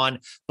came on,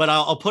 but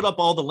I'll put up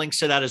all the links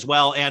to that as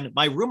well. And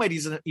my roommate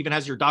even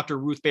has your Dr.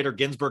 Ruth Bader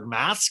Ginsburg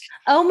mask.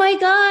 Oh my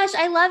gosh.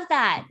 I love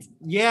that.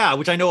 Yeah.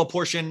 Which I know a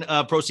portion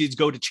proceeds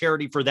go to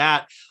charity for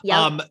that.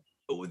 Yep.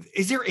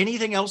 Is there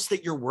anything else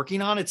that you're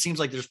working on? It seems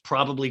like there's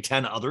probably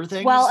 10 other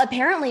things. Well,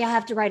 apparently I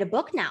have to write a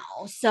book now.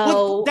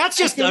 So that's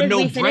just a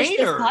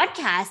no-brainer.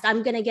 Podcast,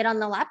 I'm going to get on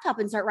the laptop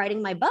and start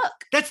writing my book.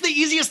 That's the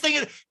easiest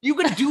thing. You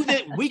could do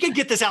that. We could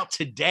get this out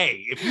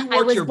today. If you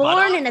I was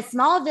born in a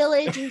small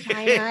village in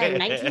China in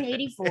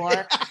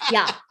 1984.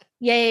 Yeah.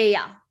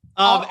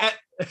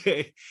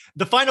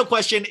 The final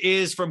question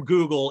is from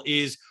Google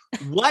is,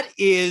 what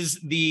is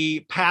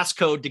the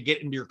passcode to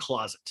get into your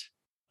closet?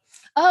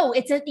 Oh,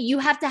 you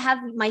have to have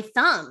my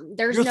thumb.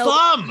 There's your no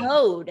thumb.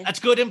 Code.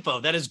 That's good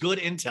info. That is good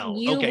intel.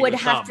 You would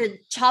have to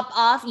chop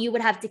off, you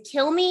would have to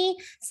kill me,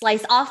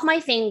 slice off my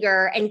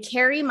finger, and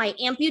carry my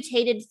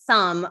amputated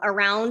thumb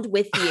around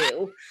with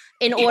you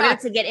in order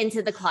to get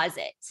into the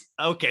closet.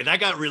 Okay, that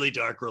got really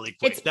dark really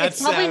quick.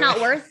 It's probably not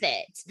worth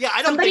it. Yeah,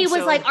 I don't Somebody think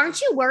was so. like, aren't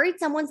you worried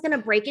someone's going to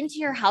break into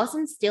your house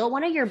and steal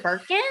one of your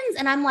Birkins?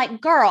 And I'm like,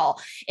 girl,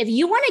 if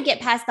you want to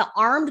get past the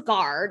armed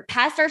guard,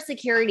 past our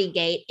security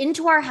gate,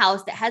 into our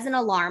house that has an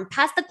alarm,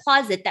 past the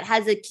closet that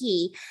has a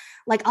key,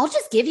 like, I'll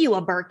just give you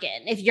a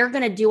Birkin if you're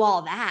going to do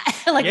all that.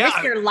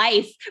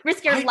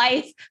 Risk your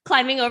life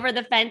climbing over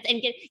the fence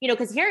and get,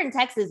 because here in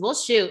Texas, we'll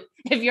shoot.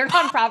 If you're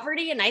on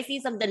property and I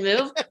see something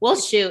move, we'll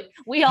shoot.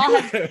 We all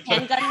have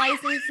handgun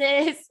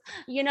licenses.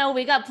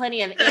 We got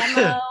plenty of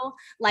ammo.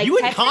 Like you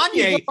and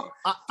Kanye,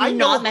 I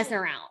know, not mess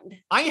around.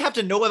 I have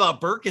to know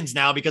about Birkins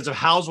now because of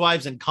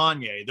Housewives and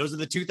Kanye. Those are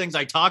the two things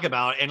I talk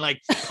about. And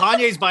like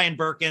Kanye's buying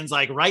Birkins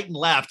like right and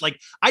left. Like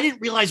I didn't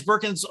realize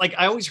Birkins, like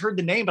I always heard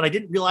the name, but I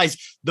didn't realize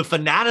the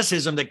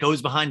fanaticism that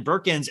goes behind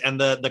Birkins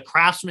and the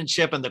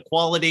craftsmanship and the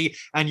quality.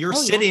 And you're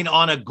sitting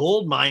on a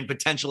gold mine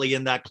potentially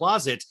in that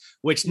closet,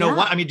 which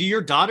I mean, do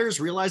your daughters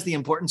realize the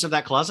importance of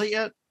that closet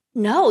yet?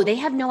 No, they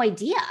have no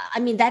idea. I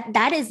mean,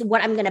 that is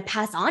what I'm going to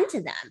pass on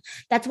to them.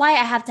 That's why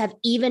I have to have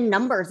even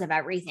numbers of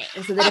everything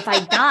so that if I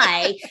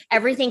die,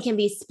 everything can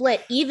be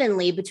split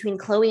evenly between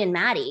Chloe and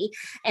Maddie.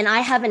 And I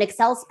have an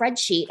Excel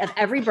spreadsheet of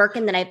every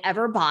Birkin that I've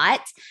ever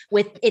bought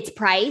with its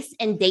price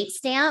and date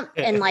stamp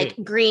and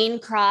like green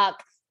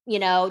croc,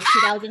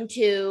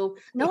 2002.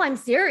 No, I'm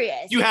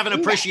serious. You have an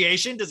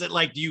appreciation? Does it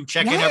like, do you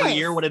check in every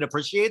year what it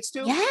appreciates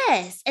to?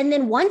 Yes. And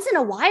then once in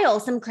a while,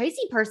 some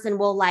crazy person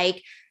will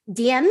like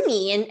DM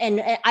me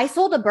and I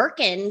sold a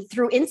Birkin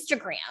through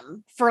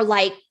Instagram for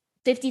like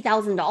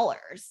 $50,000.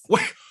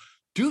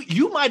 Dude,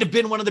 you might have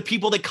been one of the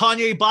people that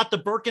Kanye bought the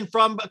Birkin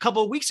from a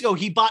couple of weeks ago.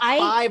 He bought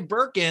 5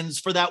 Birkins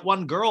for that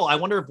one girl. I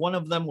wonder if one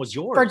of them was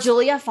yours. For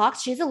Julia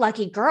Fox, she's a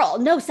lucky girl.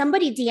 No,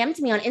 somebody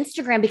DM'd me on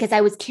Instagram because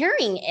I was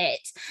carrying it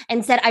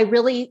and said, I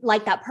really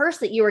like that purse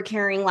that you were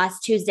carrying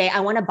last Tuesday.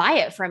 I want to buy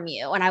it from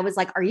you. And I was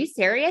like, are you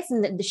serious?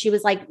 And she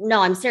was like,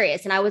 no, I'm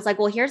serious. And I was like,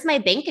 well, here's my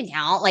bank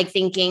account, like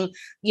thinking,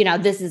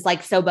 this is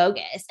like so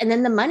bogus. And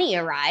then the money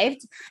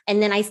arrived.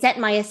 And then I sent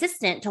my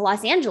assistant to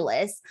Los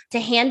Angeles to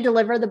hand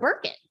deliver the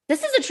Birkin.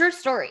 This is a true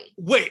story.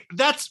 Wait,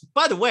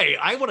 by the way,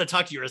 I want to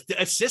talk to your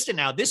assistant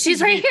now. She's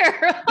right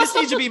here. This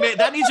needs to be made.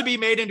 That needs to be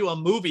made into a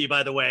movie,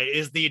 by the way,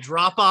 is the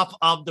drop off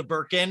of the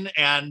Birkin.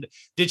 And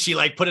did she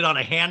like put it on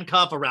a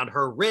handcuff around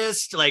her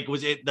wrist? Like,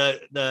 was it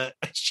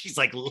she's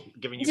like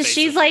giving you faces.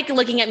 She's like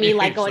looking at me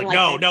like going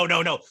like,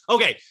 no.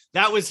 Okay.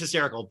 That was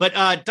hysterical.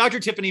 But Dr.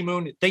 Tiffany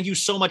Moon, thank you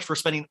so much for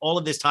spending all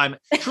of this time.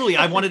 Truly,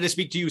 I wanted to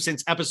speak to you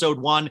since episode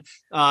 1.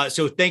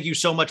 So thank you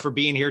so much for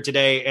being here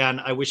today. And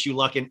I wish you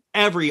luck in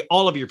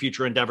all of your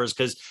future endeavors,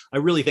 because I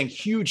really think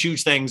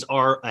huge things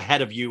are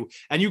ahead of you.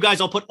 And you guys,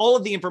 I'll put all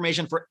of the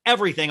information for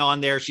everything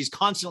on there. She's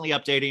constantly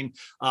updating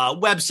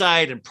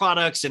website and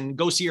products, and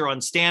go see her on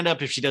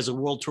stand-up if she does a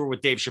world tour with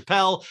Dave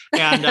Chappelle.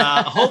 And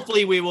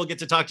hopefully we will get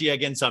to talk to you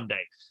again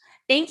someday.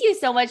 Thank you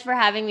so much for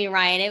having me,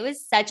 Ryan. It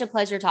was such a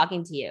pleasure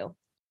talking to you.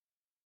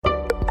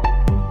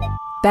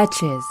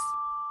 Betches.